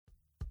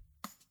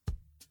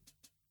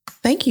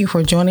Thank you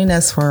for joining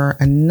us for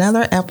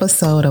another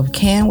episode of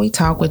Can We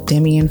Talk with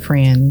Demi and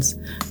Friends.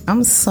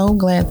 I'm so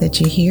glad that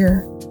you're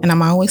here, and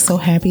I'm always so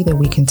happy that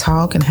we can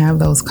talk and have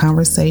those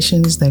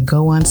conversations that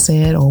go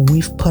unsaid or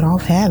we've put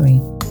off having.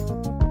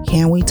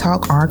 Can We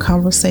Talk our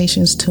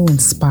conversations to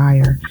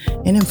inspire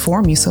and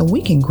inform you so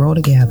we can grow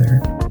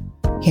together.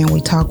 Can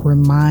We Talk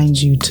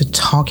reminds you to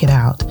talk it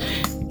out,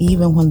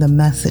 even when the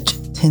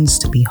message tends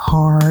to be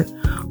hard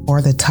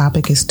or the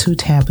topic is too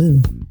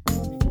taboo.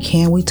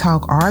 Can We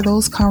Talk are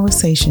those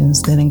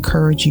conversations that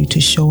encourage you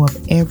to show up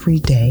every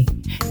day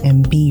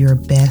and be your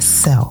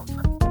best self.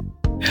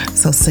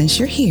 So since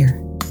you're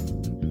here,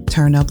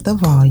 turn up the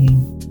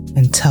volume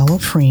and tell a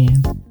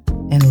friend,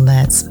 and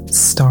let's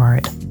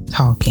start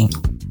talking.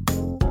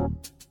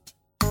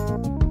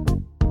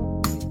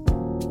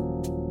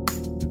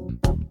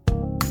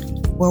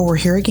 Well, we're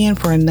here again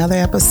for another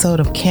episode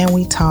of Can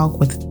We Talk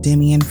with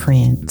Demi and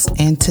Friends.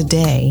 And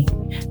today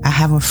I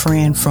have a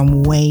friend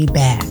from way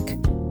back.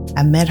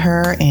 I met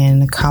her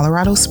in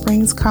Colorado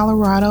Springs,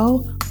 Colorado,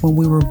 when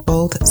we were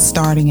both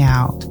starting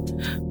out.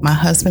 My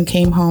husband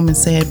came home and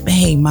said,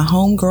 "Babe, my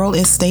homegirl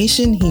is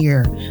stationed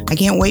here. I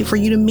can't wait for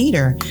you to meet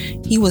her."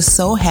 He was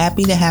so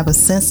happy to have a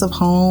sense of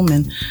home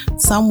and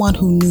someone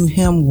who knew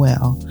him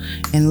well.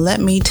 And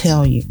let me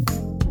tell you,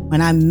 when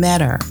I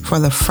met her for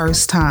the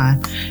first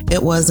time,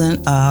 it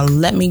wasn't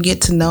let me get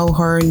to know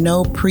her,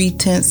 no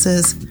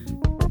pretenses,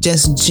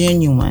 just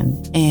genuine.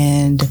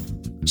 And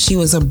she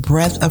was a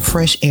breath of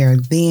fresh air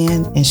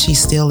then, and she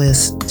still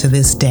is to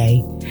this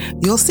day.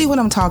 You'll see what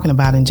I'm talking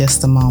about in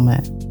just a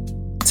moment.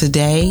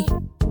 Today,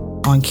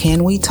 on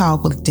Can We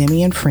Talk with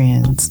Demi and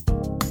Friends,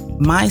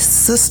 my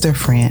sister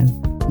friend,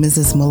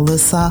 Mrs.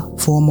 Melissa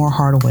Fulmore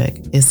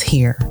Hardwick, is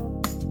here.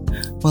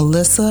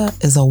 Melissa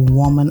is a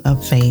woman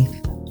of faith,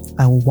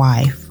 a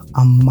wife,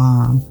 a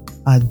mom,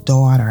 a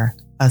daughter,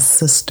 a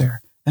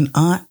sister, an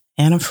aunt,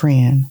 and a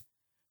friend.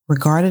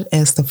 Regarded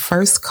as the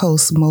First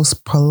Coast's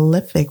most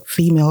prolific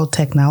female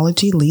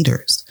technology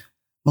leaders,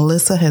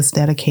 Melissa has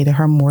dedicated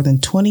her more than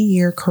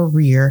 20-year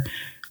career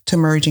to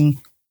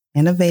merging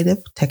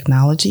innovative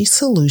technology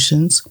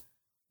solutions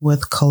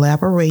with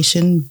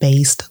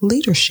collaboration-based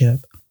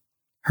leadership.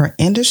 Her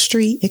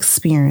industry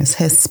experience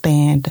has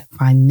spanned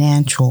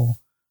financial,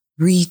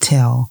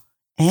 retail,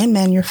 and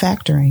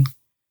manufacturing,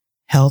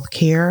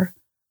 healthcare,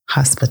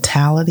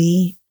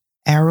 hospitality,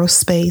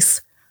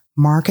 aerospace,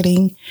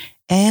 marketing,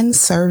 and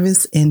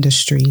service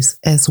industries,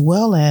 as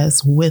well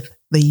as with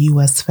the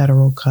U.S.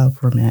 federal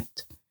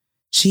government.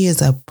 She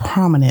is a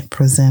prominent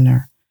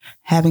presenter,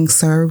 having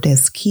served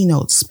as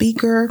keynote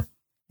speaker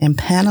and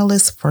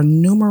panelist for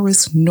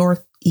numerous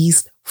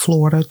Northeast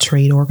Florida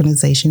trade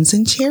organizations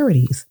and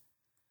charities.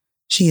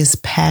 She is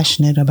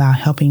passionate about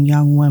helping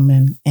young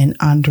women and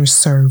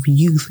underserved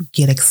youth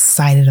get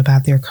excited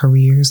about their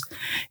careers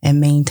and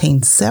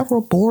maintain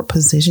several board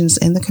positions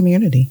in the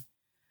community.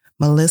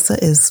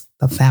 Melissa is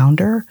the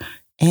founder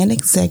and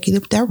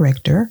executive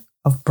director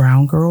of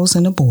Brown Girls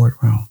in the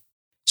Boardroom.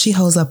 She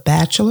holds a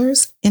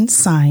bachelor's in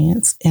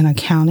science and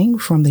accounting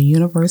from the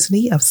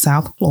University of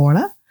South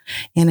Florida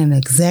and an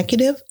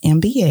executive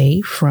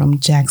MBA from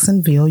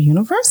Jacksonville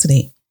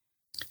University.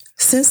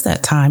 Since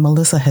that time,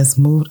 Melissa has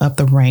moved up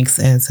the ranks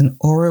as an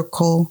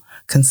Oracle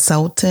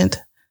consultant,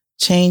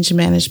 change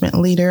management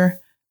leader,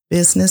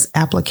 business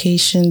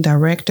application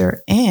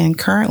director, and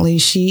currently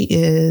she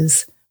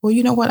is, well,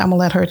 you know what? I'm going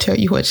to let her tell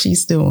you what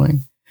she's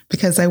doing,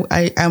 because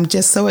I'm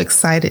just so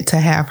excited to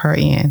have her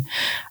in.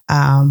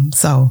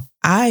 So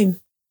I've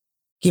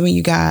given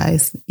you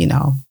guys,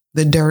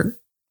 the dirt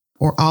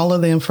or all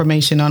of the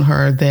information on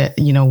her that,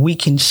 we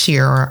can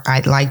share or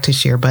I'd like to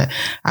share. But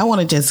I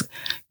want to just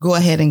go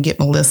ahead and get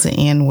Melissa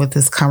in with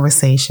this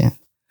conversation.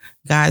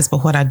 Guys,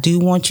 but what I do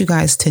want you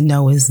guys to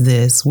know is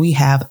this. We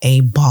have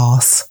a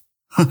boss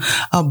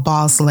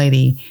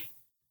lady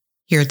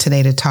here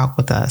today to talk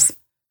with us.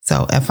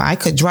 So if I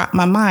could drop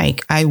my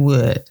mic, I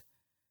would.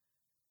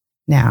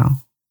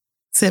 Now,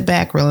 sit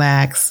back,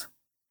 relax,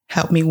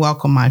 help me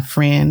welcome my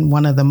friend,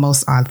 one of the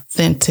most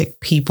authentic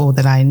people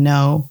that I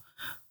know.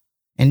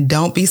 And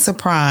don't be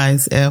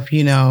surprised if,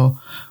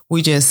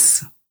 we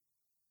just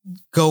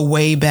go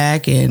way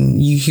back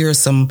and you hear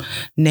some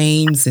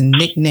names and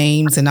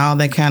nicknames and all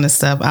that kind of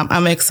stuff.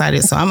 I'm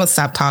excited. So I'm going to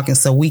stop talking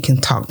so we can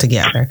talk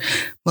together.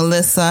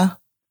 Melissa,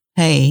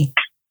 hey,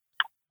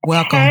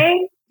 welcome.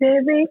 Hey,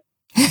 Debbie.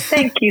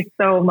 Thank you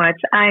so much.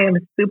 I am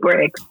super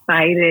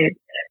excited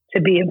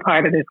to be a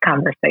part of this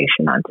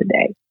conversation on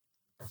today.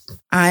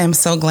 I am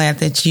so glad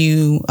that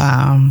you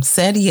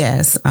said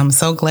yes. I'm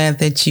so glad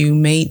that you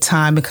made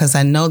time, because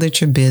I know that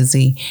you're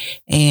busy,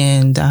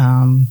 and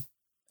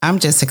I'm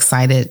just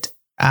excited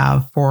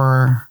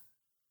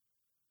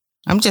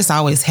I'm just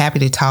always happy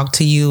to talk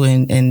to you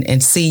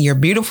and see your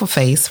beautiful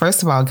face.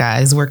 First of all,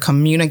 guys, we're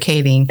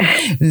communicating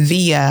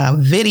via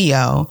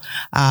video,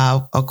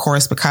 of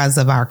course, because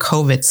of our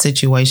COVID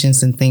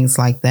situations and things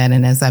like that.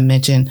 And as I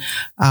mentioned,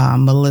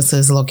 Melissa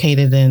is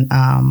located in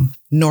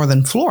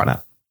Northern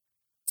Florida.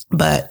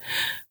 But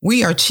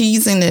we are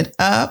cheesing it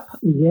up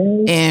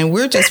Yes. And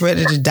we're just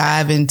ready to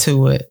dive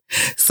into it.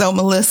 So,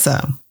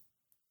 Melissa,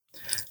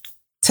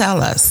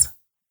 tell us,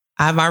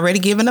 I've already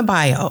given a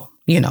bio.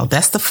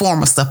 That's the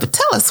formal stuff. But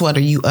tell us, what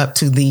are you up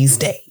to these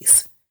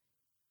days?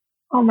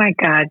 Oh, my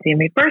God,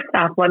 Jimmy. First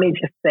off, let me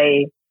just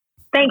say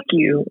thank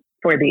you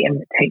for the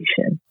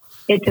invitation.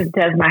 It just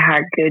does my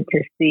heart good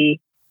to see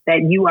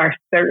that you are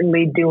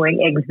certainly doing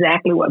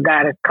exactly what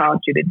God has called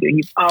you to do.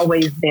 You've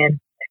always been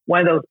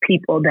one of those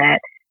people that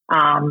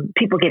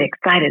people get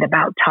excited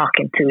about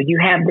talking to. You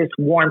have this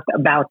warmth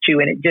about you,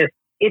 and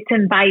it's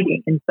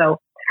inviting. And so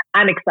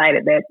I'm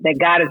excited that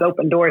God has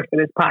opened doors for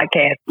this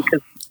podcast,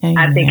 because Amen.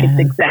 I think it's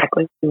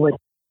exactly what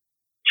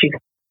you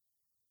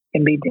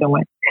can be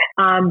doing.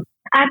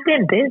 I've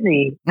been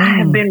busy. I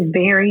have been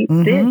very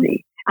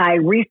busy. I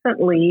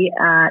recently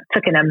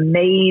took an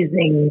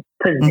amazing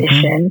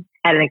position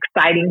at an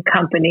exciting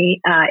company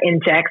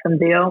in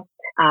Jacksonville.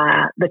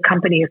 The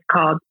company is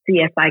called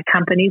CSI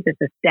Companies. It's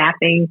a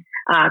staffing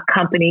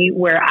company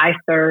where I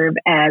serve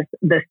as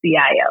the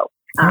CIO.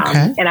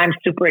 And I'm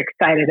super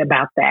excited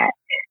about that.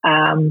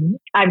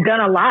 I've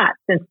done a lot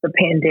since the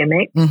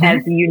pandemic.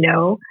 As you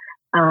know,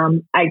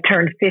 I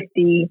turned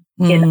 50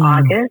 in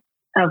August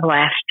of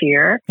last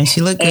year. And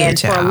she looked good, and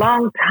for a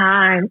long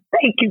time,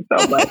 thank you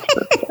so much.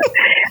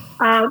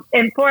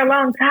 And for a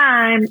long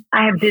time,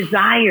 I have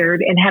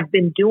desired and have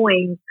been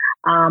doing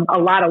a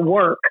lot of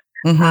work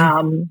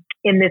in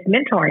this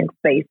mentoring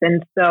space.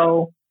 And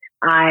so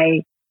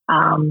I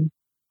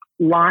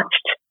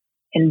launched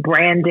and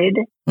branded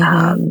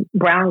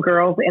Brown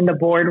Girls in the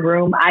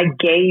Boardroom. I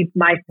gave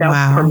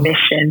myself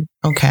permission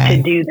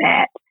to do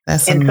that.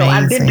 That's and amazing. So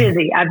I've been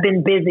busy. I've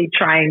been busy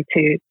trying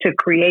to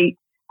create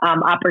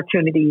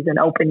opportunities and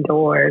open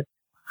doors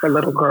for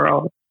little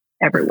girls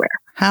everywhere.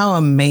 How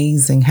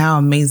amazing. How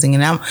amazing.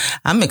 And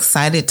I'm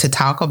excited to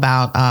talk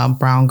about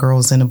Brown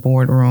Girls in the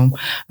Boardroom.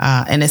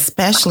 And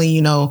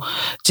especially,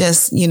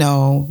 just,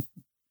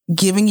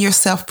 giving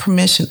yourself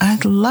permission. I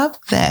love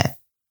that.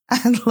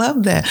 I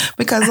love that,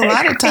 because a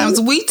lot of times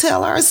we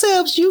tell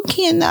ourselves, you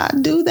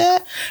cannot do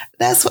that.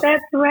 That's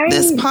right.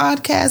 This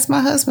podcast,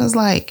 my husband's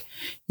like,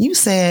 you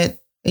said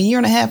a year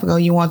and a half ago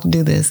you want to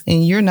do this,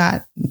 and you're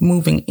not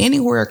moving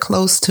anywhere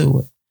close to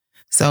it.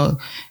 So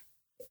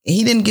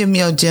he didn't give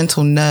me a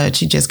gentle nudge.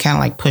 He just kind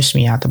of like pushed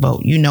me out the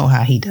boat. You know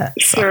how he does.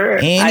 Sure.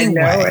 So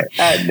anyway.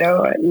 I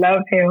know it.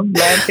 Love him.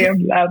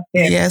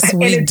 Yes,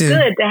 we do. And it's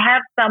good to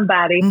have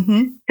somebody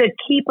to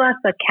keep us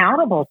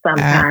accountable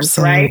sometimes,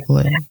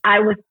 Absolutely.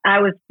 Right? I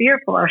was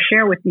fearful. I'll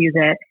share with you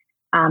that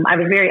I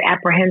was very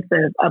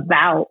apprehensive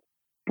about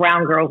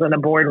Brown Girls in the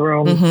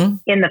Boardroom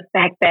in the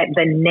fact that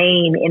the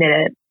name in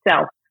it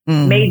itself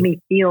made me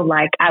feel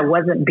like I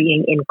wasn't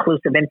being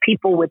inclusive. And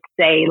people would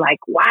say, like,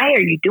 why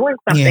are you doing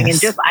something and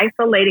just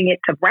isolating it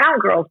to brown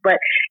girls? But,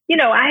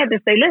 I had to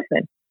say,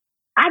 listen,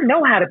 I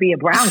know how to be a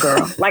brown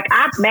girl. Like,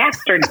 I've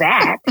mastered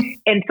that.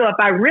 And so if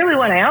I really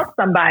want to help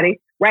somebody,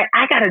 right,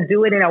 I got to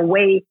do it in a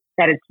way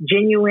that it's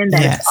genuine,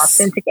 that it's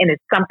authentic, and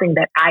it's something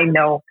that I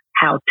know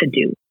how to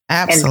do.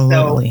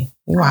 Absolutely.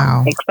 And so,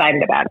 wow. I'm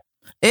excited about it.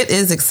 It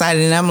is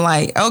exciting. And I'm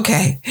like,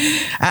 okay,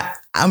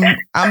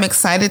 I'm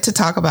excited to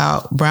talk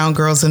about Brown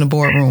Girls in the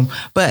Boardroom,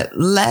 but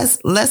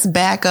let's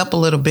back up a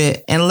little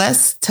bit and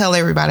let's tell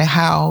everybody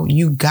how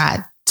you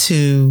got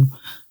to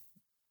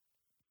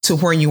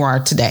where you are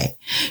today.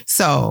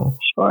 So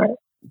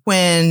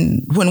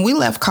when we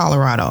left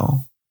Colorado,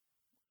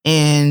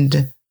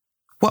 and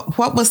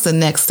what was the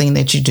next thing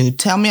that you do?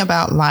 Tell me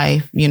about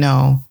life,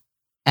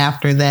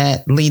 after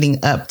that,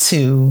 leading up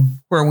to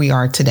where we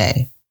are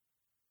today.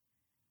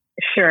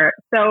 Sure.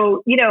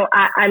 So,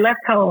 I left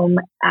home,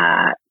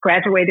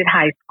 graduated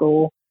high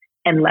school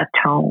and left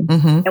home.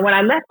 And when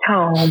I left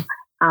home,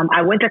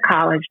 I went to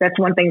college. That's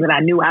one thing that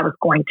I knew I was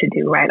going to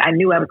do, right? I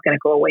knew I was going to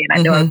go away, and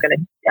I knew I was going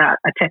to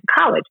attend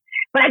college,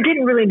 but I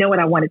didn't really know what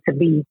I wanted to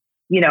be,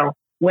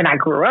 when I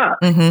grew up.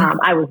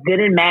 I was good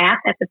in math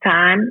at the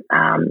time,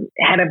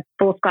 had a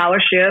full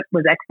scholarship,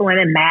 was excellent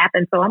in math.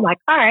 And so I'm like,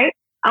 all right,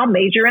 I'll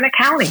major in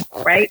accounting,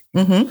 right?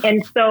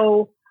 And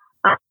so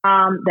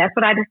that's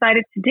what I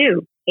decided to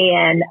do.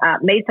 And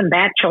made some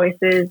bad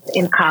choices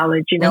in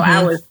college.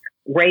 I was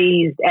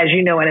raised, as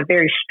you know, in a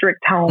very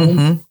strict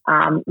home.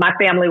 My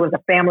family was a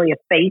family of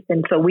faith,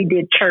 and so we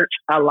did church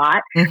a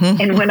lot.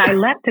 And when I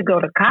left to go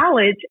to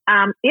college,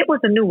 it was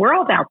a new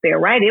world out there,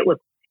 right? It was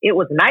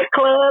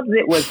nightclubs,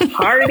 it was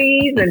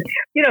parties, and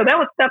that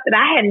was stuff that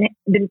I hadn't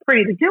been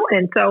free to do.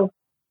 And so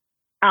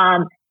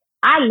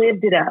I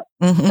lived it up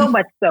so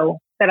much so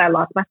that I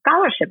lost my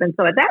scholarship. And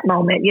so at that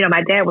moment,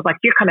 my dad was like,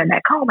 "You're coming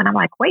back home." And I'm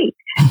like, wait,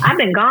 I've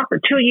been gone for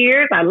 2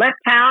 years. I left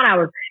town. I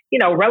was,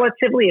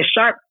 relatively a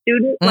sharp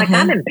student. Like,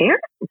 I'm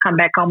embarrassed to come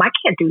back home. I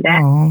can't do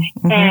that.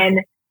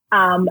 And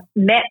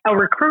met a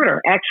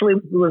recruiter,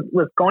 actually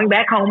was going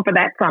back home for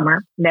that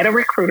summer, met a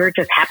recruiter,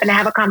 just happened to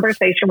have a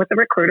conversation with the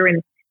recruiter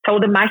and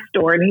told him my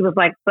story. And he was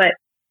like, but,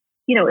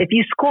 if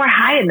you score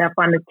high enough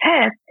on the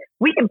test,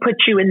 we can put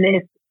you in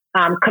this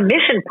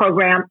commission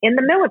program in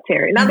the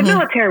military. Now, the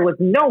military was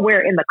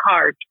nowhere in the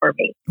cards for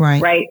me.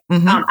 Right.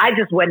 I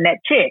just wasn't that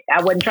chick.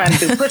 I wasn't trying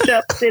to do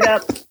push-ups,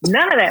 sit-ups,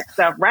 none of that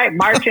stuff, right?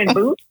 Marching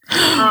boots.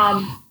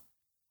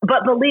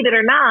 But believe it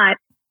or not,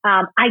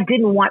 I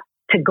didn't want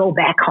to go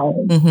back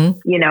home,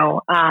 you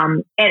know,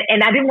 and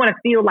I didn't want to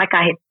feel like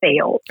I had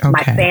failed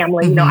my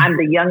family. You know, I'm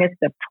the youngest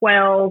of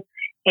 12.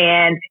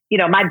 And, you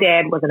know, my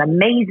dad was an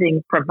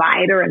amazing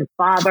provider and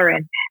father.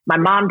 And my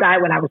mom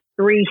died when I was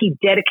 3. He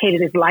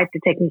dedicated his life to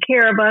taking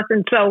care of us.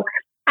 And so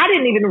I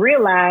didn't even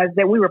realize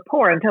that we were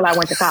poor until I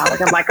went to college.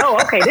 I'm like, oh,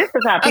 okay, this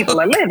is how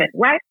people are living,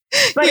 right?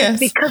 But it's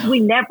because we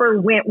never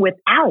went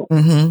without.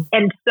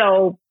 And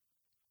so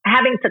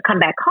having to come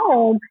back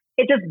home,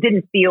 it just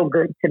didn't feel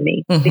good to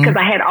me because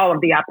I had all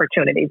of the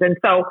opportunities. And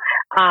so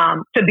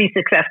to be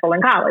successful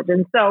in college.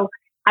 And so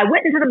I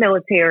went into the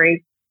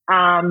military,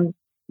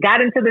 got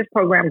into this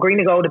program, Green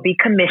to Gold, to be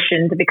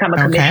commissioned, to become a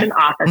commissioned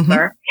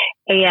officer.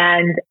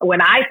 And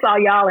when I saw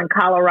y'all in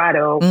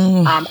Colorado,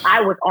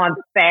 I was on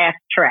fast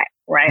track,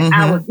 right?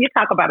 You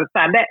talk about a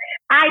time that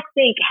I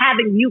think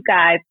having you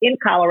guys in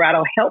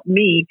Colorado helped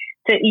me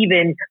to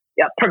even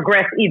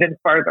progress even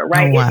further,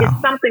 right?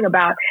 It's something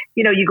about,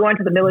 you know, you go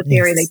into the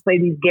military and they play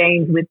these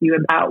games with you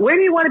about where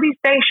do you want to be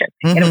stationed?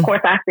 And of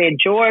course I said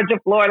Georgia,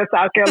 Florida,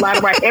 South Carolina,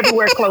 right?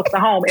 Everywhere close to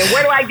home. And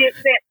where do I get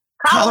sent?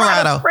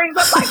 Colorado Springs.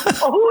 I'm like,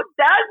 who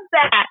does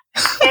that?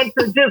 And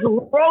to just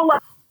roll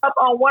up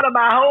on one of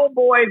my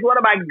homeboys, one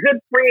of my good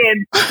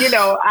friends, you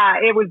know,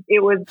 it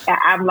was,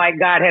 I'm like,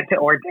 God had to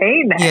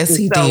ordain that. Yes,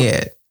 he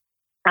did.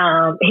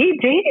 He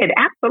did.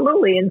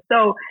 Absolutely. And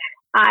so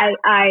I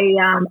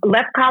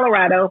left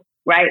Colorado,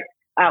 right?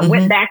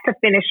 Went back to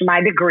finish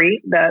my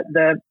degree.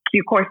 The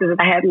few courses that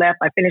I had left,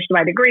 I finished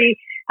my degree,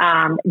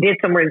 did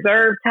some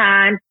reserve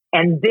time.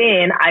 And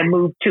then I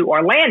moved to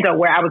Orlando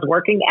where I was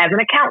working as an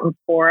accountant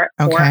for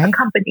a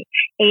company.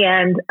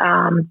 And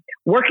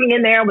working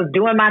in there, I was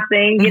doing my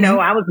thing. You know,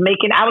 I was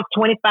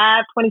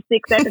 25,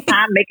 26 at the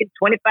time, making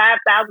 $25,000.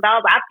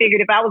 I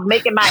figured if I was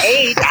making my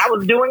age, I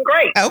was doing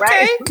great.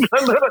 Right?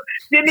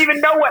 Didn't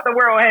even know what the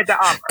world had to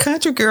offer.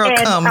 Country girl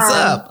comes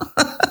up.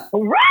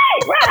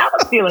 Right. I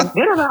was feeling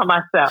good about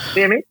myself,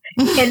 Jimmy.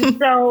 And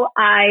so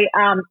I,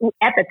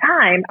 at the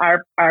time,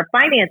 our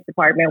finance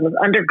department was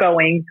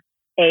undergoing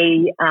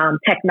a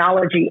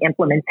technology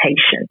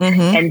implementation.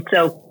 And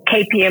so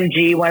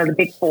KPMG, one of the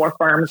big 4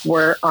 firms,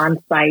 were on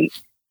site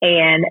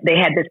and they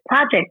had this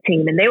project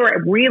team and they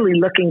were really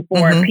looking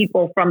for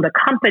people from the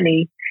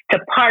company to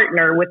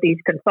partner with these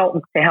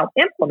consultants to help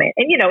implement.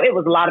 And, you know, it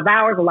was a lot of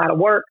hours, a lot of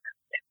work.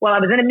 Well, I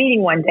was in a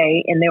meeting one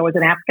day and there was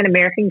an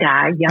African-American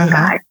guy, young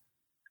guy,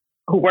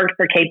 who worked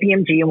for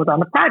KPMG and was on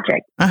the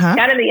project.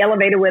 Got in the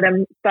elevator with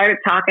him, started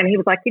talking. He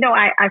was like, you know,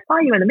 I saw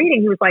you in the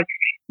meeting. He was like,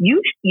 you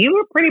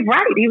were pretty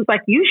bright. He was like,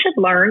 you should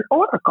learn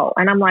Oracle.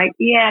 And I'm like,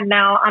 yeah,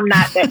 no, I'm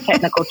not that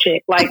technical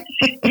chick. Like,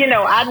 you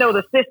know, I know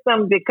the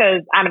system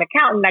because I'm an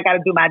accountant. I got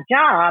to do my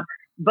job,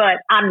 but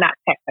I'm not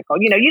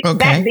technical. You know,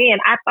 back then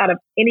I thought of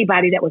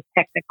anybody that was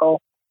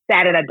technical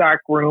sat in a dark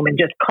room and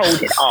just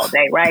coded all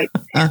day, right?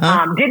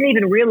 Didn't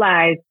even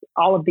realize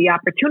all of the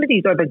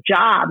opportunities or the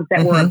jobs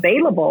that were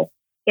available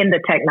in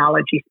the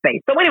technology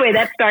space. So anyway,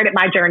 that started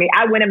my journey.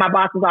 I went in my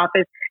boss's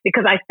office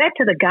because I said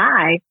to the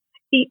guy,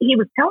 he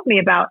was telling me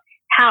about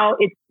how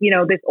it's, you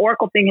know, this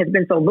Oracle thing has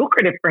been so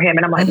lucrative for him.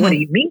 And I'm like, what do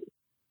you mean?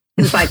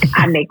 He was like,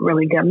 I make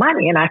really good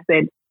money. And I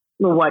said,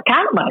 well, what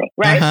kind of money?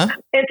 Right.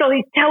 And so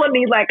he's telling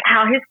me like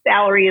how his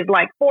salary is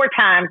like 4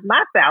 times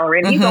my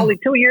salary. And he's only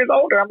 2 years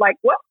older. I'm like,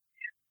 what?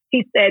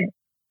 He said,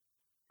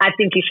 I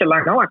think you should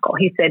learn Oracle.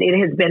 He said, it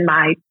has been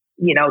my,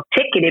 you know,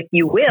 ticket, if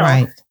you will,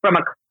 from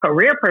a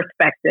career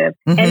perspective.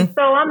 And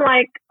so I'm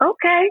like,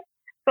 okay.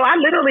 So I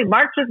literally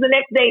marched the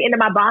next day into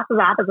my boss's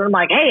office and I'm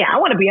like, hey, I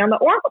want to be on the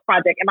Oracle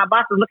project. And my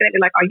boss was looking at me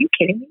like, are you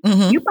kidding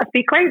me? You must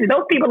be crazy.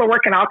 Those people are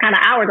working all kind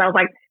of hours. I was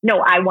like, no,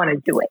 I want to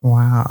do it.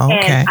 Wow. Okay.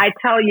 And I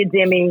tell you,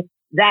 Demi,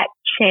 that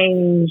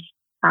changed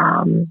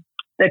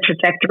the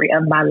trajectory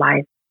of my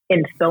life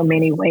in so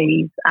many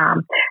ways.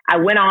 I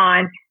went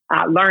on,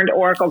 learned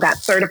Oracle, got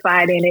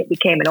certified in it,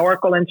 became an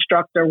Oracle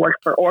instructor,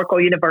 worked for Oracle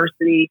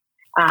University,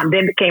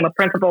 then became a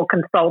principal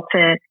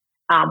consultant,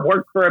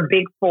 worked for a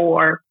big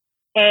 4.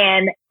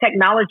 And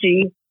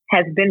technology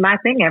has been my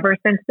thing ever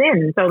since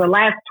then. So the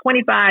last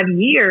 25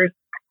 years,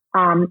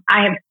 I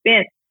have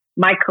spent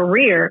my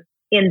career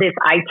in this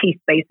IT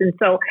space. And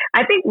so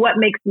I think what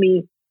makes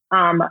me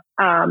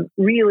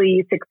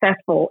really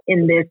successful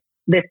in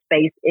this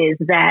space is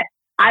that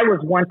I was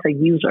once a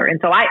user.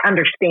 And so I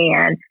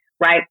understand,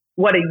 right,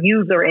 what a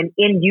user and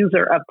end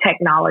user of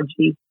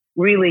technology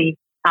really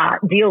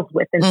deals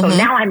with. And so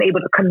now I'm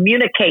able to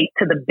communicate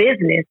to the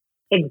business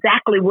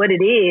exactly what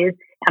it is.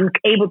 I'm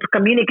able to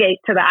communicate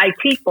to the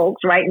IT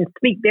folks, right, and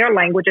speak their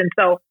language. And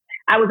so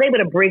I was able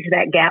to bridge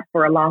that gap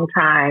for a long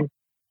time.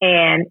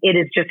 And it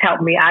has just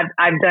helped me.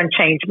 I've done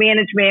change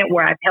management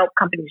where I've helped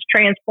companies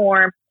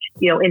transform,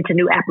 you know, into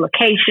new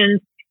applications.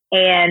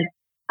 And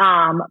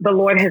the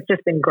Lord has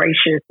just been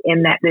gracious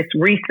in that this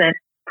recent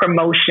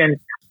promotion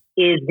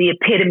is the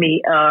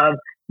epitome of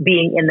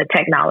being in the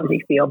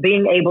technology field.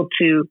 Being able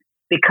to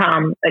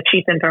become a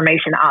chief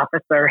information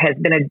officer has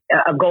been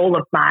a goal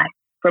of mine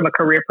from a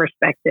career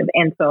perspective.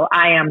 And so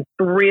I am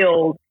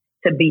thrilled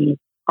to be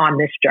on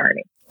this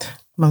journey.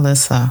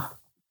 Melissa,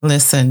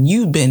 listen,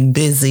 you've been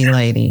busy,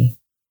 lady.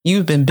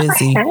 You've been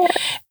busy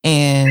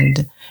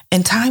and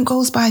time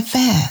goes by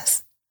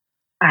fast.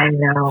 I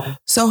know.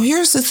 So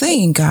here's the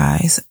thing,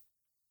 guys.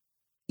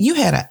 You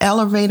had an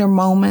elevator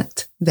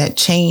moment that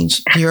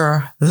changed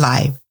your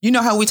life. You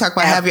know how we talk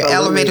about have your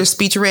elevator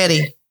speech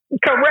ready?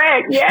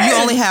 Correct. Yes.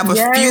 You only have a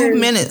few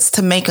minutes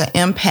to make an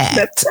impact.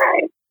 That's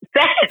right.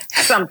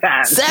 Seconds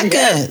sometimes. Seconds.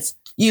 Yes.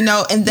 You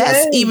know, and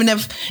that's even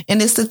if,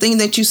 and it's the thing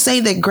that you say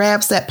that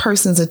grabs that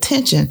person's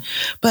attention.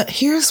 But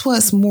here's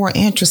what's more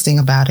interesting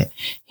about it.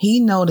 He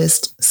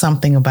noticed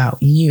something about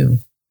you.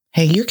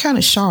 Hey, you're kind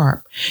of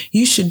sharp.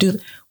 You should do.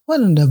 What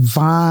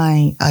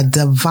a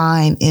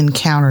divine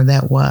encounter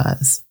that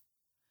was.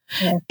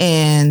 Yeah.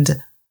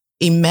 And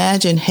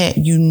imagine had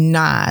you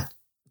not,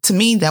 to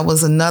me, that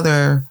was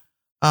another,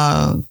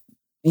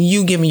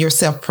 you giving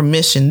yourself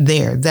permission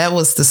there. That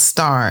was the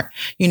start,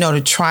 you know,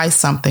 to try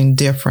something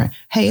different.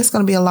 Hey, it's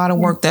going to be a lot of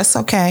work. That's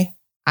okay.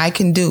 I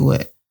can do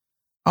it.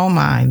 Oh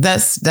my,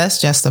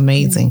 that's just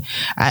amazing.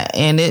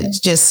 And it's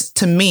just,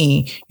 to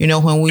me, you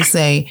know, when we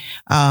say,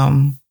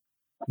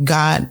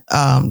 God,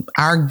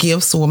 our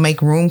gifts will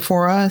make room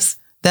for us.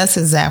 That's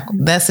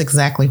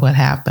exactly what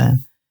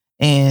happened.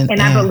 And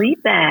I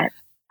believe that.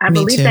 I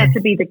believe that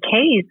to be the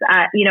case.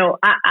 I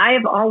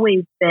have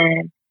always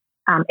been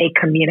a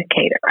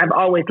communicator. I've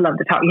always loved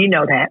to talk. You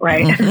know that,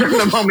 right? From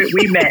the moment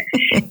we met.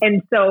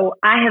 And so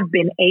I have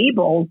been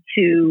able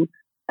to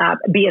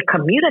be a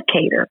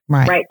communicator,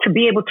 right? To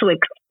be able to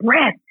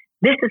express,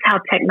 this is how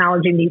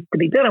technology needs to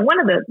be built. And one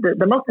of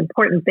the most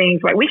important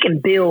things, right? We can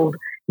build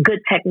good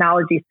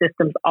technology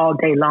systems all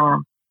day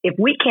long. If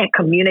we can't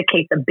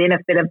communicate the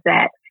benefit of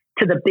that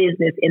to the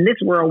business, in this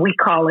world, we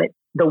call it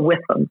the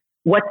WIFM.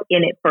 What's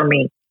in it for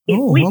me? If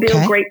we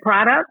build great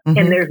products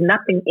and there's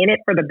nothing in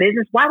it for the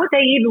business, why would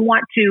they even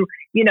want to,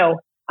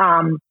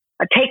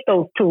 take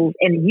those tools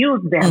and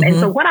use them? And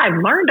so what I've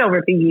learned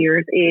over the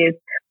years is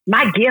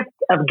my gift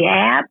of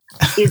gab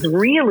is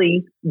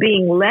really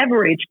being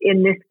leveraged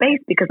in this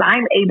space because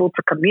I'm able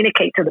to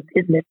communicate to the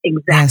business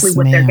exactly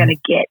what they're going to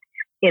get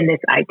in this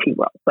IT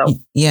world. So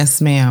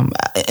yes, ma'am.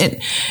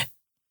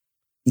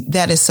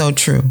 That is so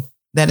true.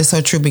 That is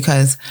so true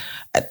because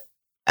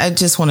I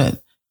just want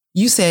to,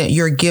 you said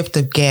your gift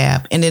of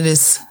gab, and that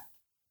is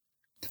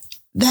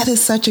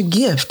such a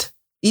gift,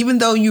 even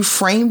though you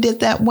framed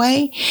it that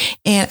way.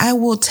 And I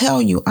will tell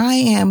you, I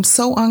am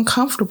so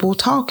uncomfortable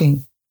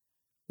talking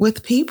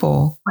with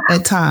people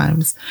at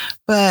times,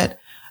 but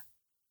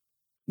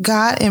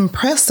God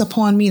impressed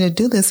upon me to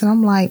do this. And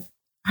I'm like,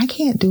 I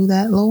can't do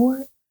that,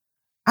 Lord.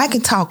 I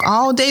can talk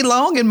all day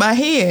long in my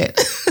head,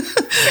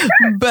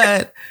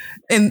 but,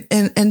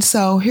 and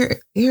so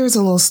here's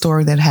a little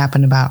story that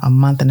happened about a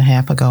month and a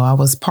half ago. I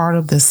was part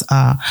of this,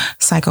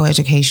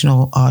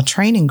 psychoeducational,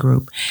 training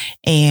group,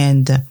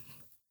 and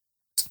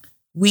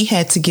we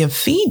had to give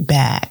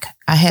feedback.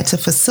 I had to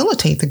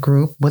facilitate the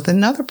group with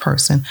another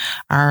person.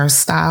 Our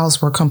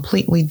styles were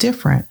completely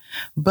different,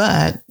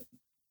 but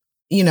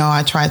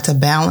I tried to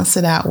balance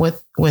it out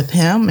with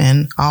him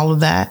and all of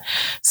that.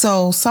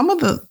 So some of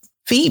the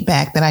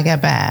feedback that I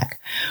got back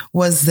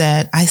was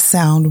that I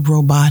sound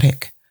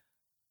robotic.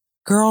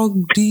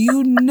 Girl, do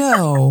you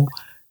know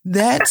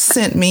that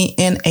sent me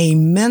in a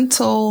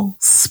mental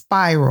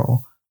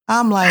spiral?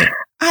 I'm like,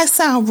 I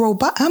sound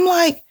robot. I'm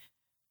like,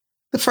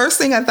 the first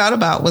thing I thought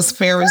about was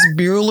Ferris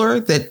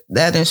Bueller,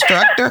 that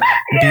instructor.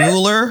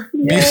 Bueller.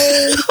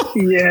 Yes.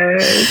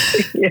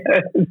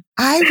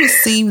 I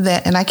received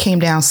that and I came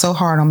down so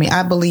hard on me.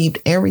 I believed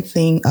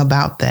everything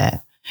about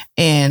that.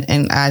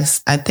 And I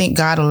think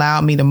God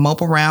allowed me to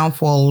mope around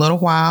for a little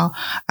while.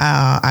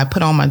 I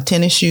put on my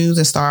tennis shoes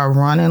and started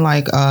running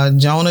like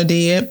Jonah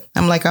did.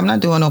 I'm like, I'm not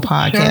doing no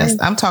podcast. Sure.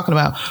 I'm talking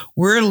about,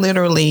 we're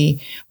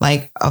literally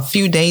like a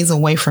few days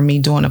away from me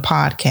doing a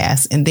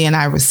podcast. And then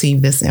I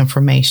received this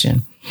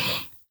information.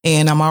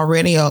 And I'm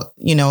already, a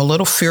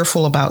little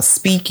fearful about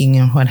speaking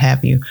and what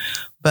have you.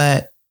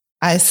 But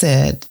I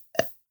said,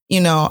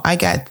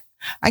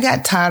 I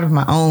got tired of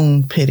my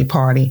own pity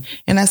party.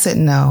 And I said,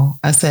 no,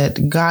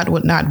 God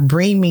would not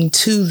bring me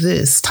to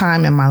this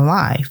time in my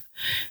life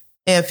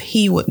if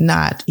he would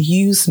not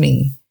use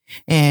me.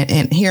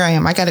 And here I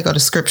am. I got to go to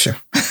scripture.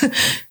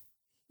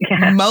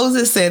 Yeah.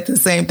 Moses said the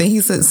same thing.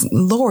 He says,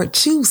 Lord,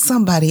 choose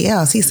somebody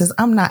else. He says,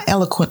 I'm not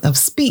eloquent of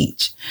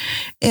speech.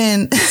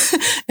 And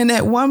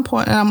at one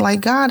point, I'm like,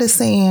 God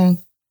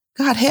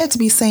had to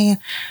be saying,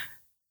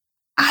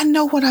 I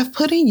know what I've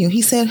put in you.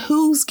 He said,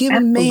 who's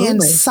given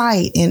man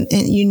sight and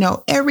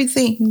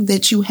everything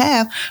that you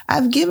have,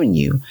 I've given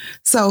you.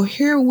 So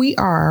here we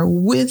are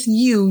with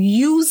you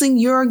using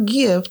your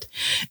gift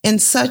in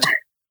such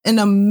an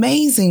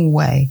amazing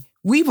way.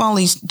 We've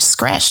only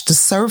scratched the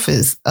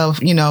surface of,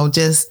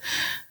 just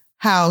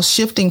how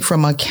shifting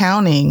from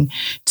accounting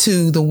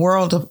to the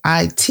world of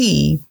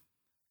IT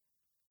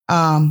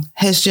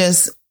has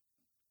just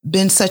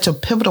been such a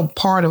pivotal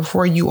part of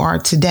where you are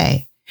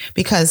today.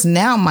 Because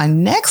now my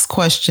next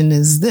question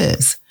is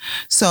this.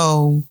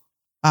 So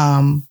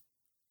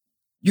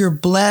you're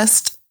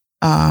blessed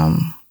to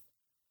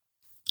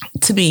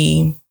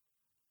be,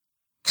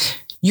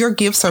 your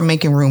gifts are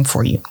making room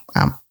for you.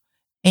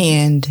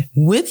 And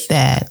with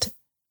that,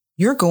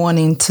 you're going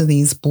into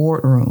these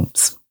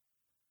boardrooms.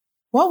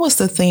 What was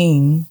the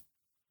thing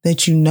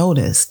that you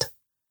noticed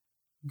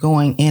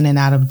going in and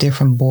out of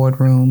different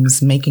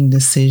boardrooms, making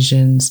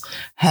decisions,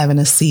 having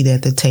a seat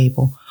at the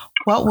table?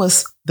 What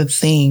was the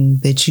thing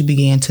that you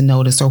began to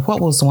notice, or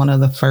what was one of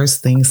the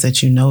first things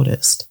that you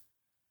noticed?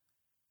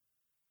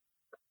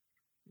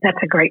 That's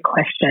a great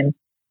question.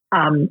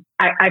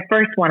 I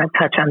first want to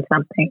touch on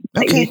something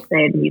that you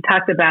said. You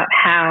talked about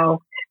how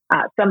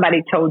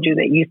somebody told you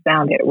that you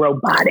sounded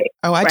robotic.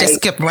 Oh, I just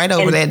skipped right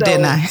over that,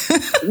 didn't I?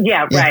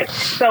 Yeah, right.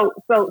 So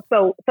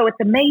it's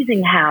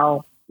amazing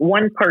how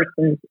one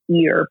person's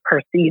ear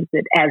perceives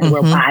it as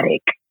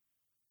robotic,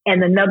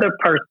 and another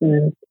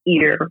person's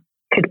ear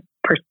could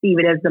perceive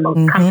it as the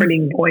most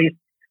comforting voice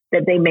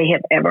that they may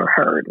have ever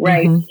heard,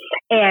 right?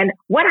 And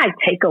what I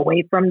take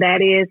away from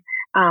that is,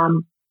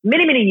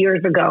 many, many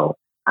years ago,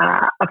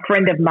 a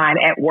friend of mine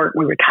at work,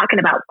 we were talking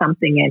about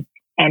something,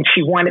 and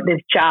she wanted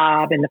this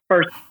job, and the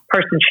first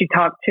person she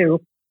talked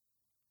to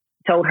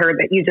told her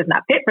that you're just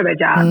not fit for the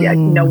job. Like,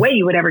 no way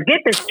you would ever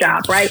get this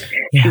job, right?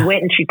 Yeah. She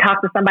went and she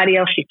talked to somebody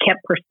else. She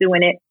kept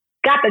pursuing it,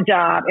 got the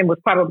job, and was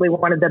probably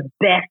one of the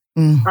best,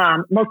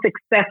 most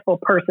successful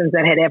persons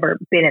that had ever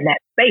been in that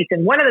space.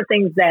 And one of the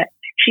things that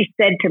she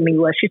said to me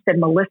was, she said,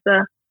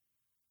 Melissa,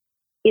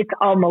 it's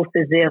almost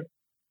as if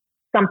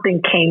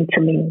something came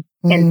to me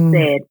and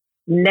said,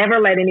 never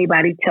let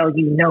anybody tell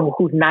you no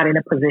who's not in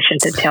a position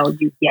to tell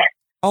you yes.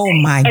 Oh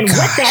my God. And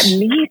what that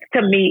means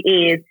to me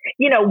is,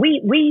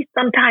 we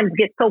sometimes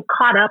get so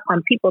caught up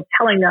on people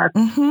telling us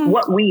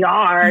what we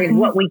are and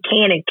what we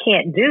can and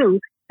can't do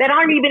that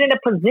aren't even in a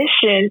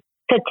position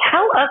to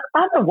tell us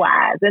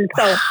otherwise. And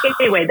so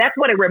anyway, that's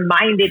what it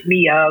reminded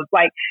me of.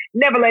 Like,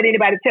 never let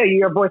anybody tell you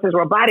your voice is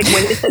robotic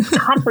when it's as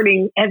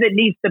comforting as it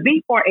needs to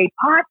be for a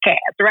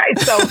podcast, right?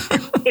 So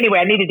anyway,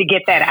 I needed to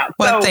get that out.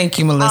 Well, thank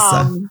you,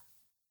 Melissa.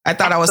 I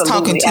thought I was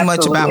talking too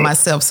much about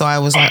myself. So I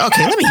was like,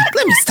 okay, let me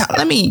stop.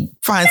 Let me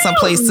find some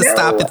place to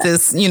stop at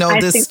this,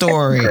 this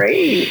story.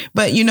 Great.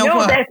 But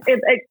what?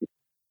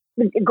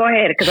 Go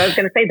ahead, because I was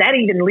going to say that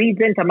even leads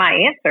into my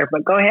answer,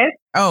 but go ahead.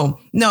 Oh,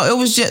 no, it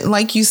was just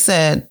like you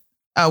said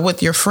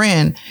with your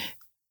friend.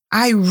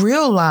 I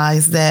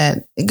realized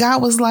that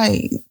God was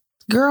like,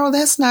 girl,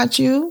 that's not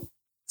you.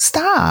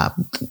 Stop.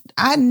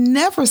 I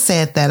never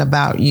said that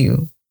about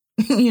you,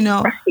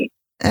 Right.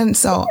 And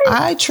so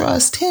I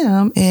trust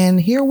him, and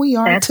here we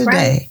are today.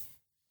 Right.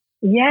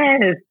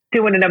 Yes,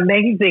 doing an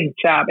amazing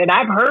job. And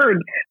I've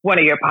heard one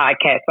of your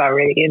podcasts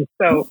already, and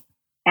so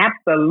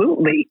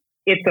absolutely,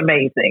 it's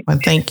amazing.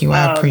 Well, thank you.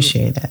 I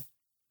appreciate that.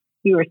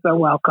 You are so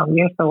welcome.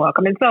 You're so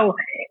welcome. And so,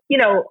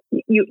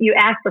 you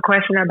asked the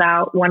question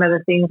about one of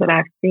the things that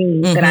I've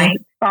seen that I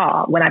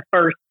saw when I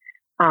first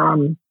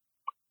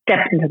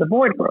stepped into the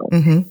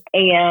boardroom.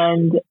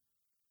 And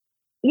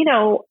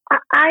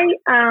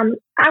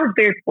I was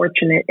very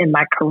fortunate in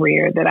my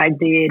career that I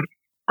did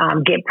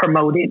get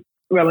promoted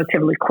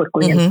relatively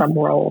quickly in some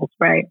roles,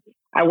 right?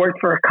 I worked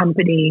for a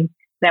company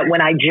that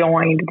when I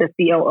joined, the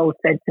COO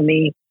said to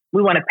me,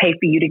 we want to pay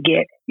for you to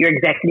get your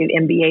executive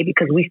MBA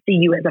because we see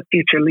you as a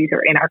future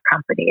leader in our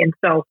company. And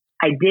so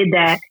I did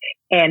that,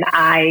 and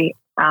I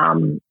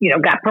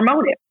got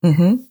promoted.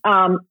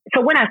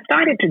 So when I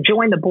started to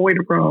join the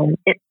boardroom,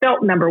 it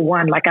felt, number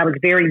one, like I was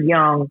very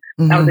young.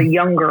 I was a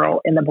young girl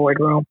in the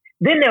boardroom.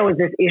 Then there was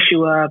this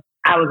issue of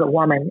I was a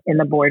woman in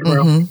the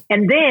boardroom.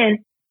 And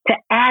then to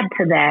add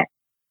to that,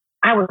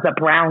 I was a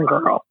brown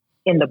girl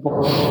in the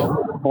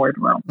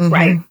boardroom,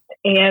 right?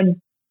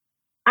 And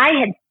I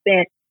had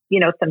spent,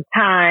 some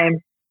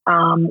time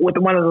with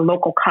one of the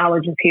local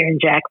colleges here in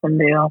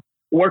Jacksonville,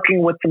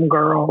 working with some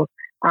girls.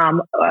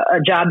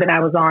 A job that I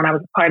was on, I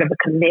was part of a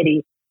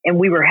committee, and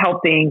we were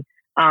helping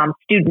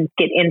students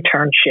get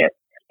internships.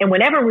 And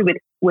whenever we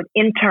would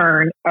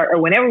intern,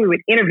 or whenever we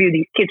would interview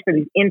these kids for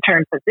these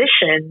intern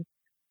positions,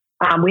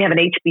 we have an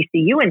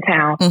HBCU in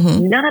town.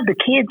 None of the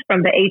kids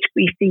from the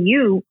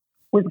HBCU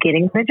was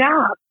getting the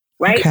job,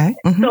 right? Okay.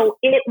 So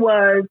it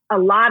was a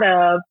lot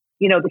of,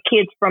 the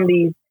kids from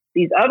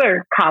these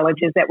other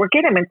colleges that were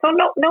getting them. And so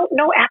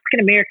no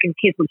African-American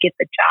kids would get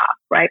the job,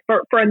 right?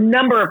 For a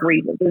number of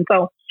reasons. And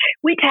so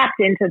we tapped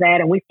into that,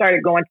 and we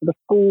started going to the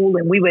school,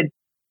 and we would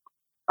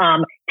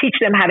teach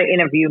them how to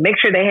interview, make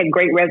sure they had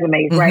great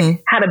resumes,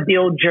 right? How to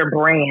build your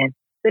brand.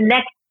 The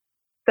next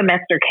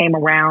semester came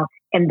around,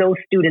 and those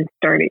students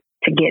started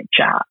to get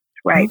jobs,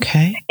 right?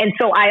 Okay. And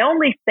so I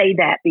only say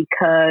that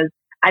because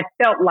I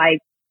felt like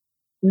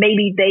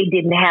maybe they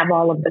didn't have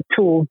all of the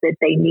tools that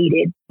they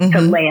needed to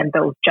land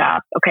those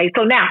jobs. Okay.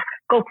 So now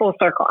go full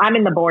circle. I'm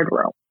in the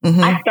boardroom.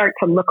 I start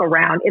to look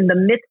around in the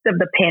midst of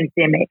the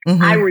pandemic.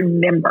 I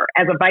remember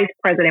as a vice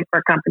president for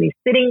a company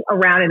sitting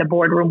around in a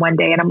boardroom one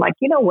day, and I'm like,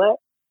 you know what?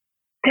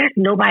 There's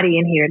nobody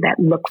in here that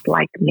looks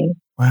like me.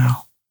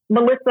 Wow.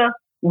 Melissa,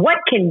 what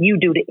can you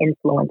do to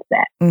influence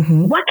that?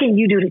 What can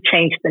you do to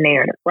change the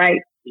narrative,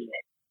 right?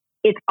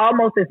 It's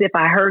almost as if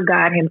I heard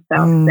God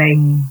himself say,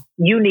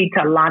 you need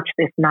to launch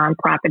this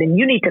nonprofit and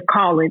you need to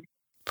call it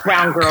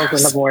Brown Girls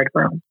in the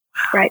Boardroom,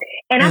 right?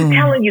 And I'm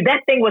telling you,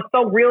 that thing was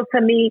so real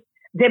to me,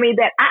 Demi,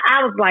 that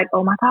I was like,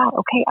 oh my God,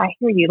 okay, I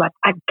hear you. Like,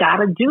 I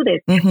gotta do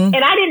this. And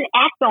I didn't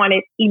act on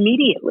it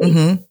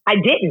immediately. I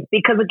didn't,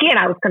 because again,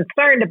 I was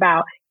concerned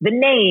about the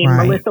name,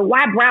 Melissa,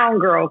 why Brown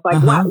Girls?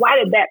 Like, why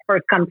did that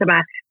first come to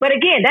mind? But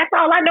again, that's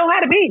all I know how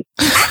to be.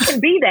 I can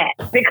be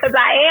that because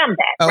I am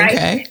that,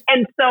 right?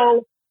 And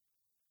so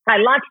I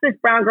launched this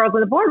Brown Girls in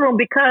the Boardroom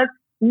because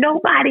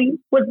nobody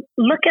was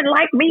looking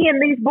like me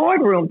in these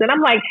boardrooms. And I'm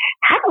like,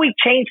 how do we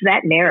change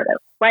that narrative?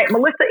 Right,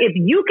 Melissa, if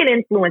you can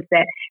influence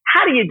that,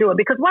 how do you do it?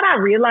 Because what I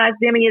realized,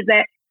 Demi, is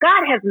that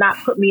God has not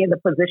put me in the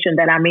position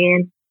that I'm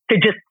in to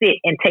just sit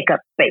and take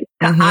up space,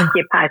 to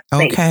occupy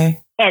space,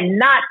 and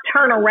not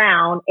turn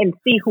around and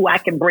see who I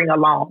can bring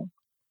along.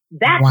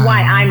 That's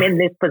why I'm in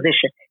this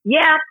position.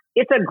 Yeah,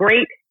 it's a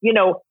great,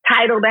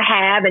 title to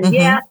have.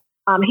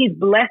 And he's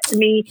blessed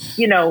me,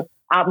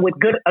 with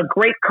a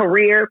great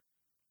career.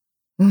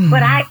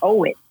 But I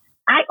owe it.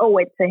 I owe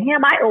it to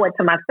him. I owe it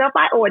to myself.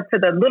 I owe it to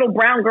the little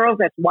brown girls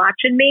that's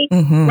watching me,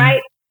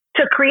 right?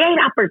 To create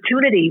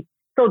opportunities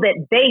so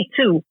that they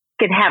too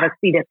can have a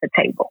seat at the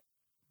table.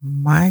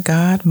 My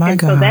God, my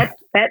God.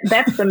 So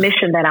that's the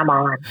mission that I'm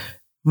on.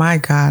 My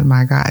God,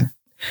 my God.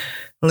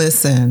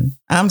 Listen,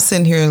 I'm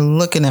sitting here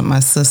looking at my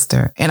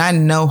sister and I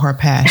know her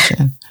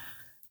passion,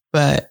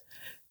 but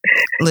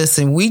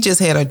listen, we just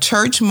had a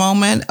church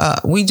moment.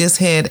 We just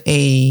had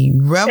a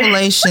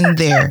revelation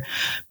there,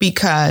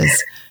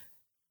 because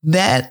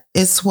that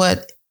is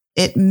what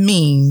it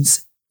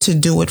means to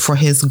do it for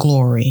his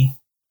glory.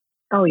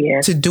 Oh, yeah.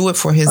 To do it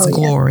for his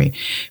glory,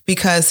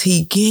 because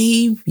he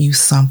gave you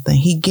something.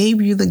 He gave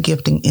you the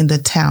gifting and the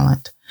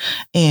talent,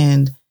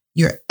 and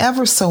you're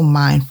ever so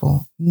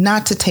mindful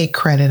not to take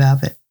credit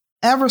of it.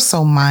 Ever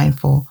so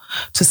mindful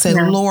to say,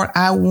 Lord,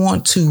 I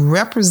want to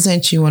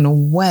represent you in a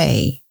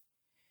way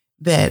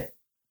that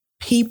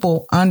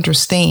people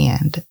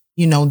understand,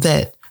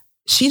 that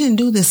she didn't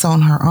do this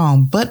on her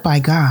own, but by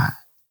God.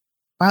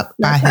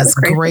 By his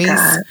grace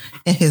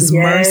and his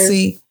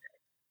mercy.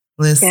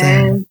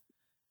 Listen,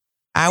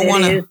 I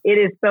want to. It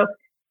is so.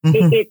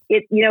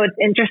 It's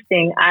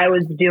interesting. I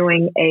was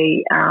doing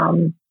a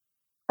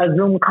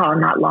Zoom call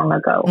not long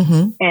ago,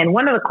 and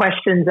one of the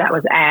questions that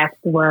was asked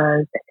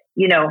was,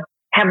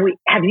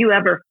 have you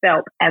ever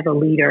felt as a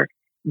leader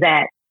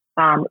that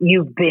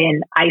you've been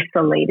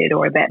isolated,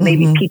 or that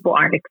maybe people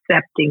aren't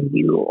accepting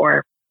you,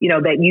 or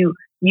that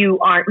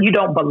you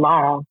don't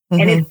belong?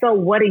 And if so,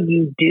 what do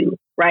you do?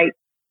 Right?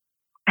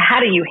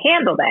 How do you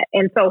handle that?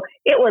 And so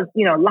it was,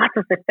 lots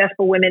of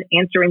successful women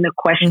answering the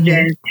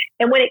questions.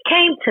 And when it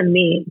came to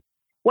me,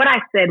 what I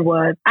said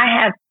was,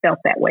 I have felt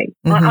that way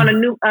on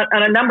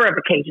a number of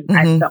occasions.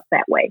 I felt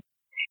that way.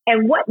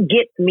 And what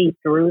gets me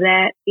through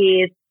that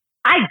is,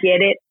 I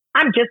get it.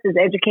 I'm just as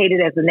educated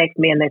as the next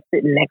man that's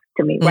sitting next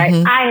to me, right?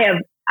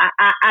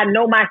 I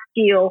know my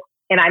skill,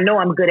 and I know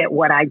I'm good at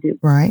what I do.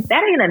 Right.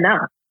 That ain't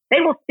enough.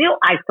 They will still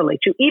isolate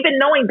you, even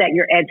knowing that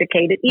you're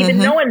educated, even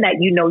knowing that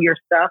you know your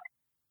stuff.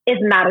 Is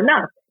not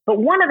enough. But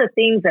one of the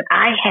things that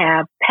I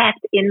have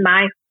packed in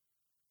my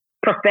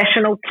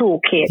professional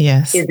toolkit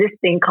is this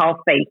thing called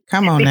faith.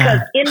 Come on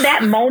because now. In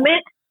that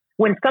moment,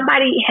 when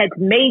somebody has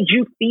made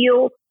you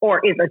feel, or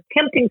is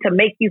attempting to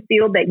make you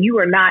feel that you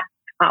are not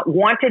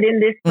wanted in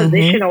this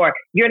position, or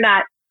you're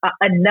not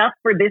enough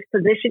for this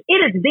position, it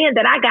is then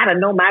that I got to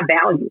know my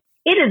value.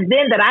 It is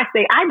then that I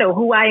say, I know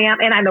who I am,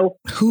 and I know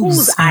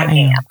whose I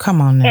am.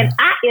 Come on now. And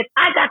if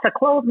I got to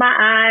close my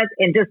eyes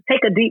and just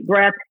take a deep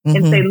breath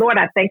and say, Lord,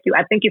 I thank you.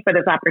 I thank you for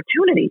this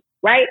opportunity,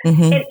 right?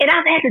 And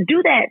I've had to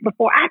do that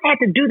before. I've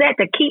had to do that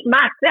to keep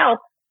myself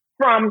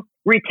from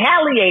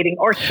retaliating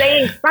or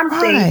saying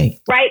something,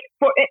 right?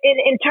 For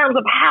in terms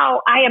of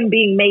how I am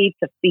being made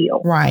to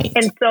feel. Right.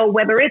 And so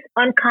whether it's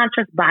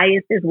unconscious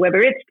biases, whether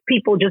it's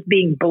people just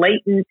being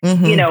blatant,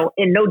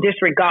 in no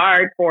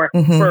disregard for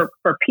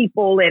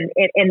people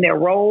and their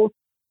roles,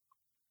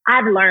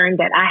 I've learned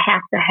that I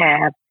have to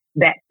have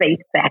that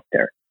faith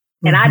factor.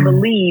 And I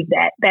believe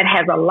that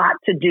has a lot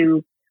to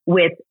do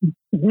with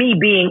me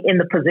being in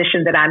the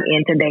position that I'm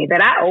in today,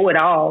 that I owe it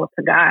all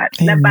to God.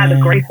 And that by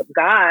the grace of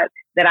God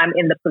that I'm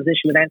in the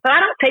position that I'm in. So I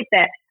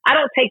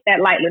don't take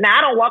that lightly. Now,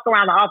 I don't walk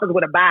around the office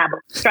with a Bible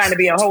trying to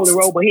be a holy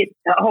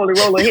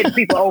roller hitting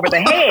people over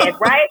the head,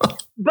 right?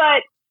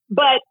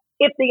 But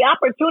if the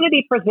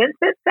opportunity presents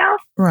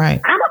itself,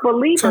 right, I'm a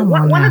believer.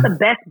 One of the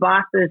best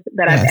bosses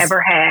that I've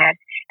ever had,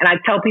 and I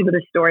tell people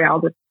this story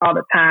all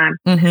the time.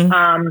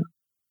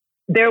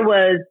 There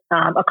was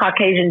a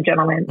Caucasian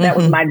gentleman that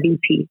was my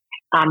VP.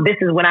 This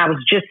is when I was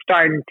just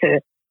starting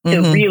to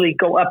really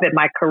go up in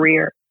my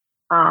career.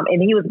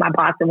 And he was my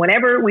boss. And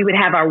whenever we would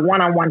have our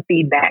one-on-one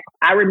feedback,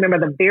 I remember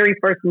the very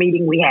first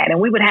meeting we had, and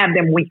we would have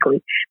them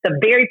weekly. The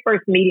very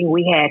first meeting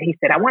we had, he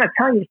said, I want to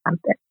tell you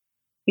something.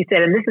 He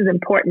said, and this is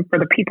important for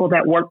the people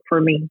that work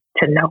for me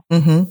to know.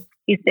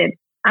 He said,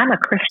 I'm a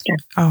Christian.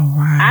 Oh,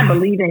 right. I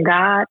believe in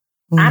God.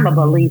 I'm a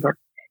believer.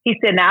 He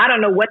said, now, I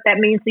don't know what that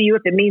means to you,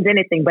 if it means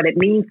anything, but it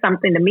means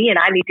something to me, and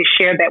I need to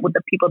share that with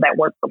the people that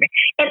work for me.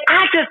 And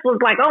I just was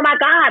like, oh, my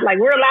God, like,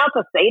 we're allowed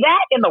to say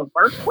that in the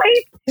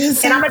workplace?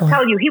 Exactly. And I'm going to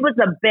tell you, he was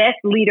the best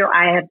leader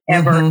I have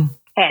ever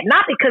had.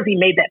 Not because he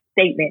made that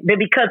statement, but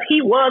because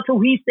he was who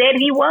he said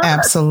he was.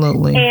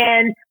 Absolutely.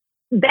 And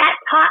that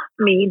taught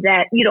me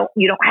that you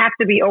don't have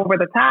to be over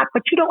the top,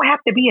 but you don't have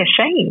to be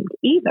ashamed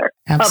either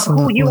of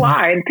who you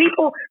are. And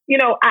people,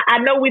 I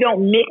know we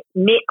don't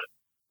mix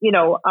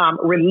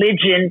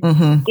religion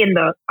in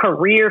the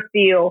career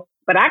field,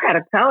 but I got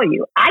to tell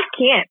you, I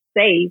can't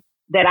say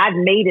that I've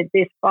made it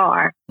this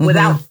far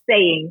without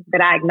saying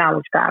that I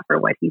acknowledge God for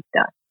what he's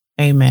done.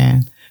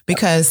 Amen.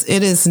 Because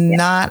it is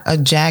not a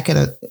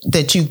jacket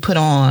that you put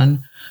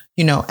on,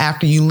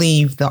 after you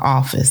leave the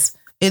office.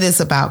 It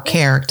is about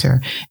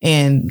character.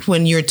 And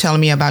when you're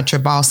telling me about your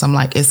boss, I'm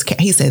like,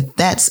 he said,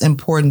 that's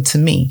important to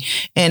me.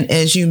 And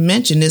as you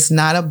mentioned, it's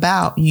not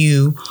about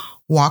you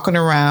walking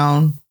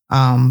around,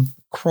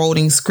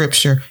 quoting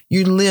scripture.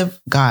 You live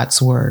God's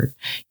word.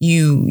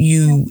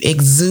 You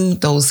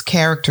exude those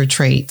character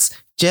traits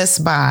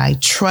just by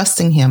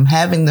trusting him,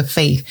 having the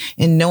faith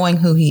and knowing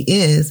who he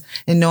is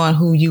and knowing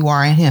who you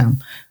are in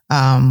him.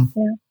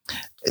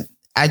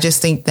 I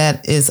just think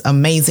that is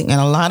amazing.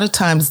 And a lot of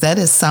times that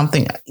is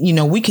something,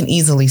 we can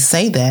easily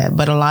say that,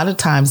 but a lot of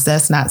times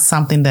that's not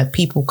something that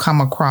people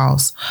come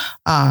across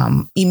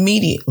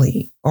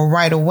immediately or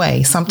right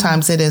away.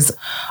 Sometimes it is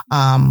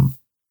a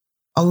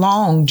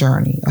long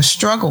journey, a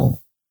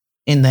struggle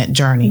in that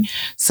journey.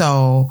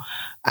 So,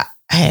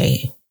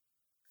 hey,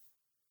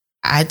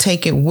 I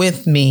take it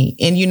with me.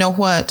 And you know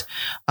what?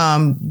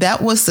 That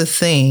was the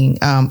thing.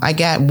 I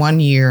got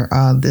one year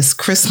this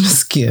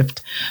Christmas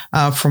gift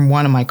from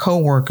one of my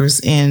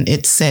coworkers, and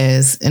it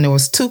says, and it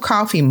was 2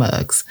 coffee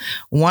mugs.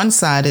 One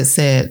side it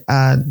said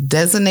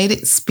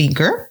designated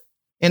speaker,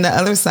 and the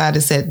other side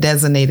it said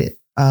designated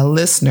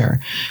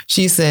listener.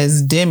 She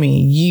says,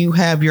 Demi, you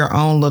have your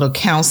own little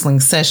counseling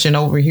session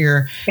over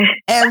here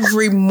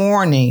every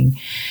morning.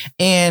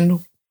 And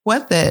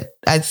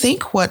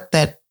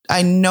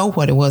I know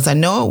what it was. I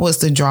know it was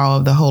the draw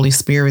of the Holy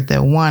Spirit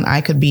that one,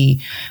 I could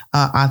be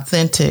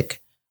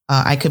authentic.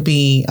 I could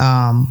be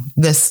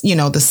the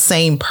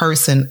same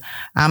person.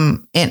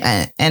 And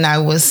I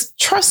was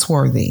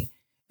trustworthy.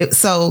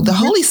 So the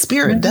Holy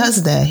Spirit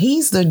does that.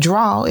 He's the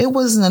draw. It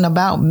wasn't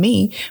about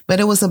me,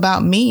 but it was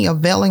about me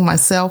availing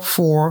myself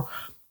for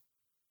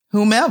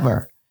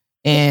whomever.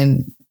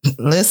 And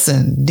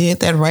listen, did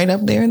that right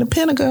up there in the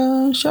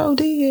Pentagon. Sure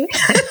did.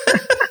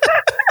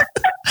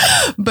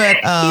 But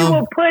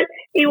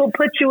he will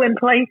put you in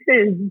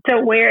places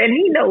to where, and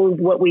he knows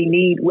what we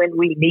need when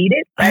we need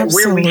it, right?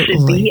 Where we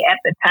should be at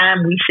the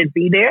time we should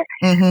be there.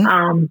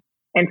 And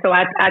so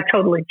I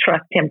totally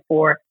trust him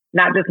for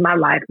not just my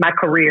life, my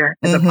career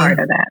is a part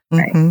of that.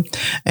 Right?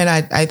 And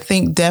I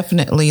think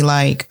definitely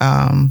like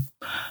my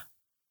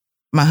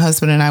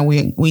husband and I,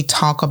 we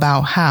talk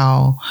about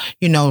how,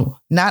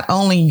 not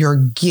only your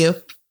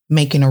gift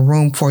making a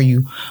room for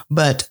you,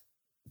 but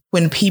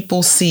when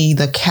people see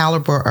the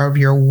caliber of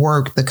your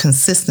work, the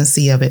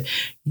consistency of it,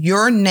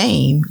 your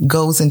name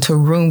goes into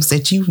rooms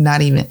that you've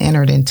not even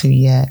entered into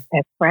yet.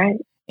 That's right.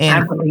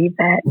 And, I believe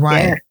that.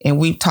 Right. Yes. And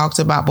we've talked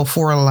about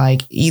before,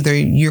 like either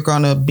you're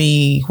going to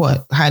be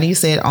how do you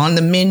say it, on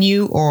the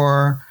menu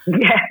or?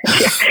 Yeah.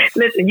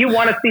 Listen, you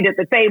want a seat at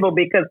the table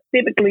because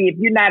typically if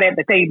you're not at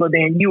the table,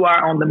 then you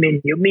are on the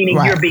menu, meaning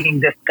you're being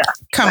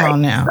discussed. Come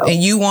on now. So,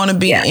 and you want to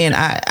be, and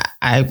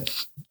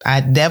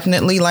I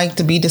definitely like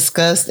to be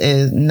discussed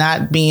as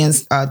not being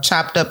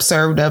chopped up,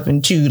 served up,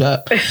 and chewed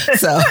up.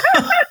 So,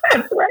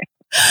 that's right.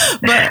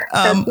 But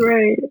that's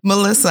right.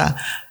 Melissa,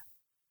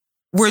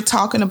 we're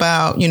talking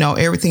about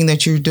everything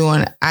that you're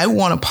doing. I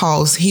want to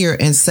pause here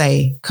and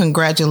say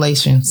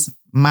congratulations,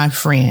 my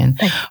friend,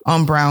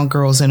 on Brown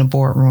Girls in a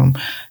Boardroom.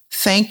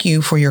 Thank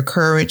you for your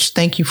courage.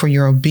 Thank you for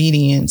your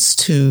obedience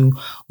to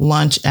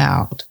Lunch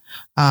Out.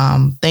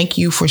 Thank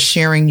you for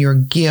sharing your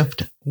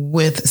gift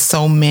with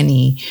so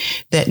many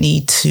that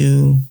need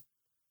to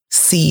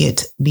see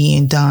it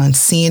being done,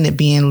 seeing it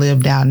being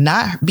lived out,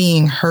 not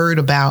being heard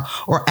about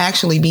or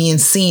actually being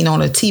seen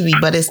on a TV,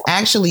 but it's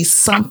actually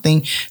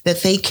something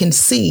that they can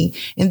see.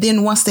 And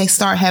then once they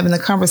start having the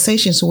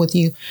conversations with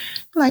you,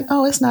 like,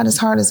 oh, it's not as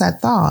hard as I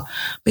thought.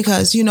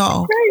 Because,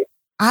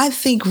 I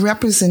think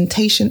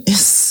representation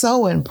is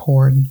so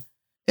important.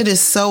 It is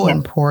so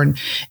important.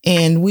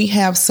 And we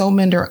have so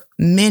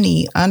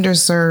many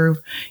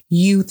underserved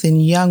youth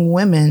and young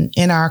women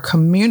in our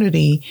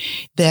community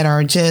that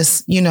are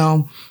just,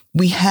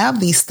 we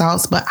have these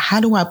thoughts, but how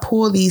do I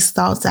pull these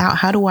thoughts out?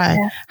 How do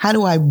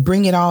I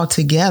bring it all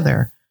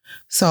together?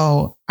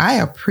 So I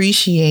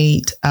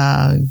appreciate,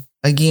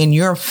 again,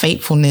 your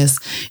faithfulness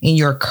and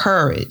your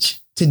courage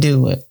to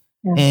do it.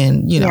 Yeah.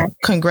 And,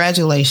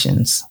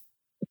 congratulations.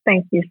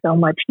 Thank you so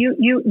much.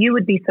 You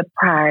would be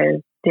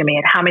surprised, Demi,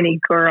 at how many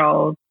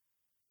girls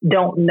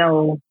don't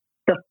know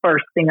the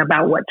first thing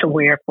about what to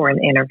wear for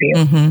an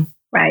interview,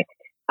 right?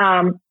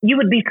 you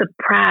would be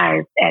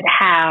surprised at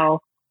how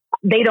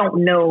they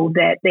don't know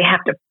that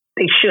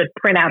they should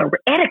print out a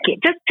etiquette,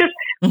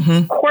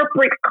 just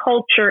corporate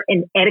culture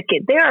and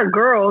etiquette. There are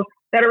girls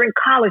that are in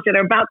college that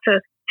are about to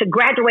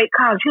graduate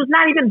college who's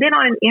not even been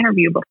on an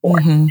interview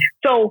before.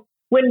 So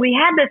when we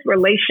had this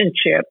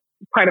relationship,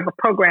 part of a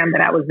program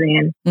that I was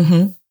in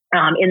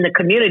the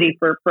community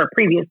for a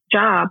previous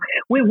job,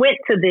 we went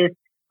to this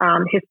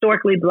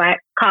historically Black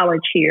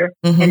college here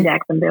in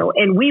Jacksonville,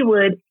 and we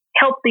would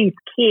help these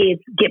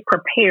kids get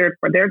prepared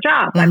for their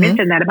jobs. I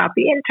mentioned that about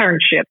the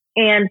internship.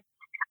 And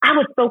I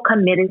was so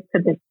committed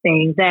to this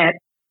thing that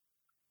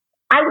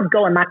I would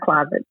go in my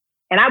closet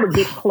and I would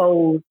get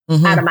clothes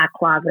out of my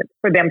closet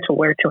for them to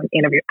wear to an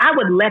interview. I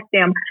would let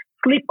them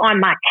sleep on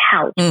my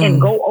couch and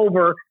go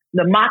over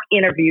the mock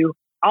interview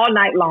all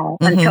night long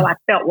until I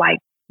felt like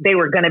they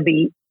were going to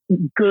be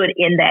good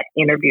in that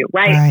interview,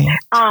 right?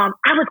 I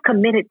was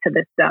committed to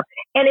this stuff.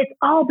 And it's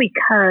all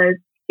because,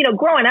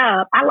 growing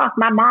up, I lost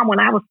my mom when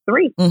I was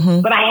 3,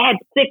 but I had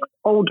 6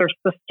 older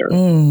sisters.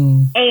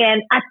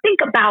 And I think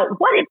about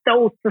what if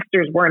those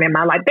sisters weren't in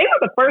my life? They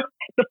were the first,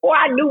 before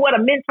I knew what a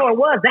mentor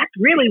was, that's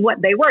really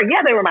what they were.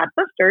 Yeah, they were my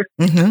sisters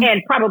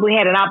and probably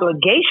had an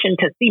obligation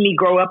to see me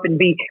grow up and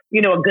be,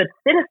 a good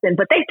citizen,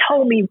 but they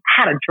told me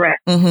how to dress.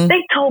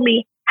 They told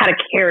me how to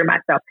carry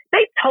myself.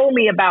 They told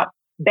me about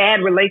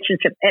bad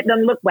relationships. It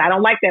doesn't look well. I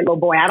don't like that little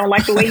boy. I don't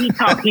like the way he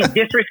talks. He's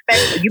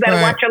disrespectful. You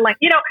better watch your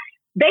language.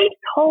 They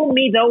told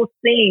me those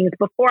things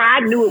before I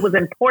knew it was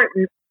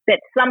important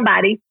that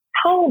somebody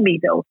told me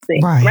those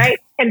things, right?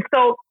 And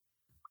so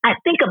I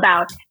think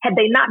about, had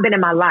they not been in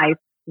my life,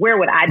 where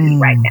would I be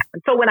right now?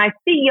 And so when I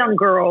see young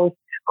girls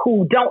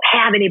who don't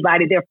have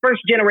anybody, they're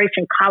first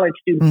generation college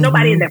students,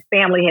 nobody in their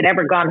family had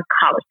ever gone to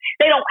college.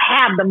 They don't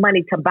have the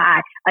money to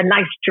buy a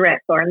nice dress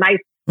or a nice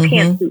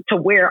pantsuit to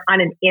wear on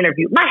an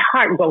interview. My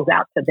heart goes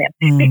out to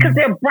them because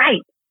they're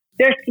bright,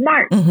 they're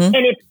smart. And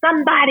if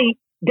somebody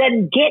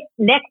doesn't get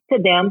next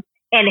to them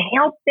and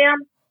help them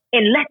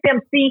and let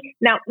them see.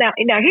 Now,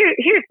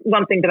 here's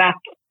one thing that I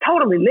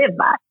totally live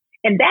by,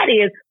 and that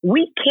is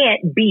we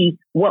can't be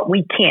what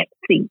we can't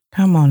see.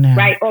 Come on now.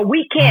 Right? Or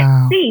we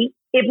can't see.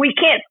 If we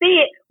can't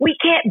see it, we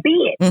can't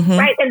be it.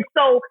 Right? And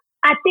so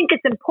I think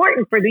it's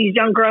important for these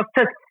young girls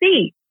to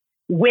see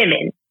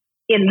women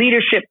in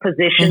leadership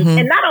positions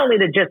and not only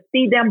to just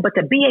see them, but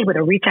to be able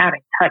to reach out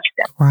and touch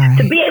them,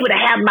 to be able to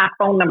have my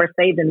phone number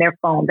saved in their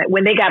phone, that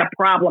when they got a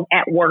problem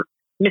at work,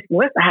 Miss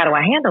Melissa, how do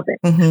I handle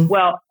this?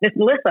 Well, Miss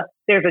Melissa,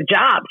 there's a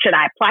job. Should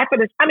I apply for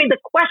this? I mean, the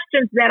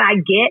questions that I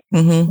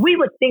get, we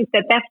would think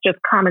that that's just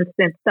common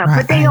sense stuff,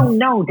 but they don't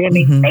know,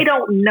 Demi. They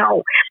don't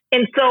know.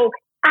 And so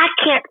I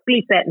can't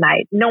sleep at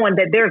night knowing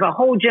that there's a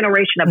whole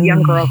generation of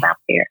young girls out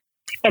there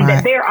and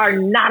that there are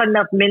not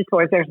enough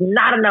mentors. There's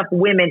not enough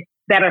women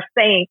that are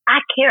saying, I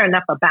care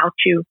enough about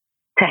you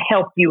to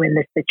help you in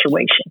this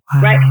situation.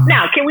 Right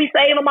now, can we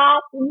save them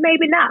all?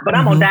 Maybe not, but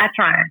I'm going to die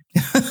trying.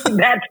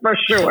 That's for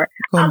sure.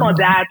 I'm going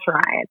to die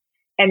trying.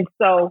 And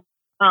so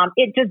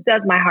it just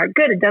does my heart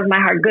good. It does my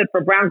heart good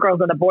for Brown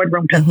Girls in the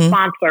Boardroom to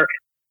sponsor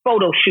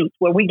photo shoots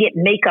where we get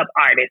makeup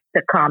artists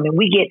to come and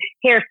we get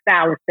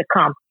hairstylists to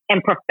come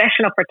and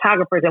professional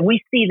photographers, and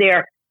we see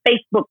their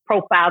Facebook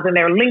profiles and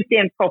their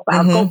LinkedIn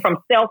profiles go from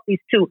selfies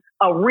to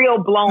a real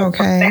blown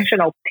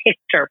professional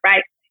picture,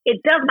 right?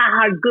 It does my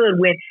heart good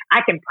when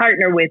I can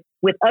partner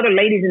with other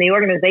ladies in the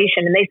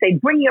organization and they say,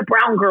 bring your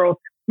brown girls.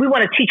 We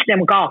want to teach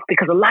them golf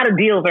because a lot of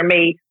deals are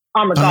made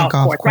on the golf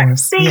course, right?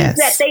 Things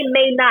that they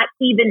may not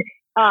even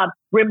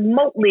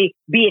remotely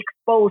be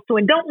exposed to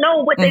and don't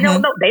know what they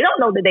don't know. They don't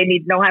know that they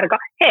need to know how to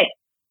golf. Hey,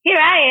 here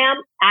I am.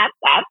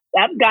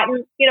 I've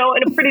gotten, in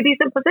a pretty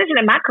decent position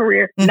in my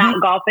career, not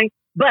golfing,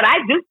 but I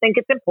do think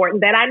it's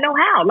important that I know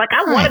how. Like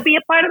I want to be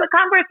a part of the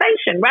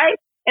conversation, right?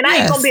 And I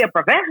ain't going to be a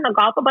professional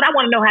golfer, but I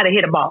want to know how to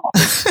hit a ball.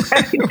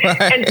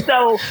 And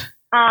so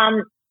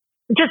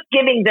just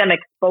giving them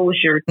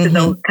exposure to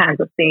those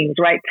kinds of things,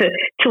 right?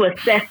 To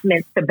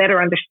assessments, to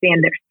better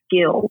understand their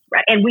skills,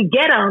 right? And we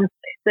get them,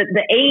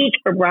 the age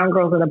for Brown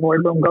Girls in the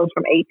Boardroom goes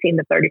from 18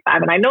 to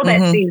 35. And I know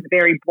that seems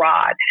very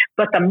broad,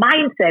 but the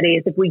mindset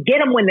is if we get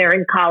them when they're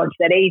in college,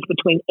 that age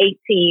between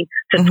 18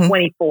 to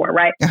 24,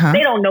 right?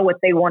 They don't know what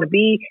they want to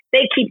be.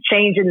 They keep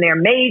changing their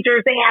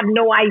majors. They have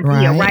no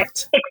idea, right?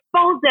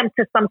 Expose them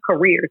to some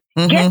careers.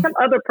 Get some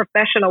other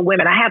professional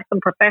women. I have some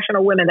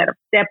professional women that have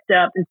stepped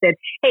up and said,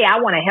 hey, I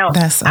want to help.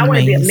 I want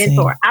to be a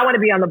mentor. I want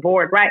to be on the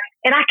board, right?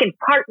 And I can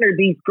partner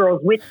these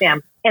girls with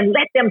them and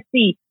let them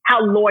see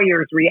how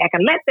lawyers react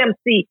and let them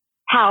see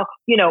how,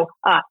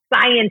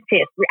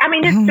 scientists. I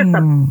mean, it's just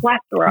a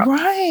plethora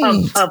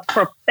of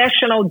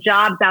professional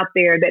jobs out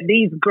there that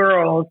these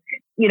girls,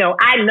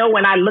 I know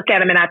when I look at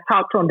them and I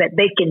talk to them that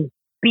they can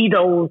be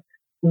those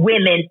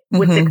women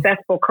with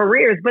successful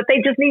careers, but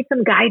they just need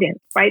some guidance,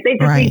 right? They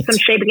just need some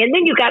shaping. And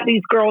then you got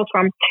these girls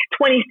from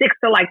 26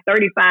 to like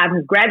 35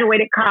 who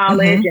graduated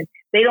college and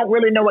they don't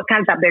really know what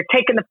kind of job. They're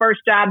taking the first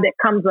job that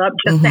comes up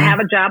just to have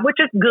a job, which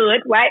is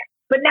good, right?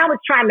 But now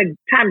it's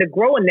time to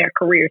grow in their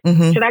careers.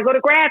 Should I go to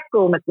grad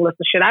school, Miss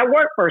Melissa? Should I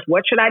work first?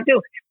 What should I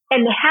do?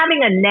 And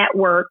having a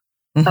network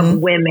of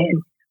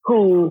women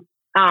who's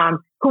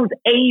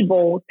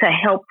able to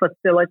help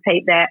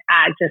facilitate that.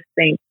 I just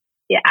think,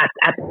 I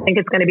think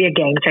it's going to be a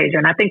game changer.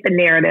 And I think the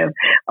narrative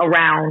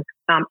around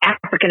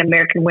African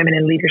American women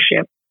in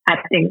leadership, I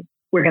think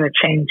we're going to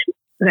change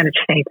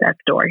that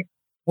story.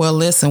 Well,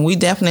 listen, we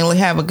definitely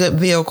have a good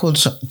vehicle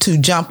to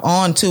jump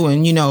onto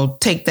and,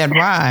 take that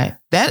ride.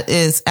 That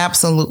is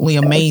absolutely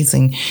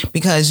amazing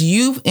because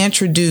you've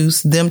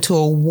introduced them to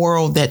a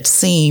world that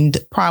seemed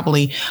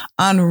probably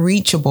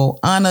unreachable,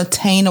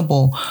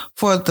 unattainable.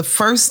 For the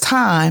first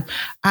time,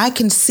 I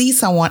can see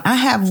someone. I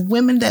have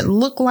women that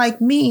look like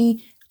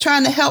me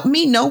trying to help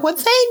me know what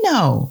they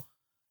know.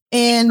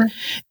 And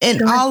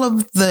all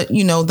of the,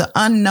 the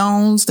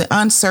unknowns, the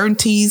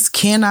uncertainties,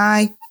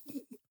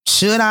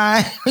 should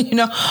I,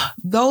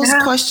 those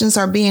questions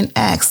are being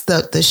asked,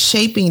 the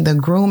shaping, the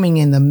grooming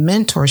and the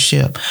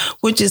mentorship,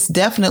 which is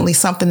definitely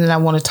something that I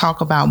want to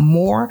talk about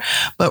more.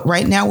 But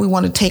right now we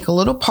want to take a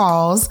little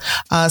pause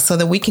so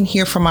that we can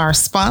hear from our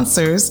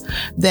sponsors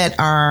that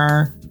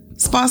are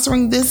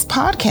sponsoring this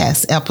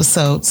podcast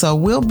episode. So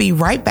we'll be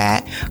right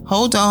back.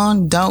 Hold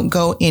on. Don't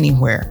go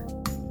anywhere.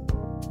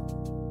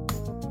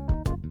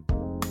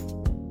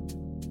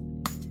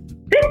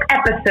 This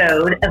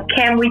episode of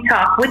Can We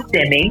Talk with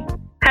Demi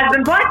has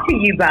been brought to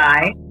you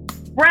by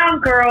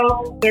Brown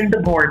Girls in the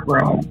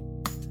Boardroom,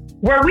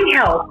 where we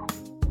help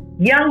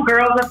young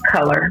girls of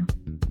color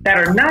that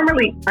are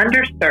normally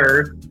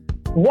underserved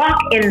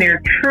walk in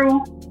their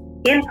true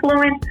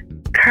influence,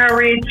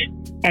 courage,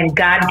 and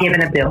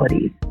God-given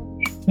abilities.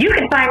 You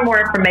can find more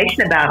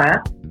information about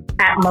us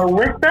at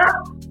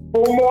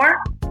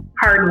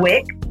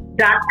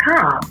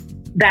melissafulmorehardwick.com.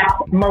 That's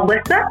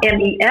Melissa,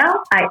 Melissa,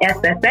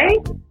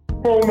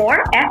 Fulmore,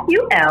 Fulmore,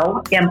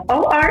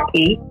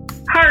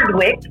 Hardwick,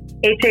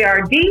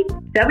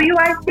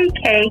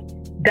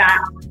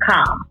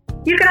 HARDWICK.com.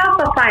 You can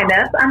also find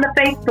us on the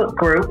Facebook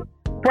group,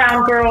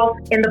 Brown Girls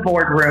in the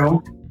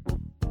Boardroom.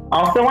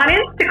 Also on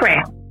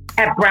Instagram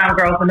at Brown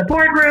Girls in the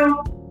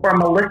Boardroom or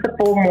Melissa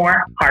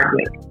Fulmore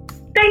Hardwick.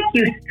 Thank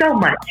you so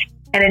much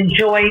and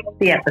enjoy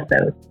the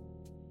episode.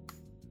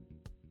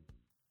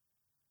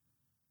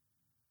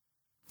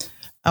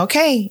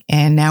 Okay,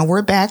 and now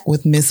we're back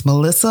with Miss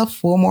Melissa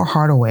Fulmore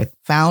Hardwick,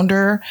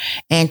 founder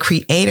and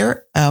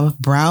creator of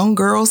Brown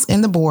Girls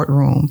in the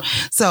Boardroom.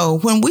 So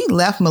when we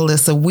left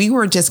Melissa, we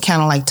were just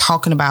kind of like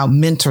talking about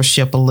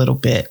mentorship a little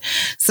bit.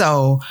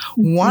 So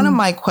one of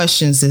my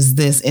questions is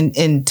this,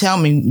 and tell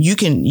me,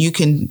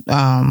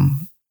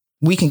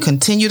 we can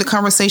continue the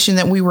conversation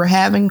that we were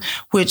having,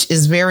 which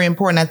is very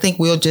important. I think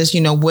we'll just,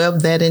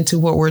 web that into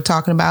what we're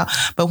talking about.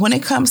 But when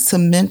it comes to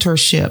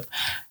mentorship,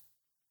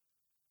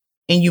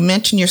 and you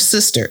mentioned your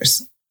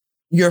sisters,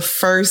 your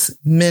first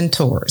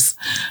mentors.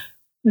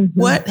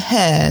 What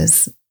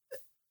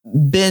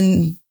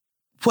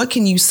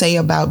can you say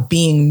about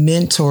being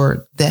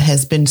mentored that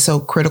has been so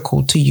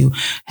critical to you?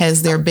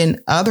 Has there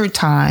been other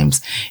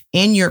times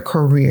in your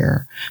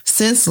career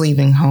since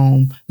leaving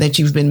home that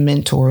you've been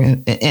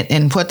mentored,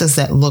 and what does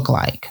that look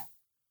like?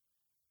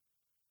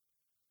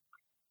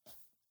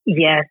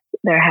 Yes,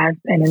 there has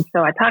been. And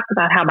so I talked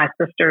about how my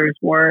sisters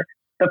were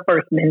the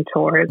first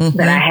mentors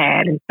that I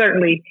had. And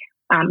certainly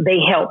they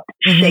helped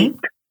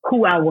shape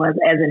who I was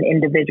as an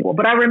individual.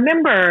 But I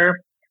remember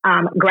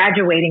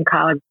graduating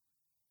college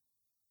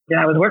and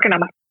I was working on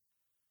my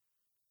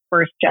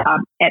first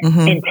job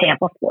in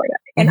Tampa, Florida.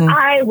 And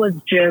I was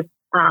just,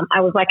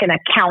 I was like an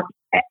account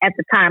at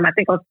the time. I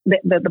think it was,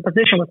 the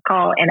position was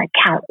called an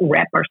account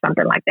rep or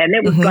something like that. And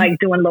it was like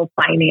doing little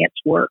finance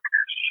work.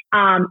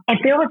 And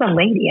there was a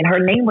lady and her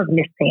name was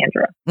Miss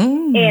Sandra.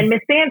 And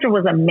Miss Sandra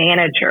was a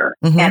manager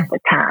at the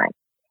time.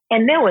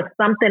 And there was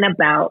something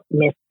about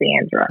Miss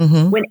Sandra.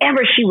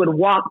 Whenever she would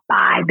walk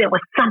by, there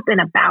was something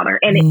about her.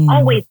 And it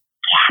always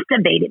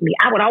captivated me.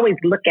 I would always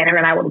look at her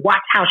and I would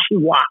watch how she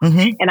walked.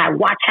 And I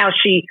watched how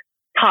she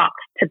talked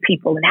to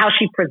people and how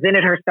she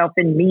presented herself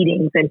in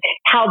meetings and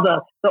how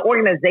the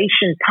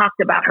organization talked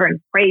about her and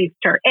praised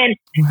her. And,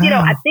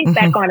 I think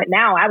back on it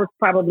now, I was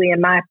probably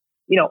in my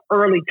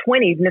early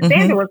 20s. Miss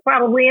Sandra was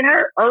probably in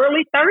her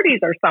early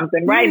 30s or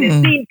something, right? It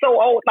seemed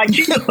so old, like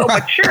she was so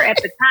mature at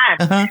the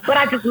time. But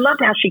I just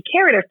loved how she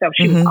carried herself.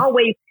 She was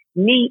always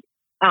neat,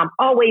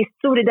 always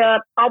suited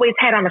up, always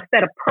had on a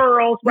set of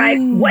pearls,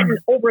 right? Wasn't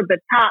over the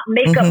top.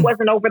 Makeup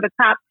wasn't over the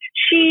top.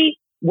 She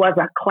was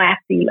a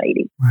classy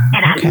lady.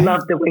 And I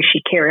loved the way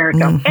she carried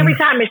herself. Every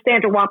time Miss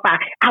Sandra walked by,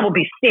 I would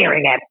be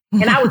staring at her.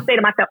 And I would say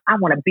to myself, I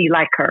want to be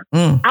like her.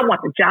 I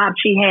want the job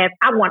she has.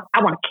 I want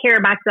to carry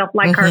myself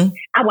like her.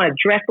 I want to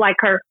dress like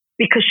her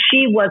because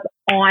she was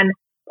on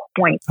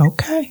point.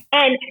 Okay.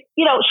 And,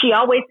 she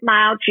always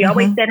smiled. She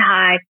always said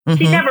hi.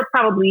 She never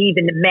probably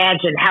even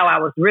imagined how I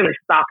was really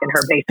stalking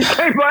her,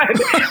 basically. But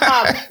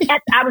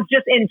I was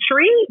just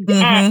intrigued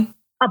at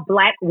a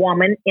Black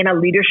woman in a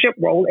leadership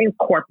role in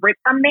corporate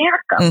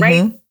America,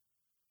 right?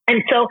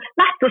 And so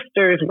my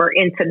sisters were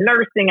into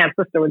nursing. My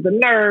sister was a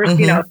nurse,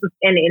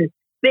 and in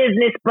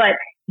business. But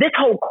this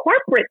whole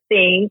corporate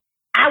thing,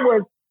 I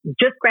was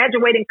just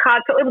graduating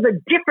college. So it was a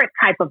different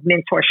type of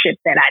mentorship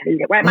that I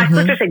needed, right? My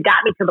sisters had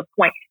got me to the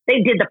point.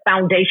 They did the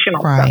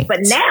foundational stuff. But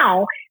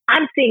now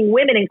I'm seeing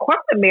women in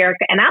corporate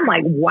America and I'm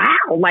like,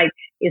 wow, like,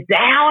 is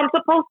that how I'm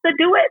supposed to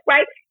do it?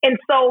 Right. And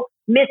so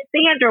Miss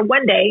Sandra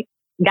one day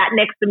got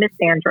next to Miss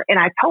Sandra and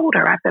I told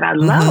her, I said, I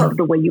love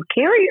the way you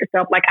carry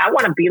yourself. Like, I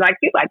want to be like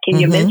you. Like, can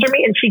you mentor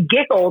me? And she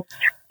giggled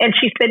and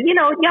she said, you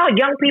know, y'all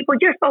young people,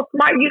 you're so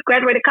smart. You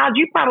graduated college.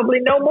 You probably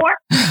know more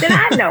than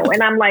I know.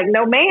 And I'm like,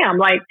 no, ma'am.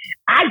 Like,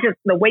 I just,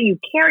 the way you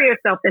carry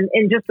yourself and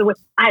just the way,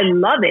 I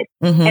love it.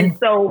 And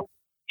so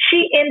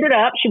she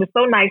was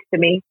so nice to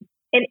me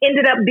and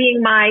ended up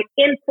being my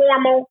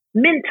informal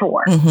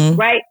mentor.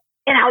 Right.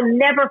 And I'll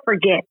never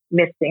forget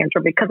Miss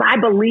Sandra because I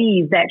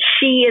believe that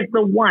she is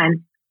the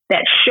one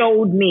that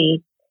showed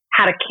me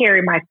how to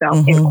carry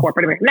myself in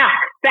corporate America. Now,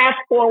 fast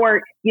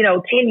forward, 10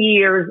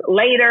 years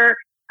later,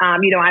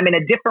 I'm in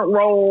a different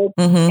role.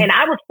 And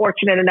I was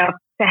fortunate enough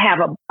to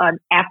have an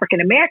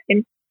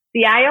African-American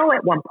CIO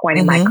at one point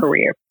in my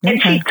career. And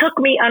she took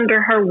me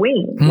under her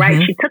wing,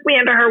 right? She took me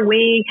under her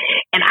wing.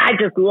 And I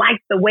just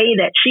liked the way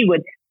that she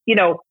would,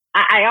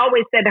 I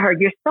always said to her,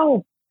 you're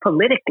so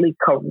politically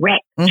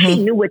correct.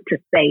 She knew what to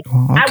say.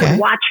 I would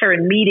watch her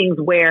in meetings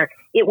where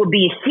it would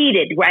be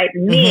heated, right?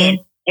 Men.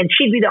 And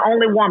she'd be the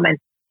only woman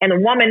and a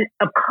woman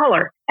of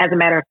color, as a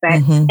matter of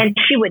fact. And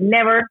she would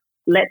never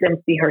let them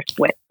see her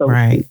sweat. So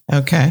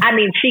okay. I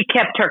mean, she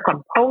kept her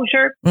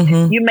composure.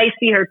 You may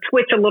see her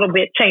twitch a little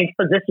bit, change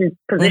positions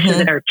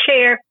in her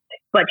chair,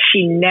 but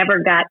she never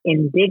got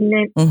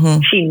indignant.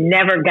 She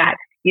never got,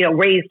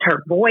 raised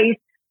her voice.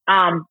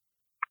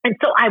 And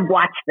so I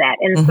watched that.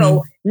 And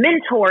so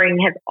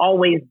mentoring has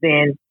always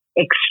been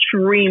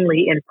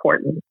extremely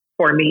important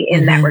for me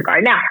in that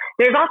regard. Now,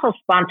 there's also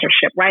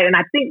sponsorship, right? And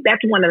I think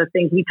that's one of the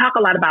things we talk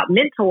a lot about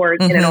mentors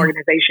in an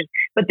organization,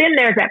 but then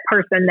there's that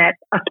person that's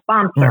a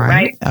sponsor,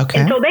 right?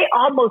 Okay. And so they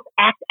almost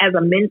act as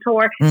a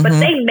mentor, but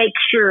they make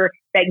sure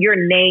that your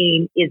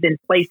name is in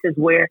places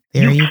where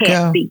you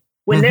can't be.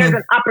 When there's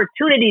an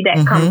opportunity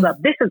that comes up,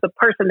 this is the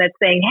person that's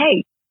saying,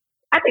 hey,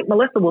 I think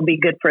Melissa will be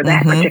good for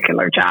that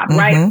particular job,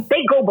 right?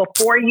 They go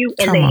before you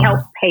and they help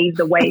pave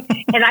the way.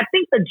 And I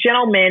think the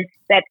gentleman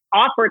that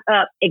offered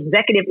up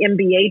executive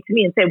MBA to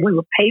me and said we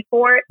will pay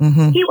for it,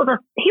 he was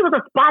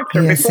a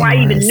sponsor before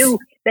I even knew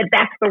that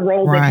that's the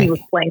role that he was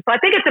playing. So I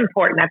think it's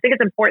important. I think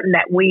it's important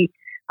that we,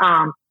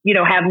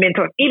 have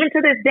mentors. Even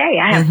to this day,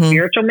 I have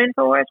spiritual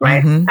mentors,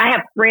 right? I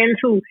have friends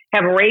who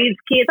have raised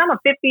kids. I'm a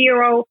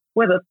 50-year-old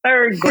with a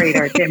third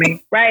grader,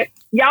 Timmy, right?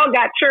 Y'all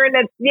got children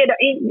that's,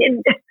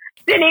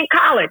 sitting in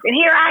college, and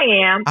here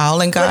I am,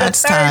 all in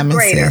God's time,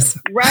 grader,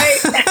 right?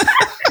 so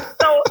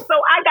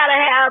I gotta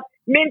have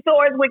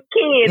mentors with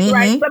kids,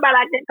 right? Somebody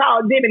I can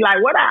call Demi,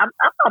 like, what? I'm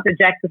about to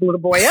jack this little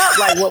boy up.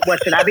 Like,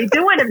 what should I be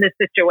doing in this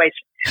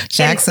situation?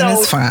 Jackson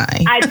is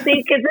fine. I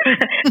think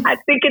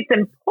it's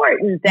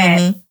important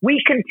that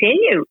we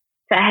continue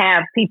to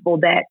have people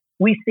that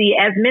we see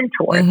as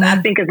mentors.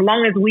 I think as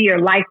long as we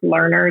are life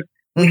learners,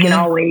 we can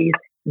always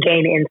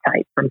gain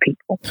insight from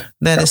people.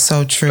 That is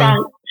so true.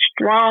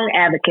 Strong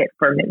advocate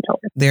for mentors.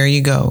 There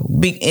you go.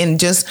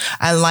 And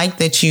I like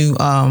that you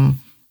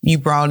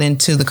brought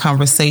into the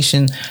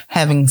conversation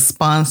having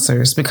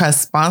sponsors, because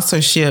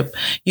sponsorship,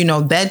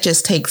 that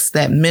just takes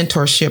that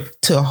mentorship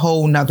to a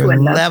whole nother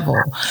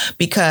level,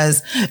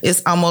 because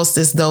it's almost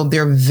as though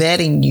they're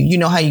vetting you. You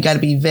know how you got to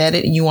be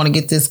vetted and you want to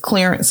get this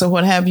clearance or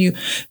what have you.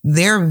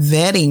 They're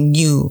vetting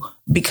you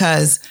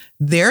because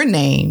their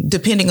name,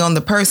 depending on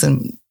the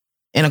person.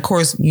 And of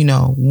course,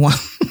 one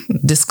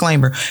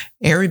disclaimer,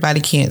 everybody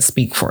can't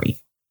speak for you.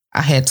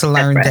 I had to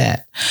learn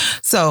that.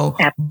 So,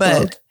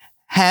 but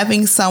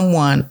having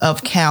someone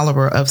of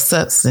caliber, of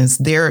substance,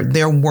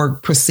 their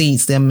work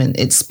precedes them and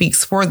it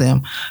speaks for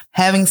them.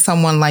 Having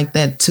someone like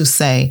that to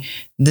say,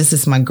 this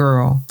is my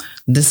girl,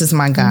 this is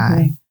my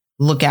guy,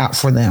 look out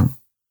for them.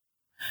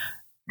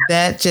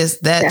 That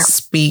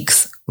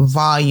speaks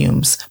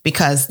volumes,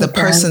 because the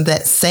person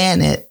that's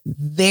saying it,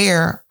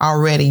 they're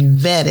already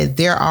vetted.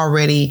 They're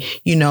already,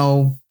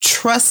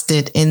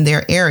 trusted in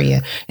their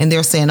area. And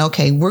they're saying,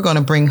 okay, we're going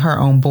to bring her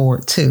on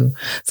board too.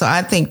 So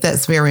I think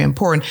that's very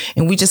important.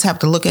 And we just have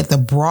to look at the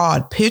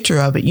broad picture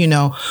of it.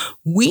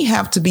 We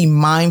have to be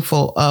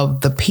mindful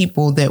of the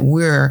people that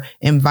we're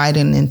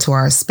inviting into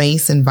our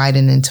space,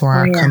 inviting into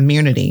our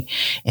community.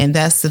 And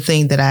that's the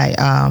thing that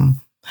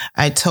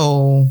I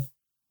told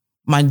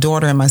my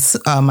daughter and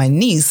my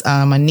niece.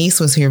 My niece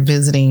was here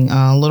visiting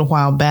a little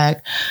while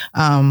back.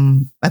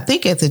 I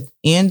think at the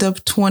end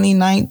of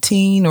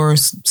 2019 or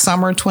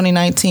summer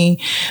 2019,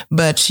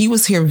 but she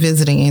was here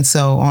visiting. And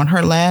so on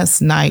her last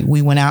night,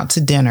 we went out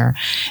to dinner.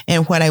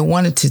 And what I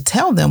wanted to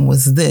tell them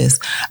was this.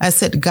 I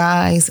said,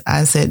 guys,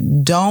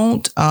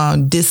 don't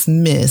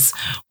dismiss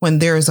when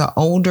there's an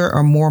older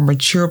or more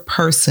mature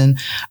person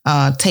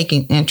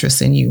taking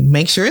interest in you.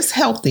 Make sure it's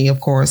healthy, of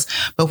course,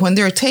 but when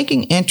they're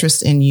taking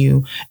interest in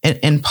you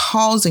and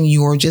pausing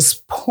you or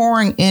just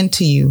pouring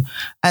into you,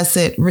 I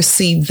said,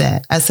 receive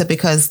that. I said,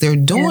 because they're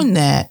doing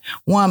that,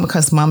 one,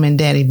 because mom and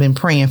daddy been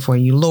praying for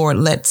you. Lord,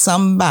 let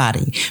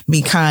somebody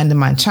be kind to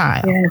my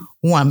child. Yeah.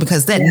 One,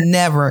 because that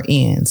never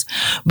ends.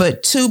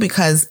 But two,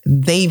 because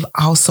they've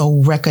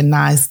also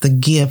recognized the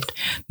gift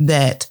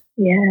that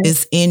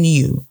is in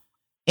you.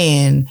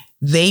 And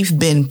they've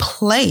been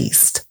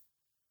placed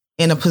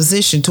in a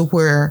position to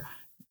where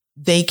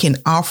they can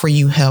offer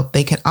you help.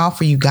 They can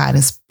offer you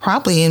guidance,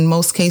 probably in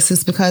most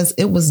cases because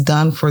it was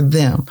done for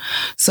them.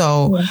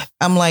 So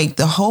I'm like,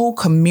 the whole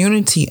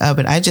community of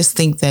it, I just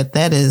think that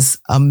that is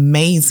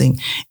amazing.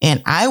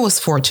 And I was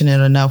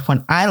fortunate enough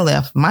when I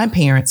left my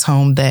parents'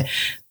 home that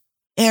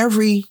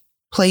every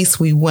place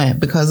we went,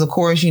 because of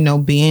course, you know,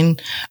 being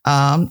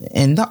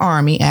in the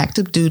Army,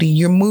 active duty,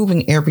 you're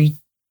moving every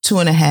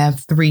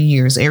 2.5, 3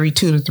 years, every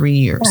 2 to 3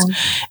 years. Yeah.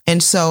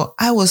 And so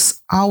I was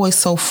always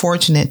so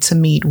fortunate to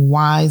meet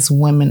wise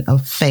women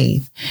of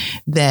faith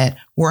that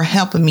were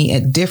helping me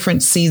at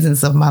different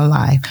seasons of my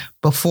life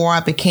before I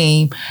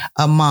became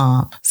a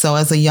mom. So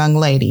as a young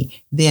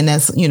lady, then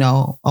as, you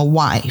know, a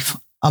wife,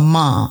 a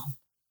mom,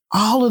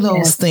 all of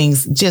those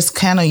things just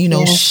kind of, you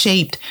know,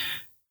 shaped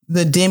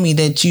the Demi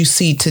that you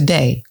see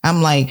today.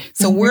 I'm like,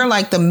 so we're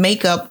like the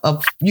makeup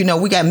of, you know,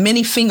 we got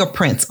many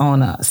fingerprints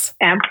on us.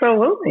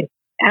 Absolutely.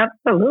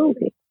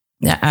 Absolutely.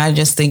 Yeah, I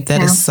just think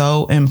that is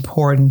so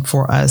important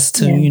for us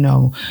to, you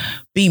know,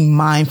 be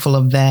mindful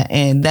of that.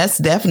 And that's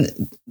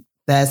definitely,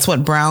 that's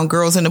what Brown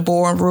Girls in the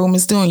Boardroom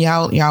is doing.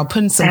 Y'all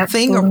putting some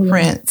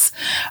fingerprints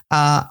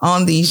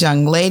on these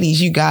young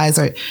ladies. You guys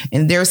are,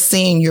 and they're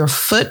seeing your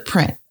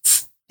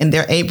footprints. And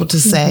they're able to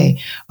say,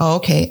 oh,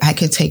 okay, I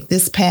can take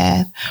this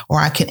path, or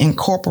I can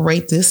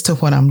incorporate this to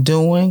what I'm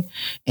doing.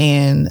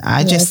 And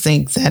I just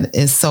think that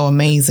is so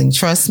amazing.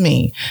 Trust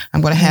me,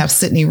 I'm going to have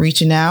Sydney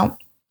reaching out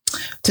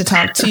to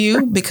talk to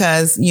you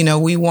because, you know,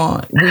 we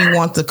want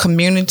the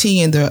community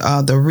and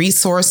the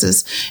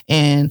resources.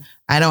 And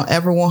I don't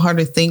ever want her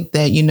to think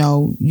that, you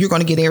know, you're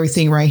going to get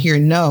everything right here.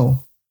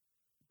 No,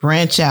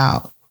 branch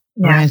out.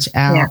 Yeah.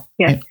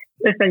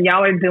 Listen,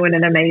 y'all are doing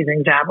an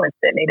amazing job with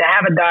Sydney. To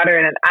have a daughter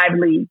in an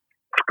Ivy League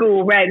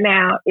school right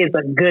now is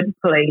a good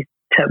place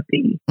to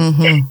be.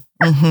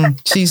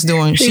 She's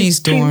doing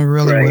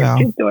really great. well.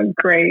 She's doing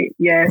great.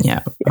 Yes.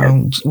 Yeah.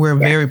 We're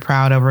very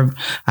proud of her.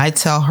 I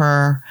tell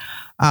her,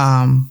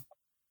 I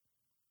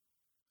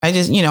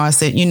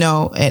said, you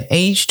know, at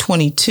age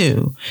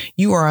 22,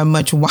 you are a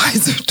much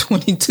wiser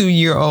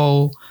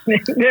 22-year-old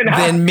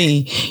than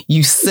me.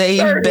 You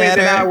save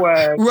better. Than I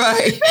was.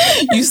 Right.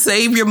 You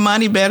save your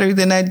money better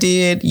than I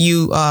did.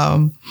 You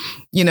know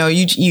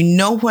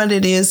what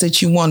it is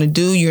that you want to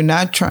do. You're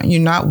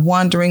not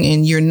wondering,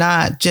 and you're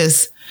not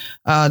just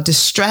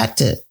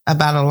distracted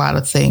about a lot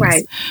of things.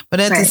 Right. But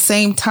at the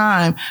same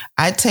time,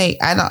 I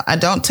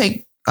don't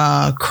take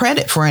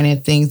credit for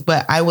anything,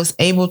 but I was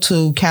able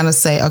to kind of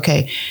say,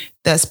 okay,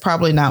 that's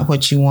probably not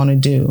what you want to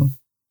do,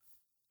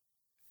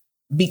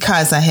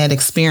 because I had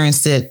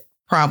experienced it,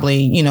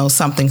 probably, you know,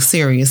 something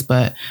serious.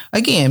 But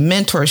again,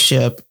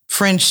 mentorship,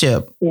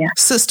 friendship,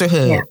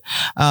 sisterhood,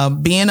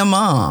 being a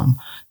mom.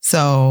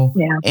 So,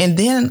 and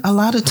then a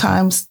lot of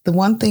times the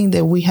one thing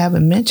that we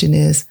haven't mentioned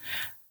is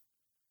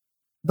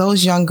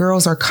those young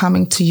girls are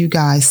coming to you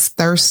guys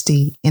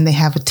thirsty, and they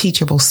have a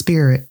teachable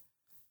spirit.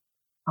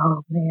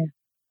 Oh man.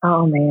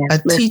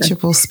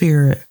 Teachable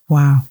spirit.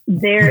 Wow.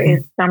 There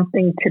is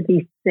something to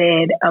be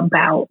said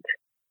about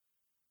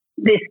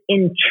this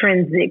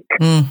intrinsic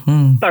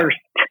thirst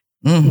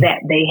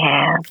that they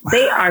have.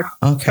 They are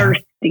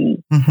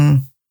thirsty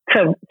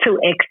to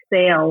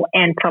excel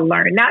and to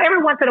learn. Now,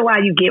 every once in a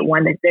while you get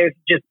one that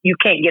you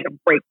can't get a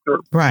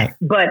breakthrough. Right.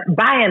 But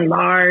by and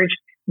large,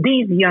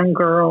 these young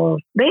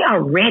girls, they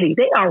are ready.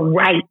 They are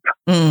ripe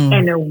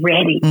and they're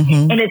ready.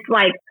 And it's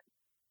like,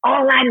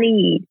 all I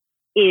need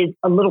is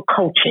a little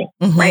coaching,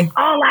 right?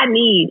 All I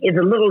need is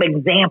a little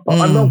example,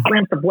 a little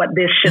glimpse of what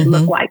this should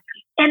look like.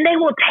 And they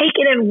will take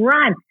it and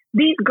run.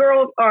 These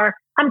girls are,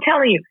 I'm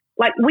telling you,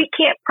 like, we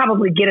can't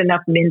probably get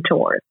enough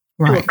mentors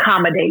to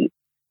accommodate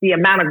the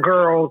amount of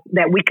girls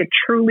that we could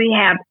truly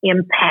have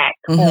impact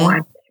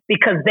on,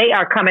 because they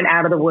are coming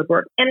out of the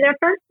woodwork and they're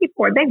thirsty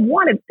for it. They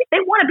want to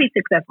be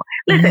successful.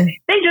 Listen,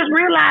 they just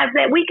realized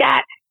that we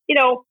got, you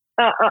know,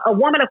 a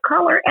woman of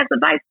color as the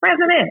vice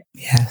president.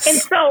 Yes. And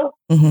so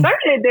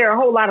certainly there are a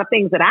whole lot of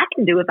things that I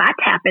can do if I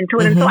tap into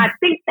it. And so I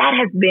think that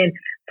has been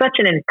such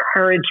an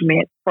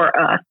encouragement for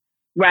us,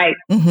 right?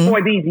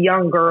 For these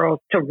young girls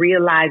to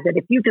realize that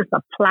if you just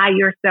apply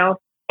yourself,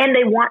 and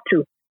they want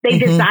to, they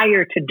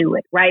desire to do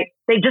it, right?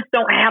 They just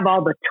don't have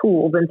all the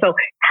tools. And so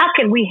how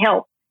can we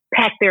help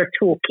pack their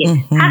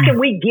toolkit? How can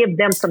we give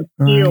them some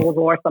skills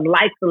or some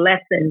life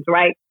lessons,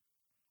 right?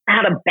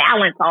 How to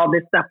balance all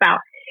this stuff out.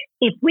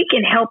 If we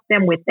can help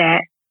them with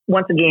that,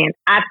 once again,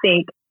 I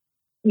think,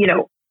 you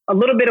know, a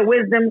little bit of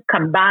wisdom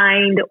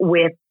combined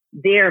with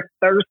their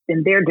thirst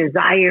and their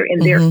desire and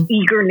their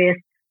eagerness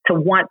to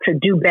want to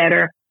do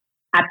better,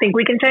 I think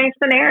we can change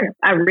the narrative.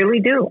 I really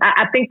do.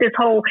 I think this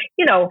whole,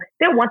 you know,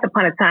 there once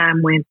upon a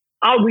time when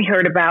all we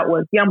heard about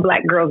was young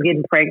Black girls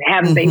getting pregnant,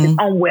 having babies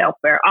on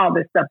welfare, all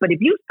this stuff. But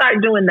if you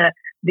start doing the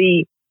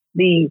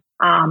the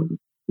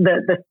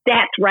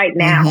stats right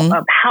now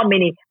of how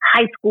many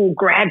high school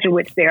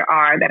graduates there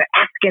are that are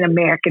African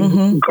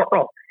American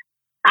girls.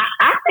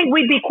 I think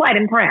we'd be quite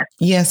impressed.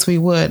 Yes, we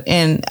would.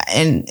 And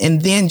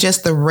then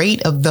just the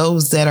rate of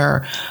those that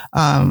are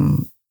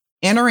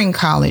entering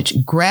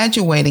college,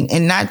 graduating,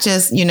 and not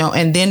just,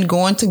 and then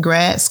going to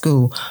grad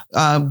school,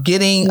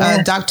 getting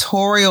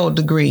doctoral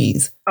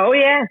degrees. Oh,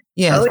 yeah.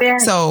 Yes. Oh, yeah.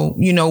 So,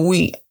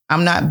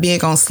 I'm not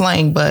big on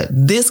slang, but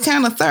this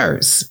kind of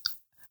thirst.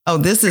 Oh,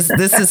 this is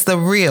the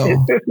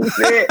real.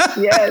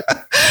 Yes.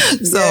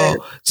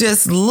 So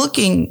just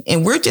looking,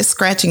 and we're just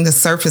scratching the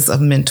surface of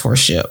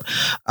mentorship.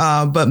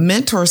 But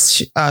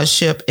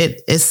mentorship,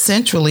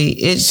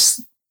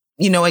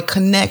 it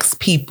connects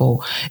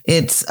people.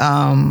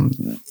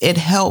 It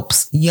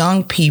helps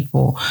young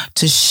people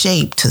to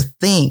shape, to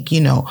think,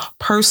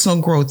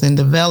 personal growth and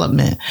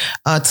development,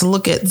 to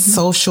look at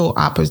social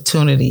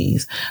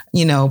opportunities,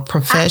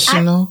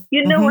 professional.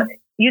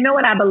 You know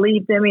what I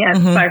believe, Demi?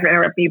 I'm sorry for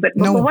interrupting you, but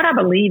what I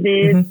believe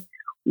is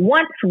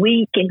once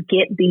we can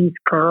get these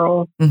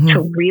girls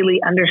to really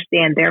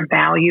understand their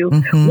value,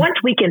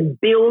 once we can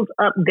build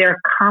up their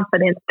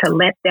confidence to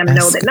let them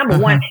know that, number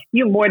one,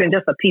 you're more than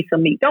just a piece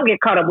of meat. Don't get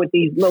caught up with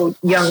these little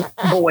young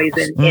boys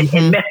and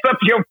mess up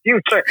your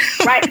future,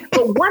 right?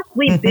 But once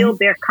we build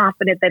their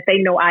confidence that they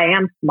know I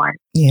am smart,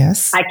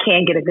 yes, I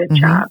can get a good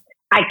job,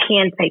 I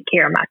can take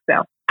care of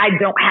myself, I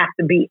don't have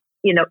to be,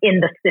 in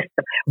the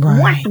system.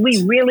 Right. Once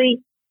we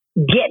really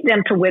get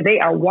them to where they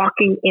are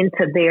walking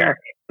into their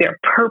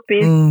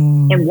purpose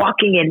and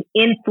walking in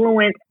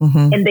influence,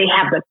 and they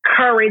have the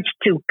courage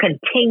to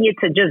continue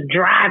to just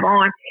drive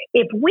on.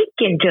 If we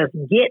can just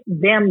get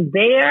them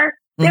there,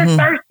 they're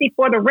thirsty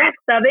for the rest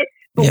of it,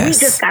 but we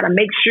just got to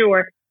make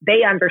sure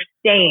they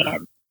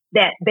understand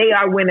that they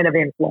are women of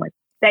influence,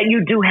 that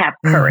you do have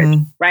courage,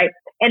 right?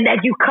 And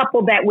that you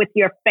couple that with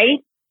your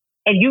faith,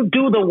 and you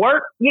do the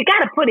work. You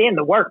got to put in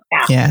the work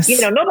now. Yes.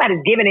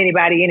 Nobody's giving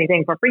anybody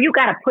anything for free. You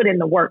got to put in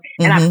the work.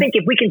 And I think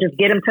if we can just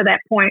get them to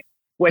that point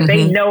where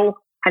they know,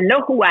 I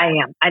know who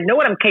I am. I know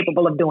what I'm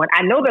capable of doing.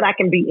 I know that I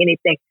can be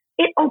anything.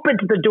 It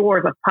opens the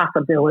doors of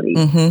possibilities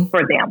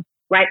for them,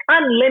 right?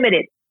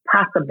 Unlimited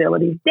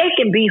possibilities. They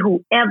can be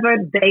whoever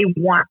they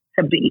want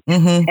to be.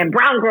 And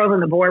Brown Girls in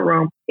the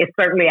Boardroom is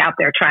certainly out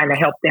there trying to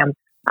help them.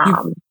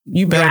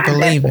 You better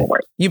believe it.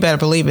 You better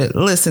believe it.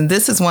 Listen,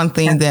 this is one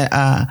thing that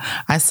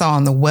I saw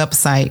on the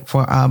website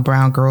for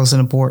Brown Girls in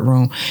the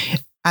Boardroom.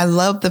 I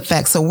love the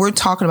fact. So we're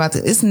talking about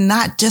this. It's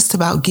not just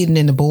about getting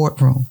in the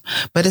boardroom,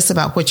 but it's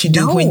about what you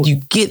do when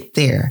you get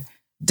there.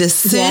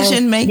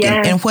 Decision making.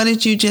 And what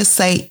did you just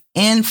say?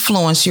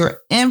 Influence. You're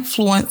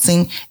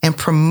influencing and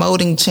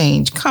promoting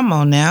change. Come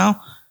on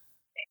now.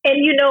 And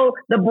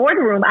the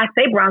boardroom, I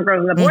say Brown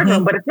Girls in the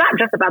Boardroom, but it's not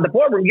just about the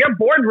boardroom. Your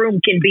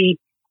boardroom can be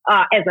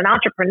as an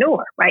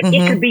entrepreneur, right?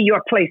 It could be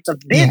your place of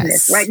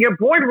business, right? Your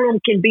boardroom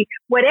can be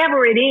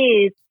whatever it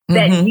is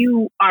that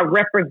you are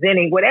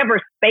representing, whatever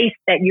space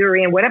that you're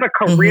in, whatever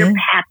career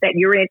path that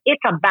you're in.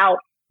 It's about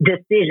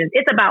decisions.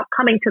 It's about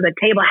coming to the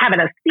table, having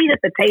a seat at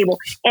the table,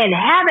 and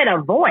having a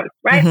voice,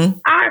 right?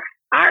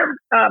 Our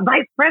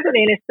vice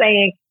president is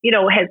saying,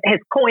 has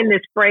coined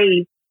this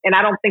phrase, and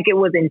I don't think it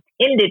was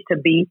intended to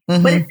be,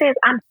 but it says,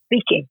 I'm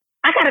speaking.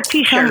 I got a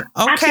t-shirt.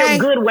 I feel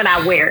good when I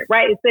wear it,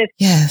 right? It says,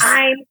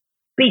 I'm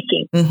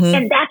speaking.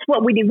 And that's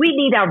what we need. We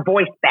need our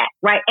voice back,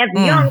 right? As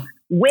young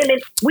women,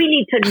 we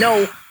need to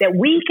know that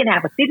we can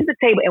have a seat at the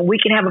table and we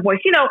can have a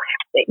voice.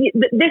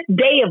 This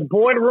day of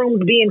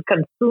boardrooms being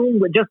consumed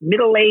with just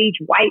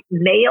middle-aged white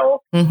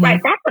males,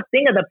 right? That's a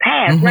thing of the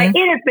past, right?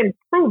 It has been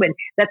proven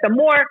that the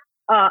more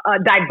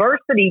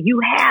diversity you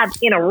have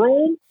in a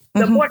room,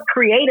 the more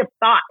creative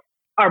thoughts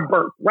are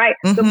birthed, right?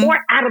 The more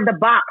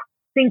out-of-the-box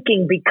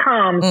thinking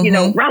becomes,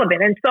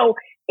 relevant. And so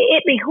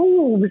it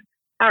behooves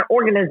our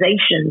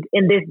organizations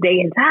in this day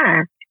and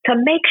time to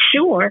make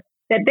sure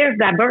that there's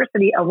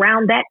diversity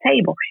around that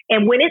table.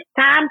 And when it's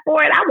time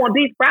for it, I want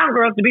these brown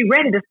girls to be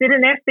ready to sit in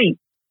their seats.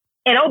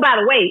 And oh, by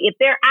the way, if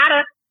they're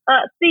out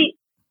of seat,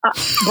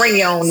 bring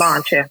your own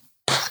lawn chair.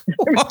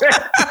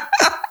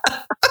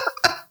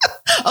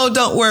 Oh,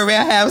 don't worry.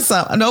 I have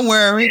some. Don't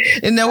worry.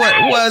 You know what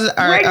was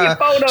our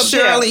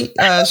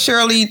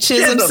Shirley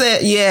Chisholm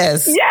said?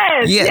 Yes.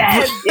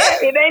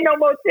 It ain't no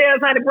more chairs,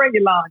 honey. Bring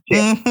your lawn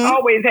chair.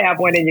 Always have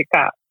one in your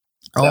car.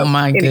 Oh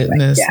my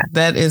goodness.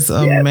 That is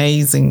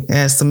amazing.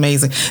 That's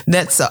amazing.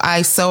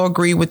 I so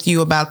agree with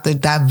you about the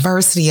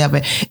diversity of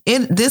it.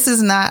 This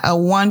is not a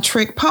one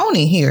trick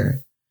pony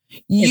here.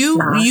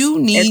 You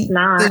need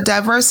the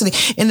diversity.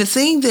 And the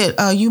thing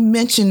that you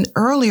mentioned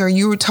earlier,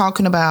 you were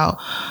talking about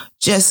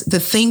just the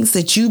things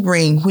that you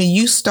bring. When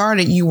you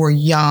started, you were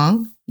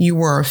young, you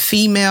were a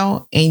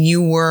female, and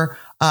you were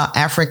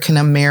African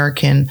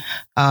American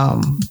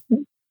woman.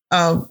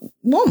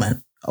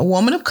 A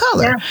woman of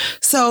color. Yeah.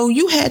 So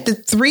you had the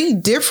three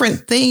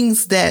different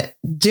things that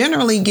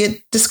generally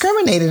get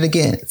discriminated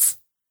against.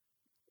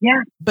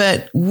 Yeah.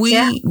 But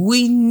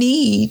we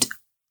need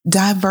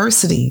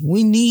diversity.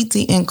 We need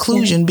the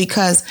inclusion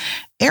because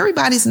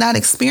everybody's not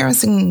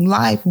experiencing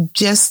life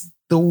just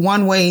the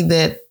one way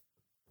that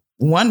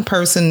one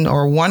person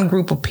or one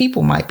group of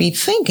people might be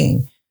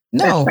thinking.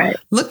 No,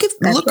 look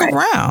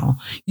around.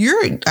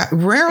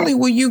 Rarely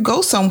will you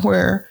go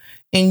somewhere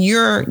and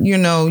you're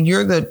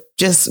the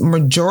just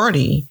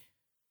majority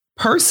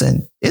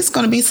person. It's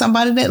going to be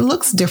somebody that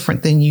looks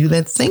different than you,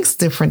 that thinks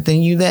different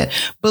than you, that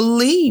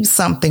believes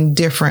something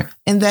different.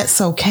 And that's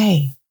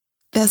okay.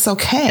 That's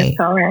okay. It's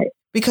all right.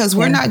 Because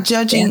we're not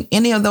judging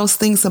any of those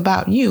things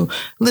about you.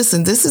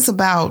 Listen, this is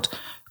about,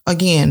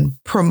 again,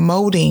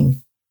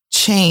 promoting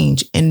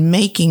change and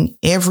making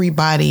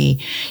everybody,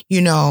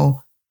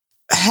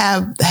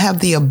 have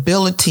the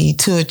ability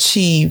to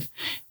achieve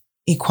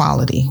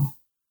equality.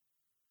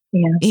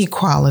 Yeah.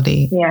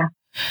 Equality. Yeah.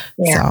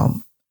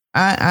 So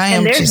I am.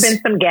 And there's been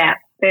some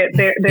gaps. There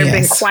have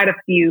been quite a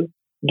few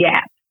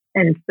gaps.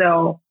 And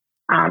so,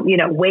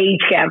 wage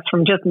gaps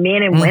from just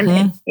men and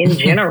women in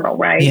general,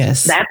 right?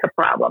 Yes. That's a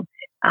problem.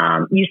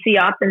 You see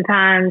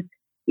oftentimes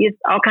it's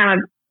all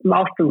kind of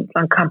lawsuits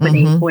on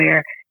companies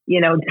where,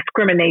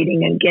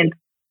 discriminating against,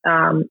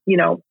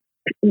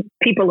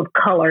 people of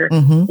color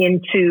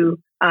into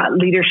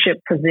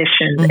leadership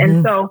positions.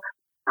 And so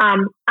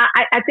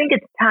I think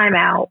it's time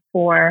out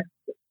for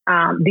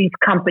these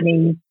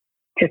companies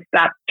to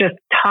stop just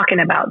talking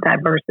about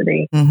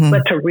diversity,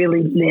 but to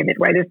really live it,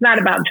 right? It's not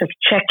about just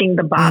checking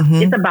the box.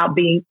 It's about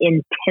being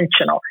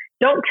intentional.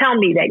 Don't tell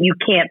me that you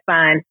can't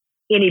find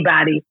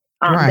anybody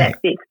that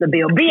fits the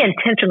bill. Be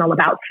intentional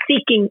about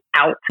seeking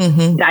out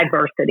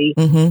diversity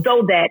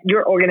so that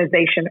your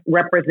organization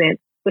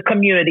represents the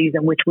communities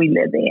in which we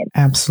live in.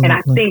 Absolutely.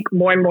 And I think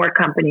more and more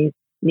companies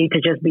need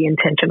to just be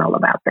intentional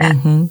about that.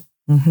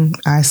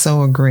 I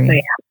so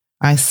agree.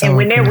 So, and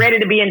when they're ready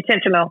to be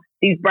intentional,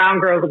 these brown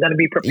girls are going to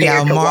be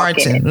prepared to walk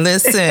in it.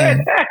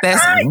 Listen,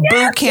 that's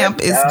boot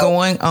camp is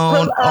going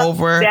on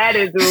over. That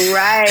is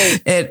right.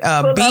 At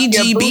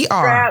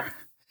BGBR.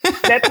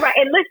 That's right.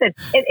 And listen,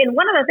 and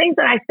one of the things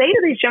that I say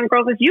to these young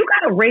girls is you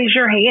got to raise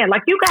your hand.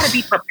 Like you got to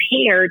be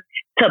prepared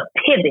to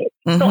pivot.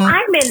 So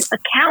I'm in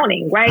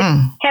accounting, right?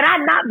 Had I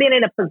not been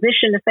in a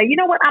position to say, you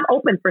know what, I'm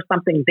open for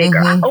something bigger.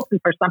 I'm open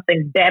for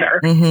something better.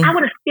 I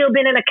would have still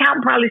been an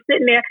accountant, probably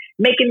sitting there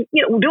making,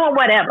 doing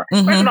whatever.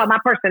 First of all, my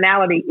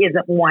personality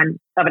isn't one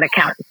of an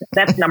accountant.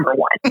 That's number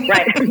one,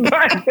 right?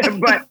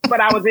 but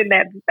I was in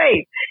that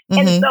space.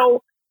 And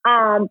so,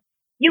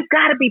 you've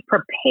got to be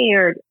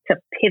prepared to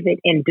pivot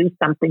and do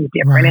something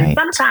different. And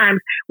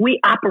sometimes we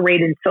operate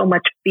in so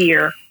much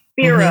fear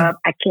of,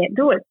 I can't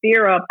do it.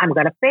 Fear of, I'm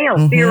going to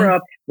fail. Fear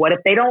of, what if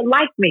they don't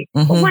like me?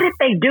 But what if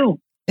they do?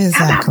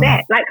 Exactly. How about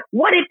that? Like,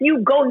 what if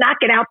you go knock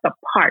it out the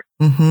park?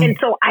 And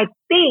so I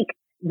think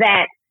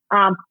that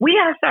we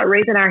got to start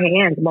raising our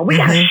hands more. We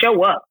got to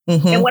show up.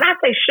 And when I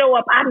say show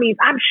up, I mean,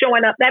 I'm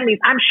showing up. That means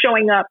I'm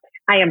showing up.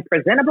 I am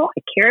presentable.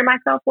 I carry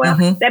myself well.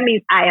 That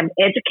means I am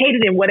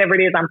educated in whatever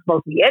it is I'm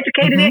supposed to be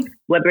educated in,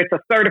 whether it's a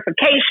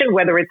certification,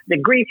 whether it's a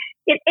degree.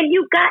 And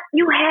you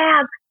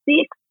have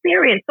the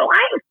experience. So I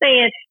ain't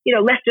saying,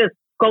 let's just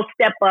go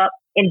step up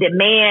and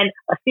demand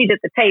a seat at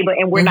the table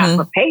and we're not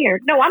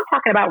prepared. No, I'm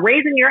talking about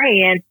raising your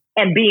hand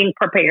and being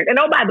prepared. And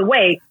oh, by the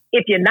way,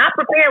 if you're not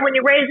prepared when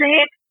you raise your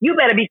hand, you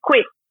better be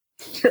quick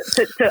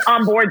to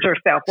onboard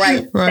yourself,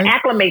 right? To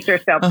acclimate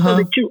yourself so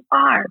that you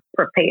are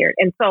prepared.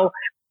 And so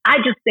I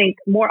just think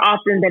more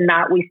often than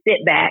not, we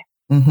sit back,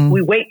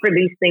 we wait for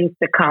these things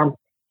to come,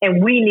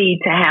 and we need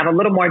to have a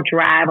little more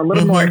drive, a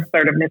little more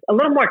assertiveness, a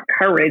little more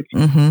courage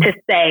to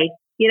say,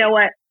 you know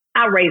what,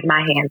 I'll raise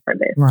my hand for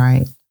this.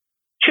 Right.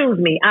 Choose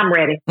me. I'm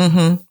ready.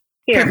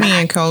 Put me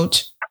in,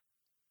 coach.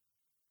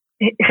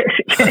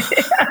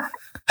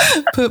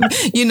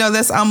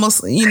 That's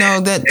almost,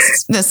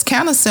 that's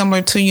kind of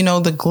similar to,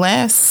 the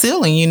glass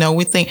ceiling.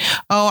 We think,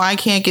 oh, I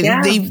can't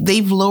get,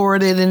 they've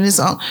lowered it and it's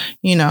all,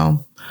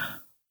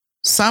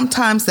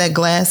 sometimes that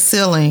glass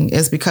ceiling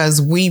is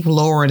because we've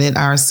lowered it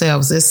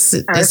ourselves.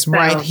 It's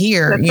right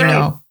here.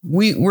 That's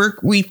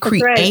We've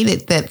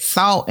created that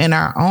thought in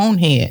our own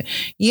head.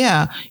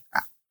 Yeah,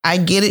 I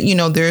get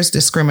it. There's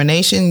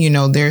discrimination,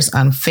 there's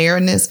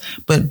unfairness,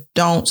 but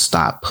don't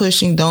stop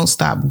pushing. Don't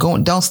stop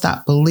going. Don't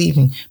stop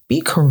believing.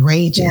 Be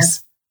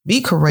courageous. Be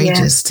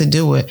courageous to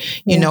do it,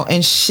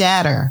 and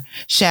shatter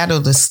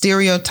the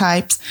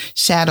stereotypes,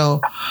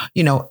 shadow,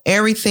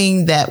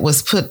 everything that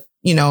was put,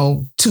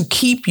 to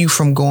keep you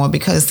from going.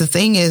 Because the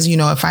thing is,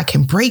 if I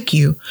can break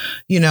you,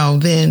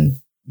 then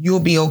you'll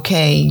be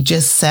okay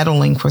just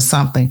settling for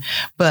something.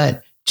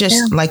 But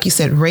just like you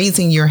said,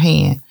 raising your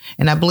hand.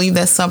 And I believe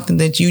that's something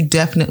that you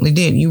definitely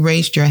did. You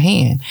raised your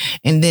hand.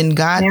 And then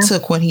God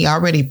took what he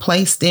already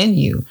placed in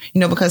you,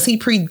 because he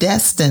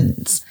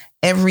predestines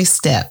every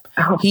step.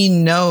 He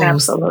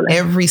knows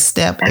every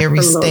step,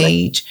 every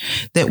stage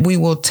that we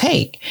will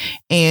take.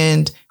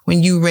 And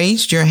when you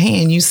raised your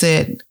hand, you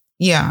said,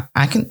 yeah,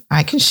 I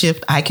can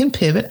shift. I can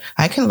pivot.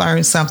 I can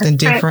learn something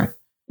different.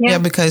 Yeah,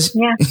 because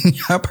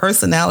her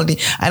personality,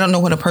 I don't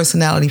know what a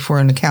personality for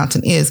an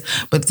accountant is,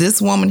 but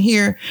this woman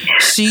here,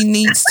 she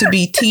needs to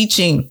be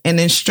teaching and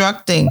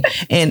instructing.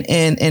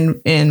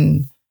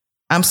 And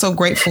I'm so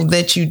grateful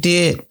that you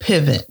did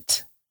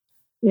pivot.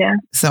 Yeah.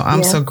 So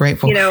I'm so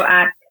grateful.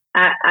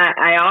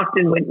 I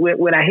often,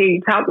 when I hear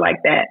you talk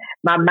like that,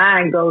 my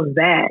mind goes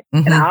back.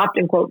 Mm-hmm. And I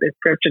often quote this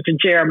scripture to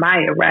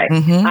Jeremiah, right?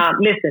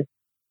 Mm-hmm. Listen,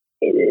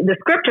 the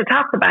scripture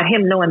talks about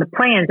him knowing the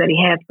plans that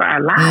he has for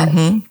our lives.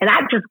 Mm-hmm. And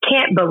I just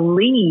can't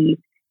believe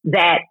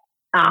that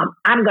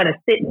I'm going to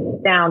sit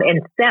down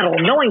and settle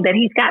knowing that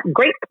he's got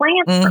great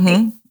plans mm-hmm. for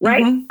me,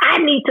 right? Mm-hmm. I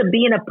need to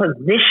be in a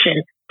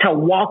position to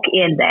walk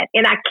in that.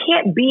 And I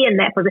can't be in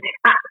that position.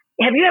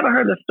 Have you ever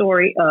heard the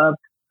story of,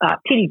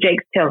 T.D.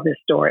 Jakes tells this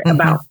story mm-hmm.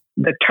 about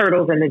the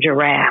turtles and the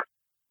giraffe.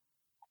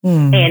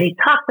 Mm. And he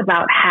talks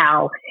about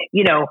how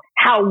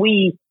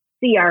we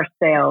see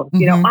ourselves.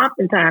 Mm-hmm.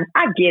 Oftentimes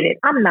I get it.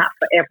 I'm not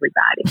for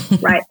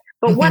everybody, right?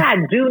 But what I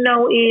do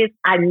know is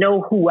I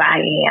know who I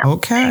am.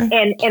 Okay.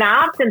 And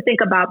I often think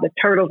about the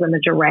turtles and the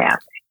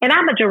giraffe. And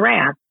I'm a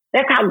giraffe.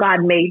 That's how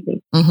God made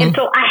me. Mm-hmm. And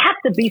so I have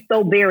to be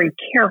so very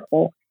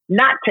careful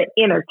not to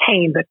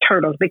entertain the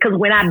turtles, because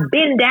when I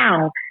bend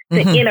down to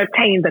mm-hmm.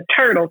 entertain the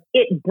turtles,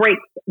 it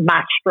breaks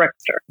my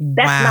structure.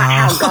 That's not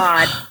how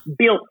God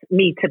built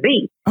me to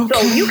be. Okay.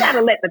 So you got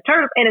to let the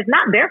turtles, and it's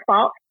not their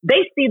fault.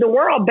 They see the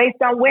world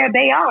based on where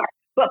they are.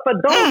 But for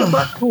those of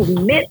us who's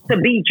meant to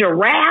be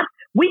giraffes,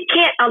 we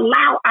can't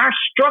allow our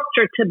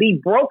structure to be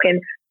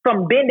broken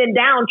from bending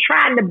down,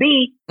 trying to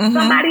be mm-hmm.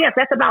 somebody else.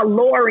 That's about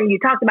lowering. You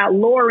talked about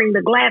lowering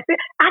the glass.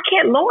 I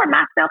can't lower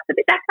myself to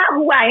be. That's not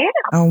who I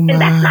am. And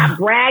that's not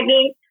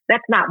bragging.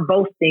 That's not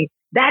boasting.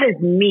 That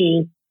is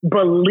me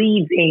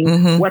believing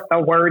mm-hmm. what the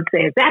word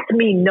says. That's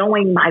me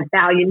knowing my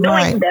value,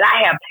 knowing that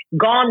I have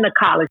gone to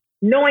college,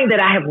 knowing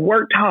that I have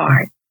worked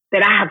hard,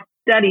 that I have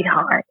studied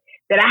hard,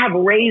 that I have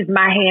raised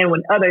my hand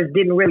when others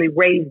didn't really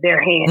raise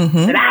their hand,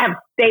 mm-hmm. that I have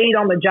stayed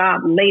on the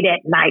job late at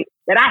night,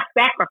 that I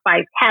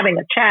sacrificed having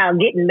a child,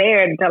 getting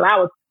married until I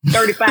was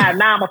 35.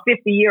 Now I'm a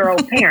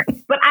 50-year-old parent.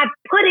 But I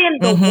put in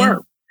the mm-hmm.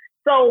 work.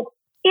 So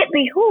it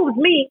behooves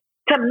me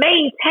to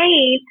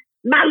maintain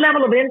my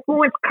level of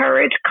influence,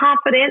 courage,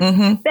 confidence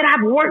mm-hmm. that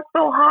I've worked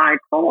so hard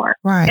for.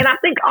 Right. And I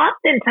think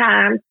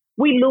oftentimes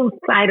we lose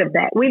sight of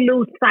that. We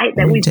lose sight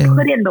that we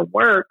put in the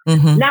work.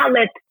 Mm-hmm. Now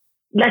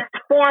let's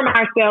form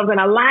ourselves and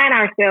align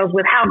ourselves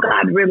with how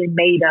God really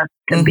made us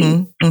to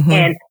mm-hmm. be. Mm-hmm.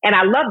 And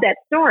I love that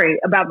story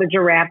about the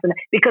giraffe,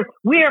 because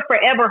we are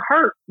forever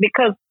hurt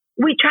because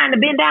we trying to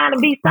bend down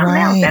and be something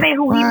else. That ain't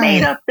who he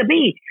made us to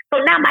be. So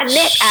now my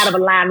neck out of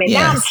alignment.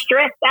 Yes. Now I'm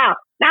stressed out.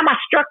 Now my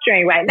structure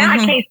ain't right. Now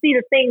mm-hmm. I can't see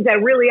the things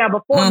that really are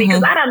before mm-hmm. me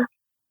because I done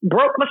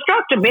broke my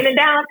structure, bending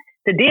down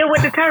to deal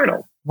with the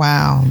turtle.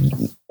 Wow.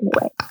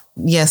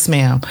 Yes,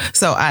 ma'am.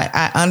 So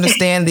I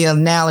understand the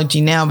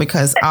analogy now,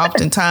 because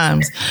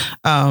oftentimes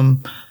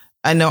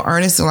I know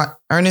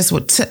Ernest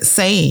would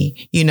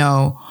say,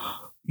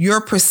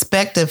 your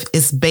perspective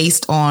is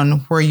based on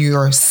where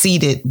you're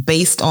seated,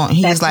 based on,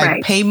 he's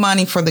like, pay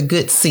money for the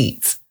good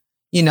seats.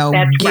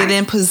 Get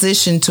in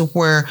position to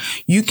where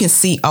you can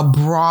see a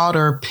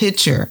broader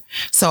picture.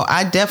 So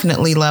I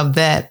definitely love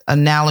that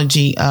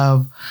analogy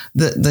of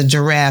the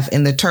giraffe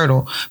and the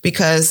turtle,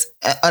 because,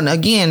 and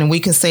again,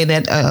 we can say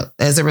that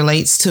as it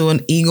relates to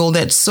an eagle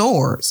that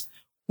soars.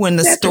 When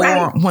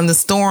the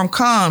storm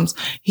comes,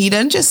 he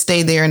doesn't just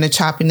stay there in the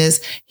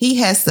choppiness. He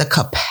has the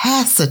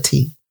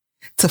capacity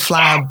to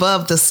fly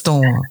above the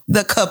storm.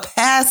 The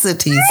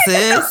capacity,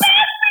 sis.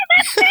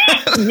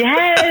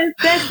 Yes,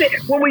 that's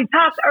it. When we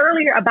talked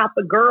earlier about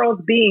the girls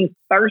being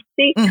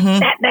thirsty, mm-hmm.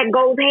 that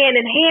goes hand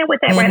in hand with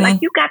that, mm-hmm. right?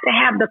 Like, you got to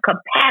have the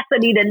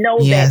capacity to know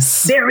that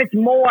there is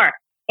more.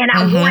 And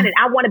I mm-hmm. want it.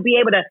 I want to be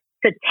able to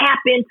tap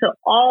into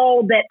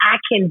all that I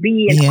can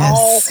be and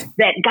all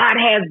that God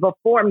has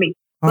before me.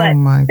 But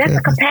that's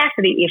a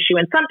capacity issue.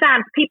 And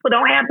sometimes people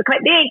don't have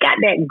they ain't got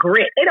that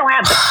grit. They don't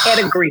have the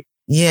pedigree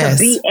to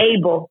be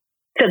able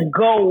to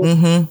go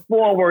mm-hmm.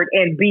 forward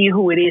and be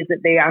who it is that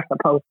they are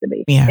supposed to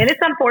be. Yeah. And it's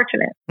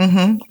unfortunate.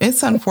 Mm-hmm.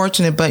 It's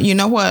unfortunate. But you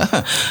know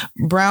what?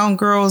 Brown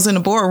girls in the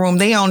boardroom,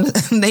 they on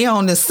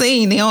the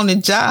scene, they on the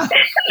job.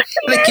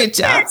 Look at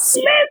jobs.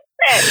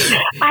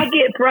 I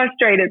get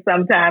frustrated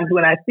sometimes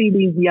when I see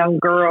these young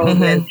girls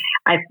mm-hmm. and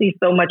I see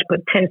so much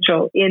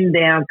potential in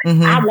them.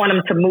 Mm-hmm. I want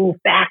them to move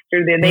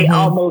faster than they mm-hmm.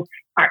 almost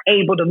are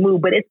able to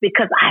move. But it's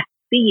because I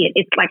see it.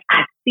 It's like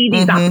I see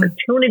these mm-hmm.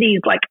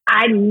 opportunities. Like,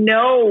 I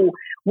know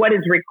what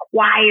is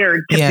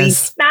required to be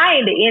not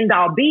in the end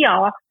all be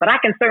all, but I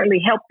can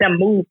certainly help them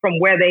move from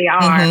where they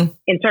are mm-hmm.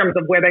 in terms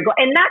of where they're going.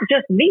 And not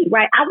just me,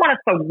 right? I want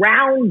to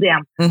surround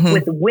them mm-hmm.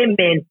 with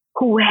women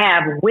who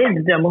have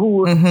wisdom,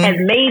 who mm-hmm. has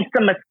made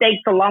some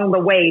mistakes along the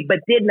way, but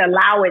didn't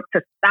allow it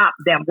to stop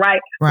them, right?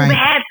 Who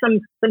had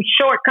some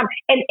shortcomings.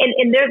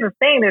 And there's a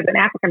saying, there's an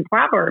African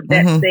proverb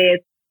that mm-hmm. says,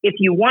 if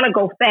you want to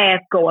go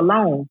fast, go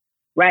alone,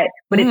 right?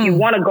 But if you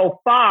want to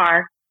go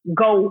far,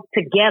 go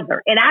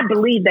together. And I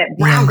believe that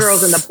Brown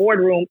Girls in the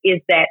Boardroom is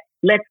that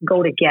let's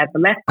go together.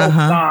 Let's go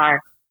far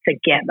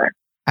together.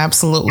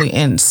 Absolutely.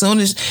 And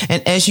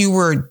as you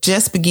were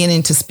just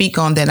beginning to speak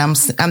on that, I'm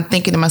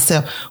thinking to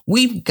myself,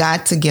 we've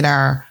got to get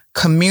our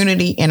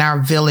community and our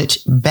village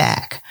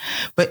back.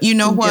 But you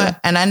know what?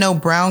 And I know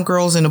Brown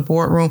Girls in the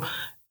Boardroom,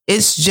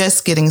 it's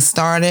just getting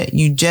started.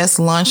 You just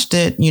launched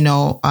it,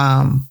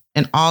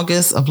 in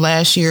August of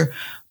last year.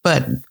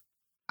 But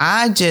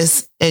I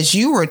just, as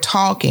you were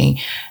talking,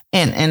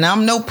 and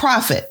I'm no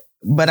prophet,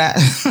 but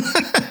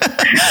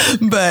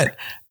but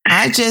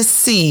I just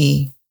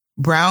see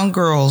brown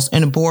girls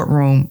in a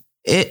boardroom.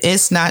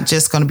 It's not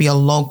just going to be a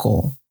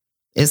local.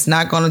 It's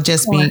not going to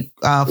just be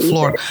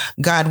Florida.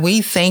 God,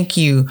 we thank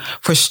you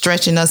for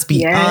stretching us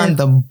beyond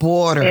the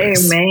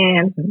borders.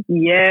 Amen.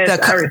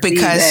 Yes.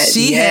 Because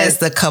she has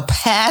the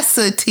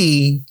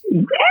capacity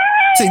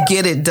to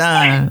get it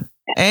done.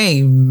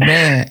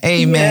 Amen.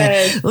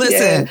 Amen.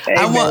 Listen,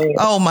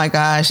 oh my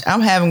gosh,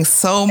 I'm having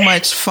so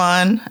much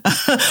fun.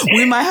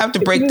 We might have to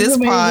break this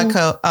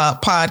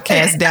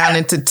podcast down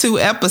into 2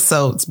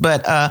 episodes,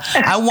 but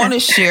I want to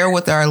share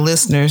with our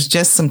listeners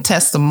just some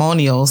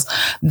testimonials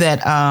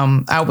that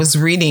I was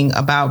reading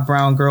about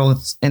brown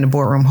girls in the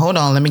boardroom. Hold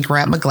on, let me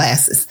grab my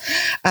glasses.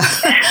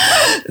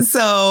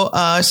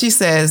 So she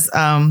says,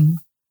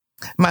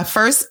 my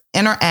first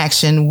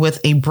interaction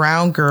with a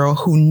brown girl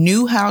who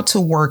knew how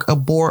to work a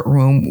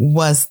boardroom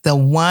was the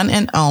one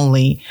and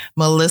only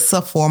Melissa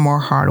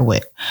Formore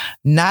Hardwick.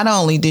 Not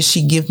only did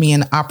she give me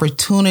an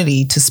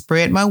opportunity to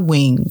spread my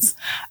wings,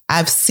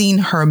 I've seen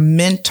her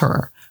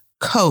mentor,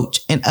 coach,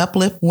 and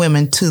uplift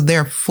women to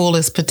their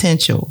fullest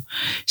potential.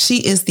 She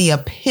is the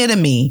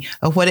epitome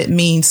of what it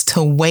means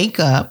to wake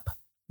up,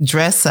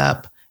 dress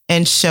up,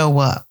 and show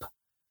up.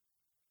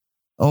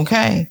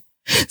 Okay.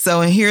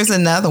 So here's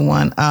another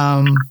one.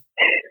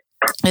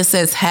 It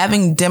says,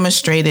 having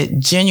demonstrated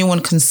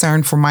genuine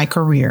concern for my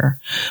career,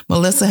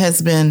 Melissa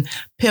has been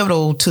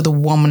pivotal to the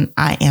woman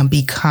I am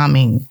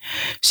becoming.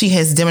 She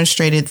has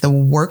demonstrated the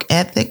work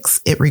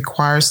ethics it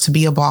requires to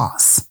be a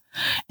boss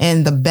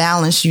and the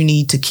balance you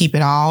need to keep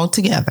it all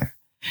together.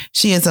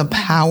 She is a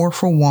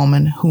powerful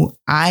woman who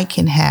I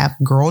can have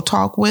girl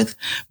talk with,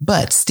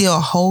 but still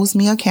holds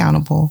me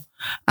accountable.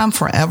 I'm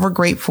forever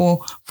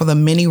grateful for the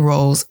many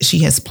roles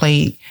she has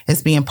played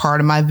as being part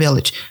of my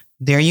village.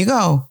 There you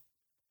go.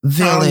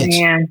 Village.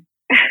 Oh,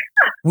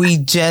 we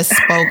just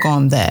spoke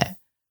on that.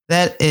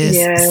 That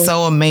is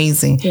so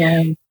amazing.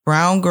 Yeah.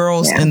 Brown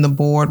girls in the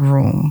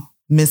boardroom.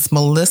 Miss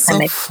Melissa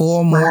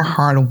Formore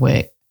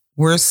Hardwick.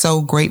 We're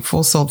so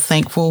grateful, so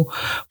thankful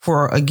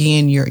for,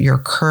 again, your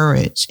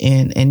courage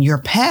and your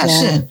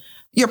passion. Yeah.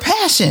 Your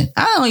passion.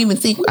 I don't even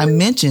think I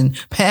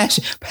mentioned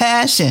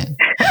passion.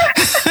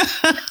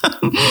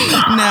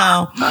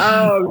 Now,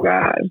 oh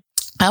God,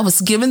 I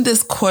was given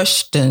this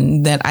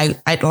question that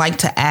I'd like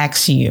to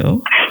ask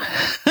you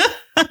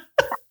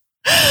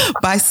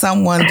by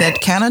someone that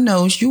kind of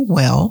knows you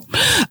well.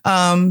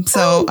 I'm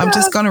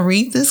just going to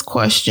read this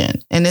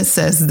question, and it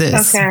says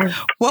this: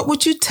 What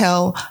would you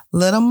tell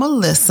little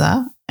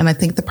Melissa? And I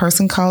think the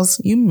person calls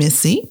you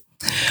Missy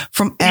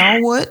from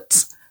Elwood,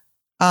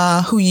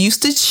 who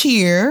used to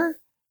cheer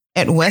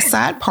at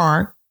Westside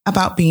Park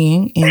about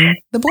being in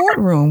the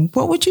boardroom.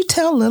 What would you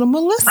tell little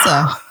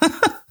Melissa?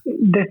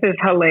 This is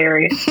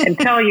hilarious. And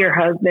tell your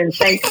husband,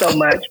 thanks so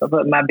much for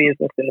putting my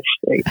business in the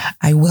street.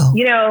 I will.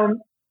 You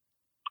know,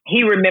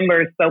 he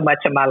remembers so much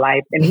of my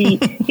life, and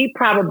he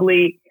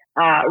probably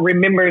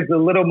remembers the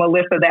little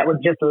Melissa that was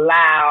just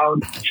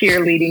loud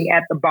cheerleading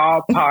at the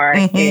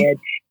ballpark. And,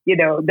 you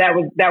know, that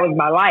was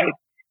my life.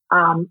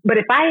 But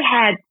if I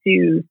had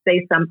to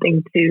say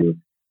something to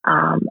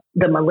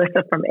the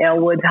Melissa from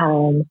Elwood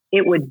home,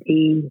 it would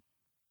be,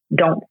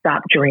 don't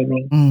stop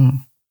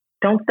dreaming.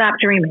 Don't stop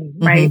dreaming,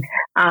 right?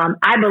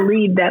 I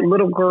believe that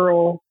little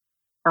girl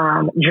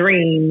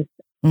dreams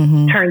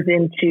turns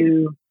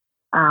into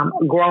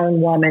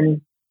grown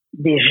woman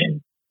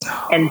vision.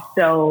 And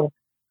so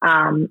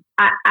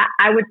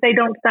I would say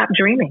don't stop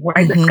dreaming,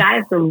 right? The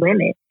sky's the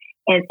limit.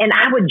 And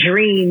I would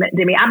dream,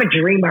 Demi, I'm a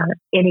dreamer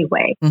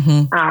anyway.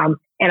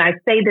 And I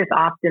say this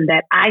often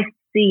that I've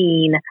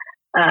seen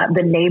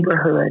the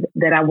neighborhood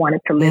that I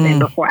wanted to live in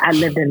before I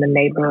lived in the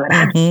neighborhood.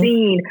 I've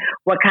seen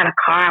what kind of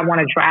car I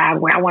want to drive,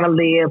 where I want to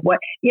live, what,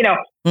 you know,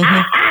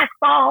 I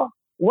saw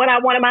what I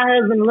wanted my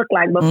husband to look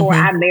like before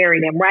I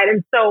married him. Right.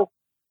 And so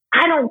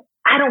I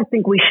don't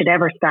think we should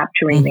ever stop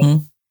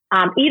dreaming.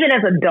 Even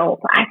as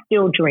adults, I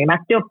still dream. I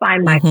still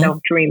find myself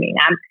dreaming.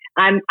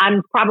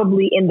 I'm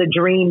probably in the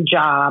dream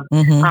job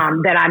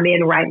that I'm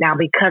in right now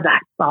because I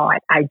saw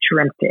it. I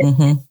dreamt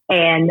it.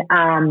 And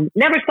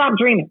never stop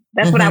dreaming.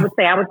 That's what I would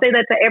say. I would say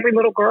that to every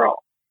little girl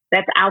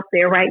that's out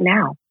there right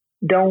now.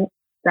 Don't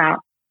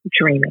stop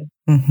dreaming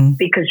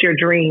because your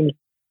dreams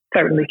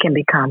certainly can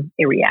become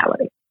a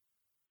reality.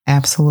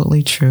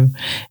 Absolutely true.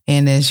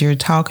 And as you're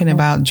talking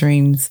about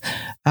dreams,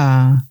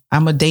 I'm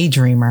a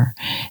daydreamer.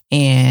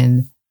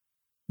 And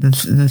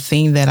the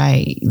thing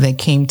that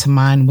came to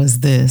mind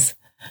was this: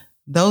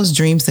 those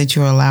dreams that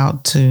you're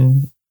allowed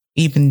to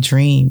even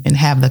dream and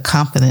have the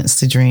confidence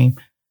to dream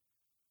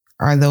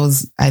are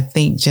those, I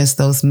think, just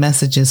those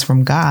messages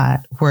from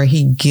God where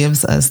he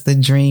gives us the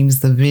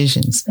dreams, the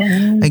visions.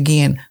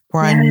 Again,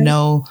 where I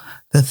know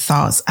the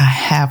thoughts I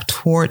have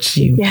towards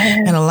you.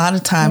 And a lot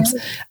of times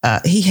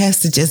he has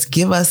to just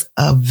give us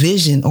a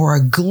vision or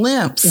a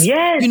glimpse.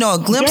 You know, a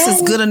glimpse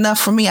is good enough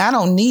for me. I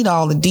don't need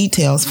all the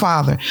details,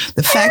 Father.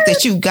 The fact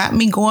that you got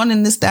me going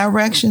in this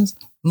direction,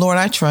 Lord,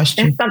 I trust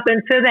you. There's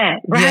something to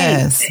that, right?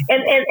 Yes.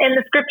 And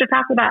the scripture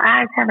talks about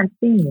eyes haven't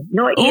seen,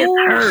 nor ears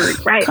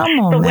heard, right? Come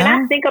on, so now. when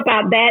I think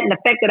about that and the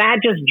fact that I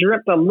just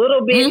dripped a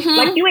little bit,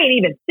 like you ain't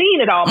even seen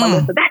it all,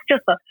 Melissa. That's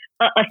just a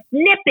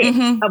snippet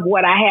of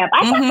what I have.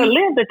 I got to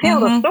live to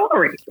tell the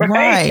story,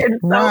 right? And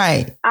so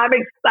right. I'm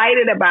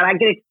excited I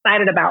get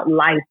excited about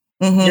life.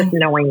 Just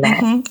knowing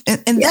that.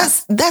 And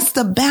that's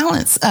the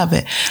balance of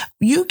it.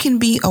 You can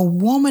be a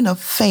woman of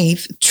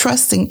faith,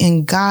 trusting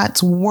in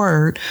God's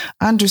word,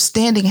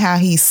 understanding how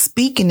he's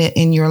speaking it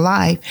in your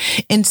life,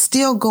 and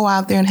still go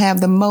out there and have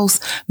the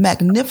most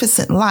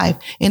magnificent life.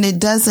 And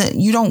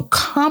you don't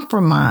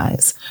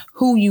compromise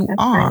who you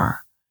are, right.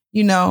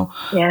 you know?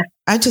 Yeah.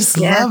 I just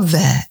love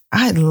that.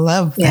 I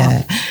love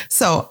that.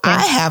 So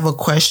I have a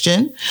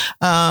question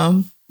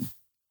that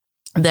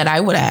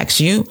I would ask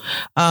you.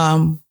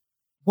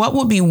 What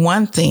would be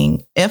one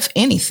thing, if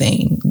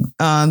anything,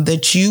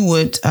 that you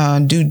would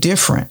do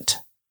different?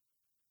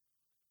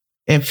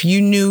 If you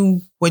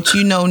knew what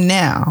you know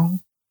now,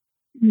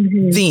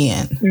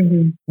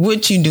 then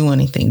would you do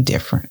anything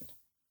different?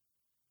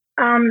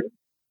 I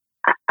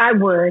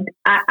would.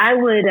 I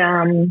would,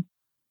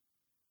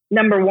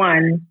 number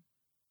one,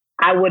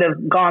 I would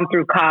have gone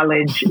through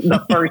college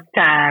the first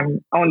time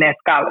on that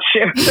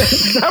scholarship.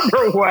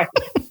 Number one.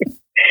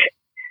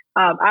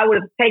 I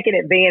would have taken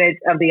advantage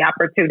of the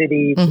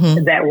opportunities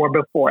that were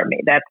before me.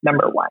 That's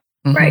number one,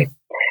 right?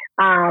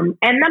 And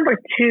number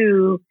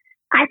two,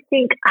 I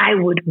think I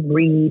would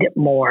read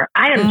more.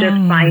 I am just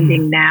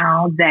finding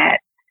now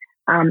that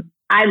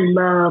I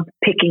love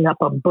picking up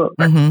a book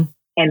and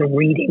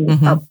reading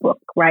a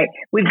book, right?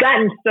 We've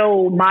gotten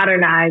so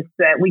modernized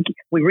that we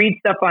read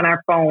stuff on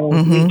our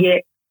phones. We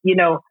get,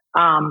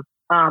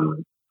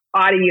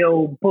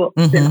 audio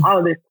books and all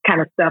of this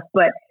kind of stuff.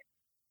 But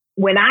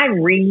when I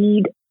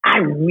read, I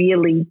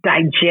really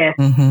digest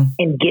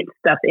and get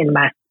stuff in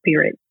my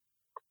spirit.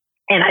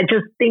 And I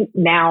just think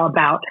now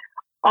about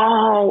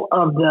all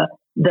of the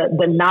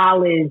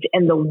knowledge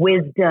and the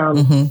wisdom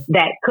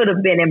that could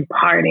have been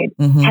imparted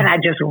had I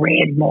just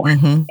read more.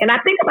 And I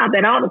think about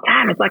that all the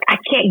time. It's like, I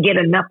can't get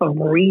enough of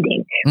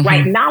reading,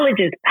 right? Knowledge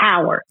is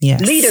power. Yes.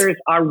 Leaders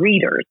are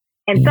readers.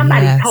 And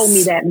somebody told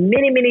me that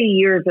many, many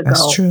years ago.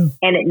 That's true.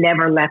 And it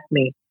never left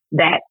me,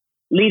 that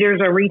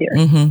leaders are readers.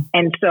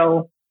 And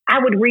so I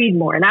would read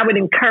more, and I would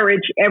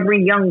encourage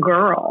every young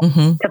girl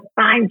to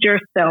find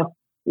yourself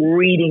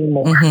reading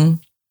more.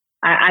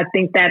 I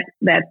think that's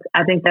a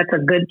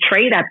good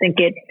trait. I think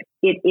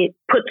it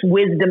puts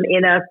wisdom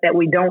in us that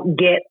we don't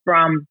get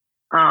from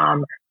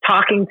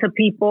talking to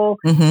people,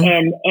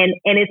 and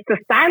it's the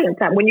silence.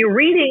 When you're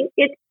reading,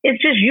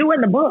 it's just you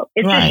and the book.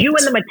 It's just you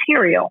and the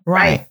material,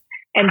 right?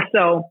 And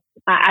so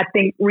I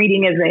think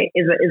reading is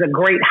a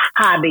great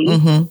hobby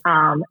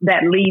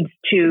that leads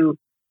to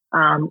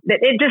that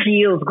it just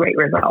yields great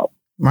results.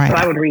 Right. So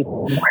I would read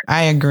more.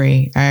 I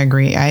agree.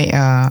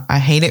 I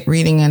hated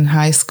reading in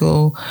high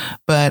school,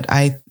 but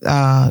I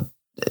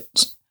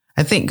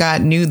think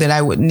God knew that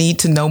I would need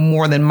to know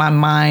more than my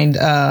mind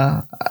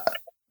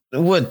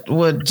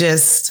would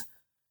just,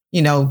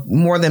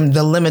 more than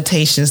the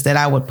limitations that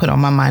I would put on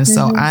my mind.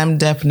 So I'm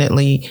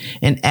definitely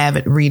an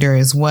avid reader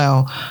as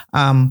well.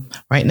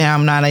 Right now,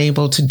 I'm not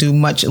able to do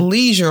much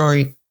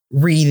leisure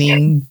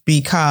reading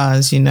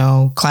because,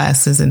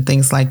 classes and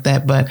things like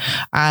that. But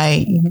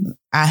I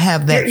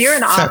have that. You're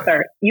an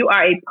author. You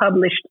are a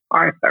published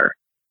author.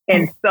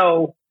 And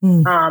so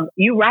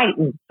you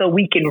writing so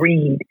we can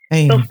read.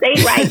 So stay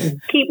writing,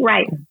 keep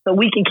writing so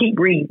we can keep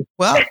reading.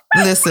 Well,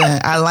 listen,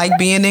 I like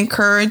being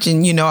encouraged,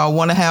 and, I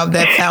want to have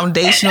that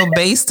foundational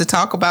base to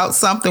talk about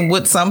something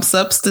with some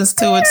substance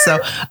to it. So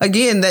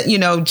again, that,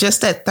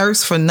 just that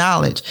thirst for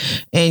knowledge.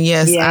 And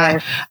yes.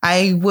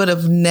 I would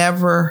have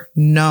never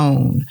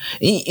known,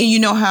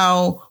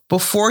 how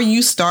before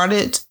you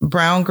started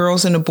Brown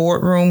Girls in the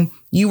Boardroom,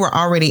 you were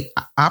already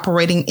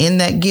operating in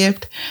that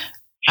gift.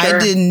 Sure. I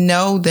didn't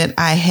know that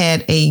I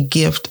had a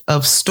gift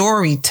of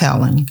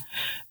storytelling.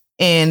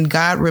 And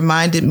God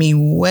reminded me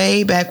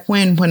way back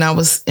when I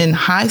was in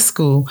high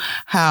school,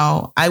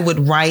 how I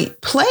would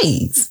write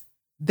plays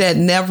that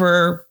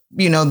never,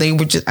 they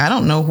were just, I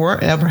don't know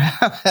wherever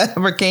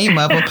ever came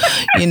of them,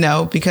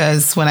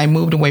 because when I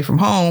moved away from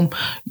home,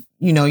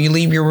 you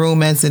leave your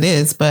room as it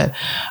is. But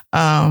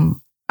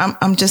I'm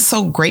just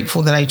so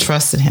grateful that I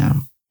trusted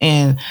him.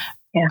 And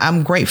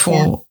I'm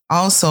grateful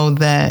also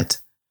that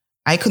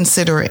I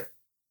consider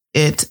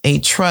it a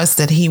trust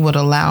that he would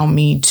allow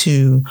me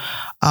to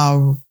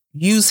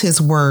use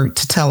his word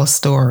to tell a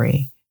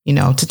story,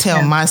 to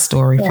tell my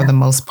story for the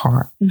most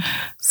part.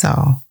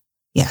 So,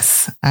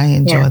 yes, I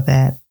enjoy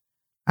that.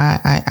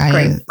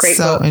 I great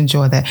so book.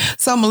 Enjoy that.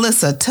 So,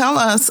 Melissa, tell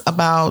us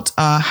about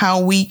how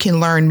we can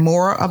learn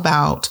more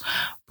about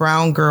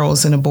Brown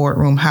Girls in the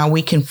Boardroom, how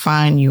we can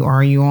find you.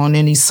 Are you on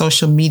any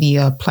social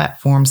media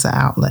platforms or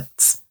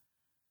outlets?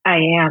 I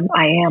am.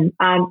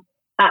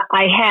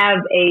 I have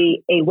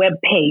a web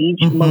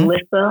page,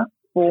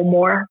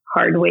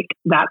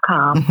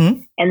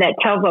 melissafulmorehardwick.com, and that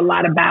tells a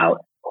lot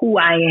about who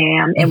I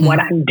am and what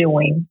I'm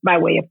doing by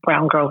way of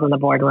Brown Girls in the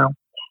Boardroom.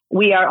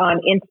 We are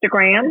on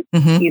Instagram,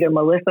 either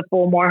Melissa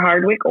Fulmore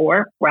Hardwick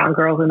or Brown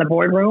Girls in the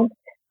Boardroom.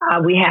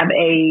 We have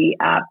a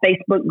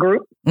Facebook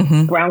group,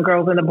 Brown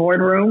Girls in the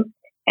Boardroom.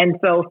 And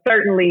so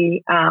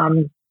certainly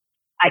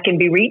I can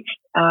be reached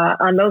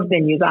on those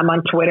venues. I'm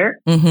on Twitter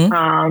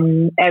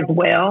as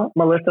well,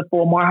 Melissa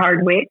Fulmore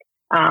Hardwick,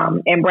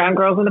 and Brown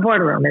Girls in the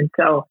Boardroom. And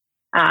so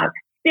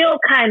still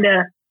kind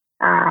of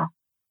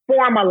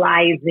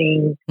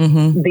formalizing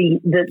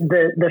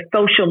the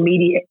social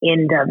media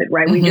end of it,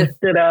 right? We just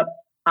stood up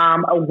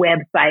a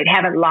website,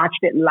 haven't launched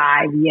it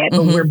live yet,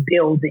 but we're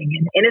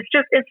building. And it's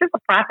just a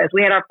process.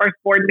 We had our first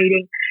board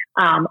meeting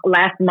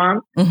last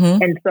month.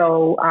 And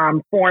so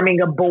forming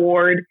a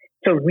board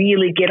to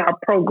really get our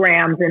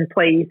programs in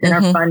place and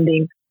our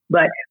funding.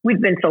 But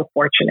we've been so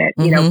fortunate.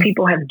 You know,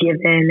 people have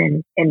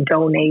given and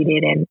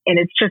donated, and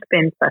it's just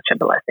been such a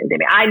blessing to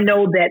me. I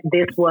know that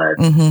this was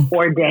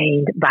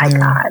ordained by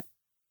God.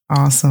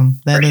 Awesome.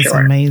 That is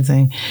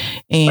amazing.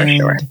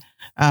 And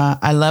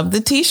I love the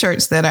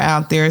T-shirts that are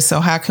out there. So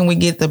how can we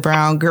get the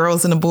Brown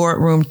Girls in the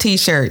Boardroom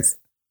T-shirts?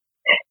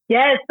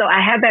 Yes. So I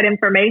have that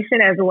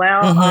information as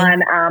well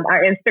on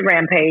our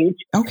Instagram page.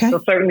 Okay. So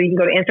certainly you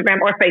can go to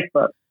Instagram or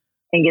Facebook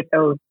and get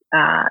those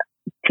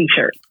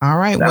T-shirts. All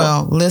right. So,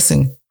 well,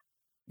 listen,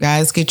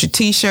 guys, get your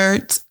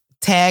T-shirts,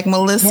 tag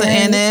Melissa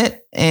in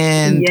it,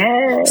 and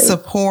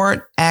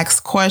support,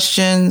 ask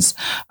questions,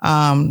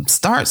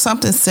 start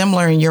something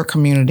similar in your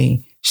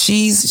community.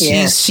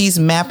 She's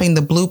mapping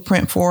the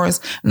blueprint for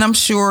us. And I'm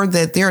sure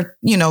that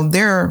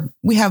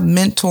we have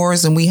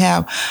mentors and we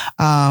have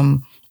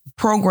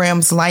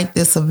programs like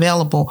this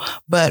available,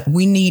 but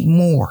we need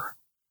more.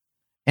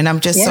 And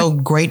I'm just so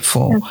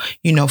grateful,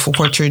 for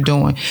what you're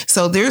doing.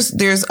 So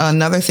there's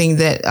another thing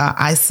that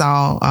I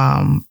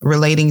saw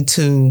relating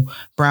to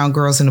Brown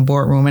Girls in the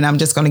Boardroom. And I'm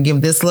just going to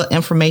give this little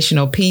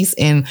informational piece,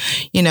 and,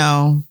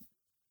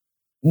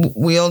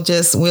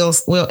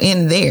 we'll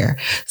end there.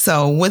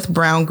 So with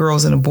Brown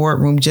Girls in the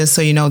Boardroom, just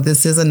so you know,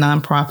 this is a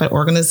nonprofit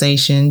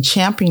organization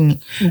championing,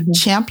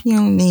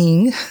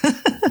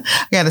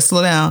 I got to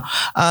slow down,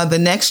 the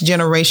next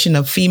generation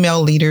of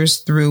female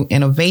leaders through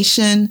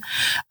innovation,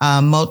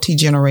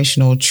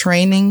 multi-generational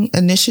training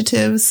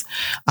initiatives.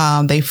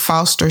 They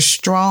foster a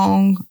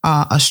strong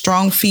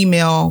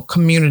female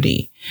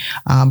community.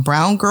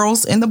 Brown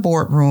Girls in the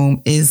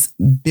Boardroom is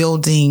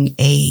building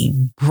a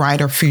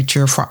brighter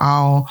future for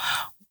all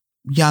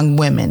young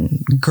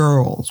women,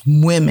 girls,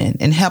 women,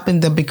 and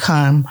helping them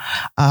become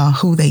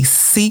who they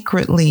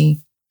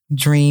secretly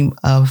dream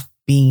of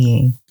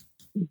being.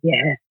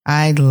 Yeah.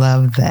 I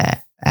love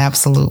that.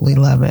 Absolutely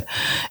love it.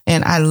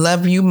 And I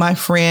love you, my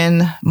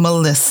friend,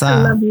 Melissa.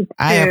 I love you too.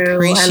 I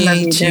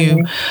appreciate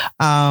you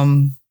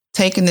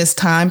taking this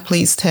time.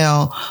 Please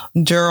tell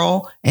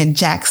Gerald and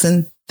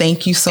Jackson,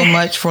 thank you so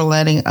much for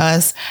letting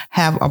us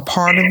have a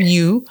part of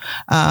you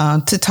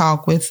to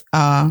talk with.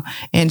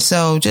 And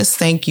so just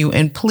thank you.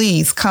 And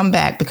please come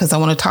back, because I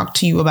want to talk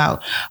to you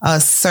about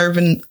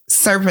servant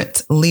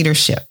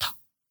leadership.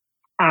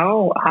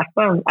 Oh,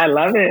 awesome. I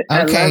love it. Okay.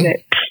 I love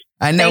it.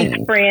 I know.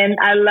 Thanks, friend.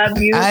 I love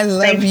you. I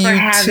love Thanks you for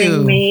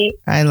having me.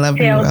 I love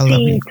you. Tell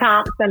Team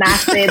Thompson I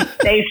said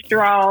stay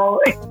strong.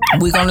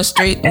 We're gonna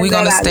stay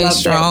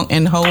strong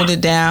and hold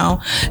it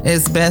down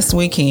as best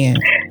we can.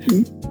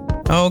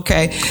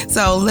 Okay.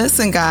 So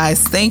listen,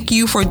 guys, thank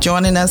you for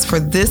joining us for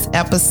this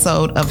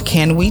episode of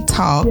Can We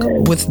Talk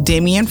with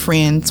Demi and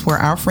Friends, where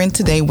our friend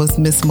today was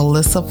Miss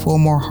Melissa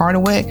Fulmore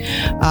Hardwick,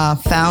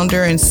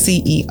 founder and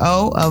CEO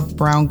of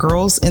Brown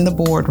Girls in the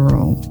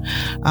Boardroom.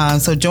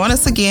 So join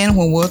us again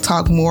when we'll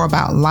talk more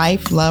about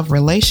life, love,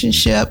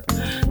 relationship,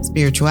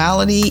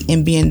 spirituality,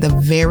 and being the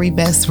very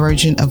best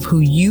version of who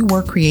you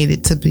were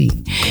created to be.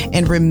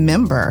 And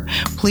remember,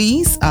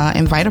 please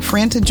invite a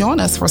friend to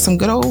join us for some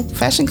good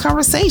old-fashioned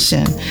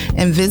conversation,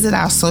 and visit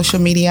our social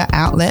media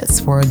outlets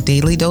for a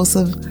daily dose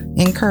of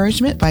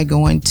encouragement by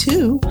going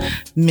to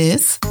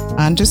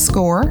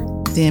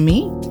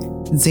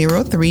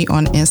Miss_Demi03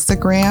 on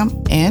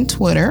Instagram and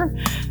Twitter,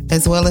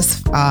 as well as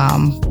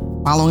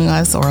following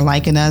us or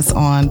liking us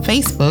on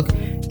Facebook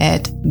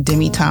at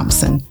Demi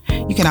Thompson.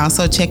 You can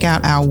also check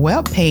out our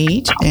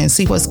webpage and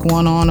see what's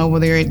going on over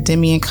there at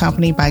Demi &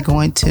 Company by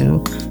going to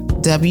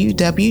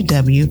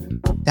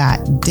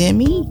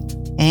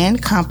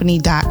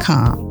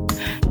www.demiandcompany.com.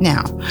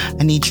 Now,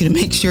 I need you to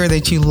make sure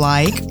that you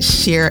like,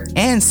 share,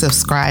 and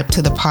subscribe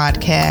to the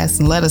podcast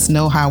and let us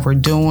know how we're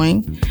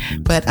doing.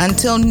 But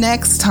until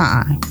next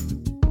time,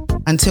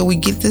 until we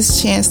get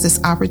this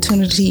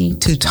opportunity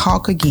to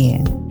talk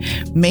again,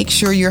 make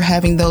sure you're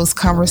having those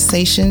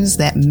conversations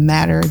that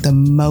matter the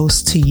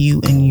most to you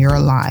in your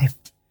life,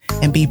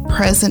 and be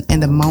present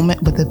in the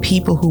moment with the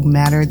people who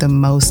matter the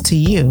most to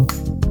you.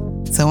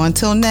 So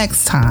until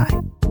next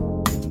time,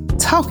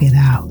 talk it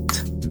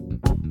out.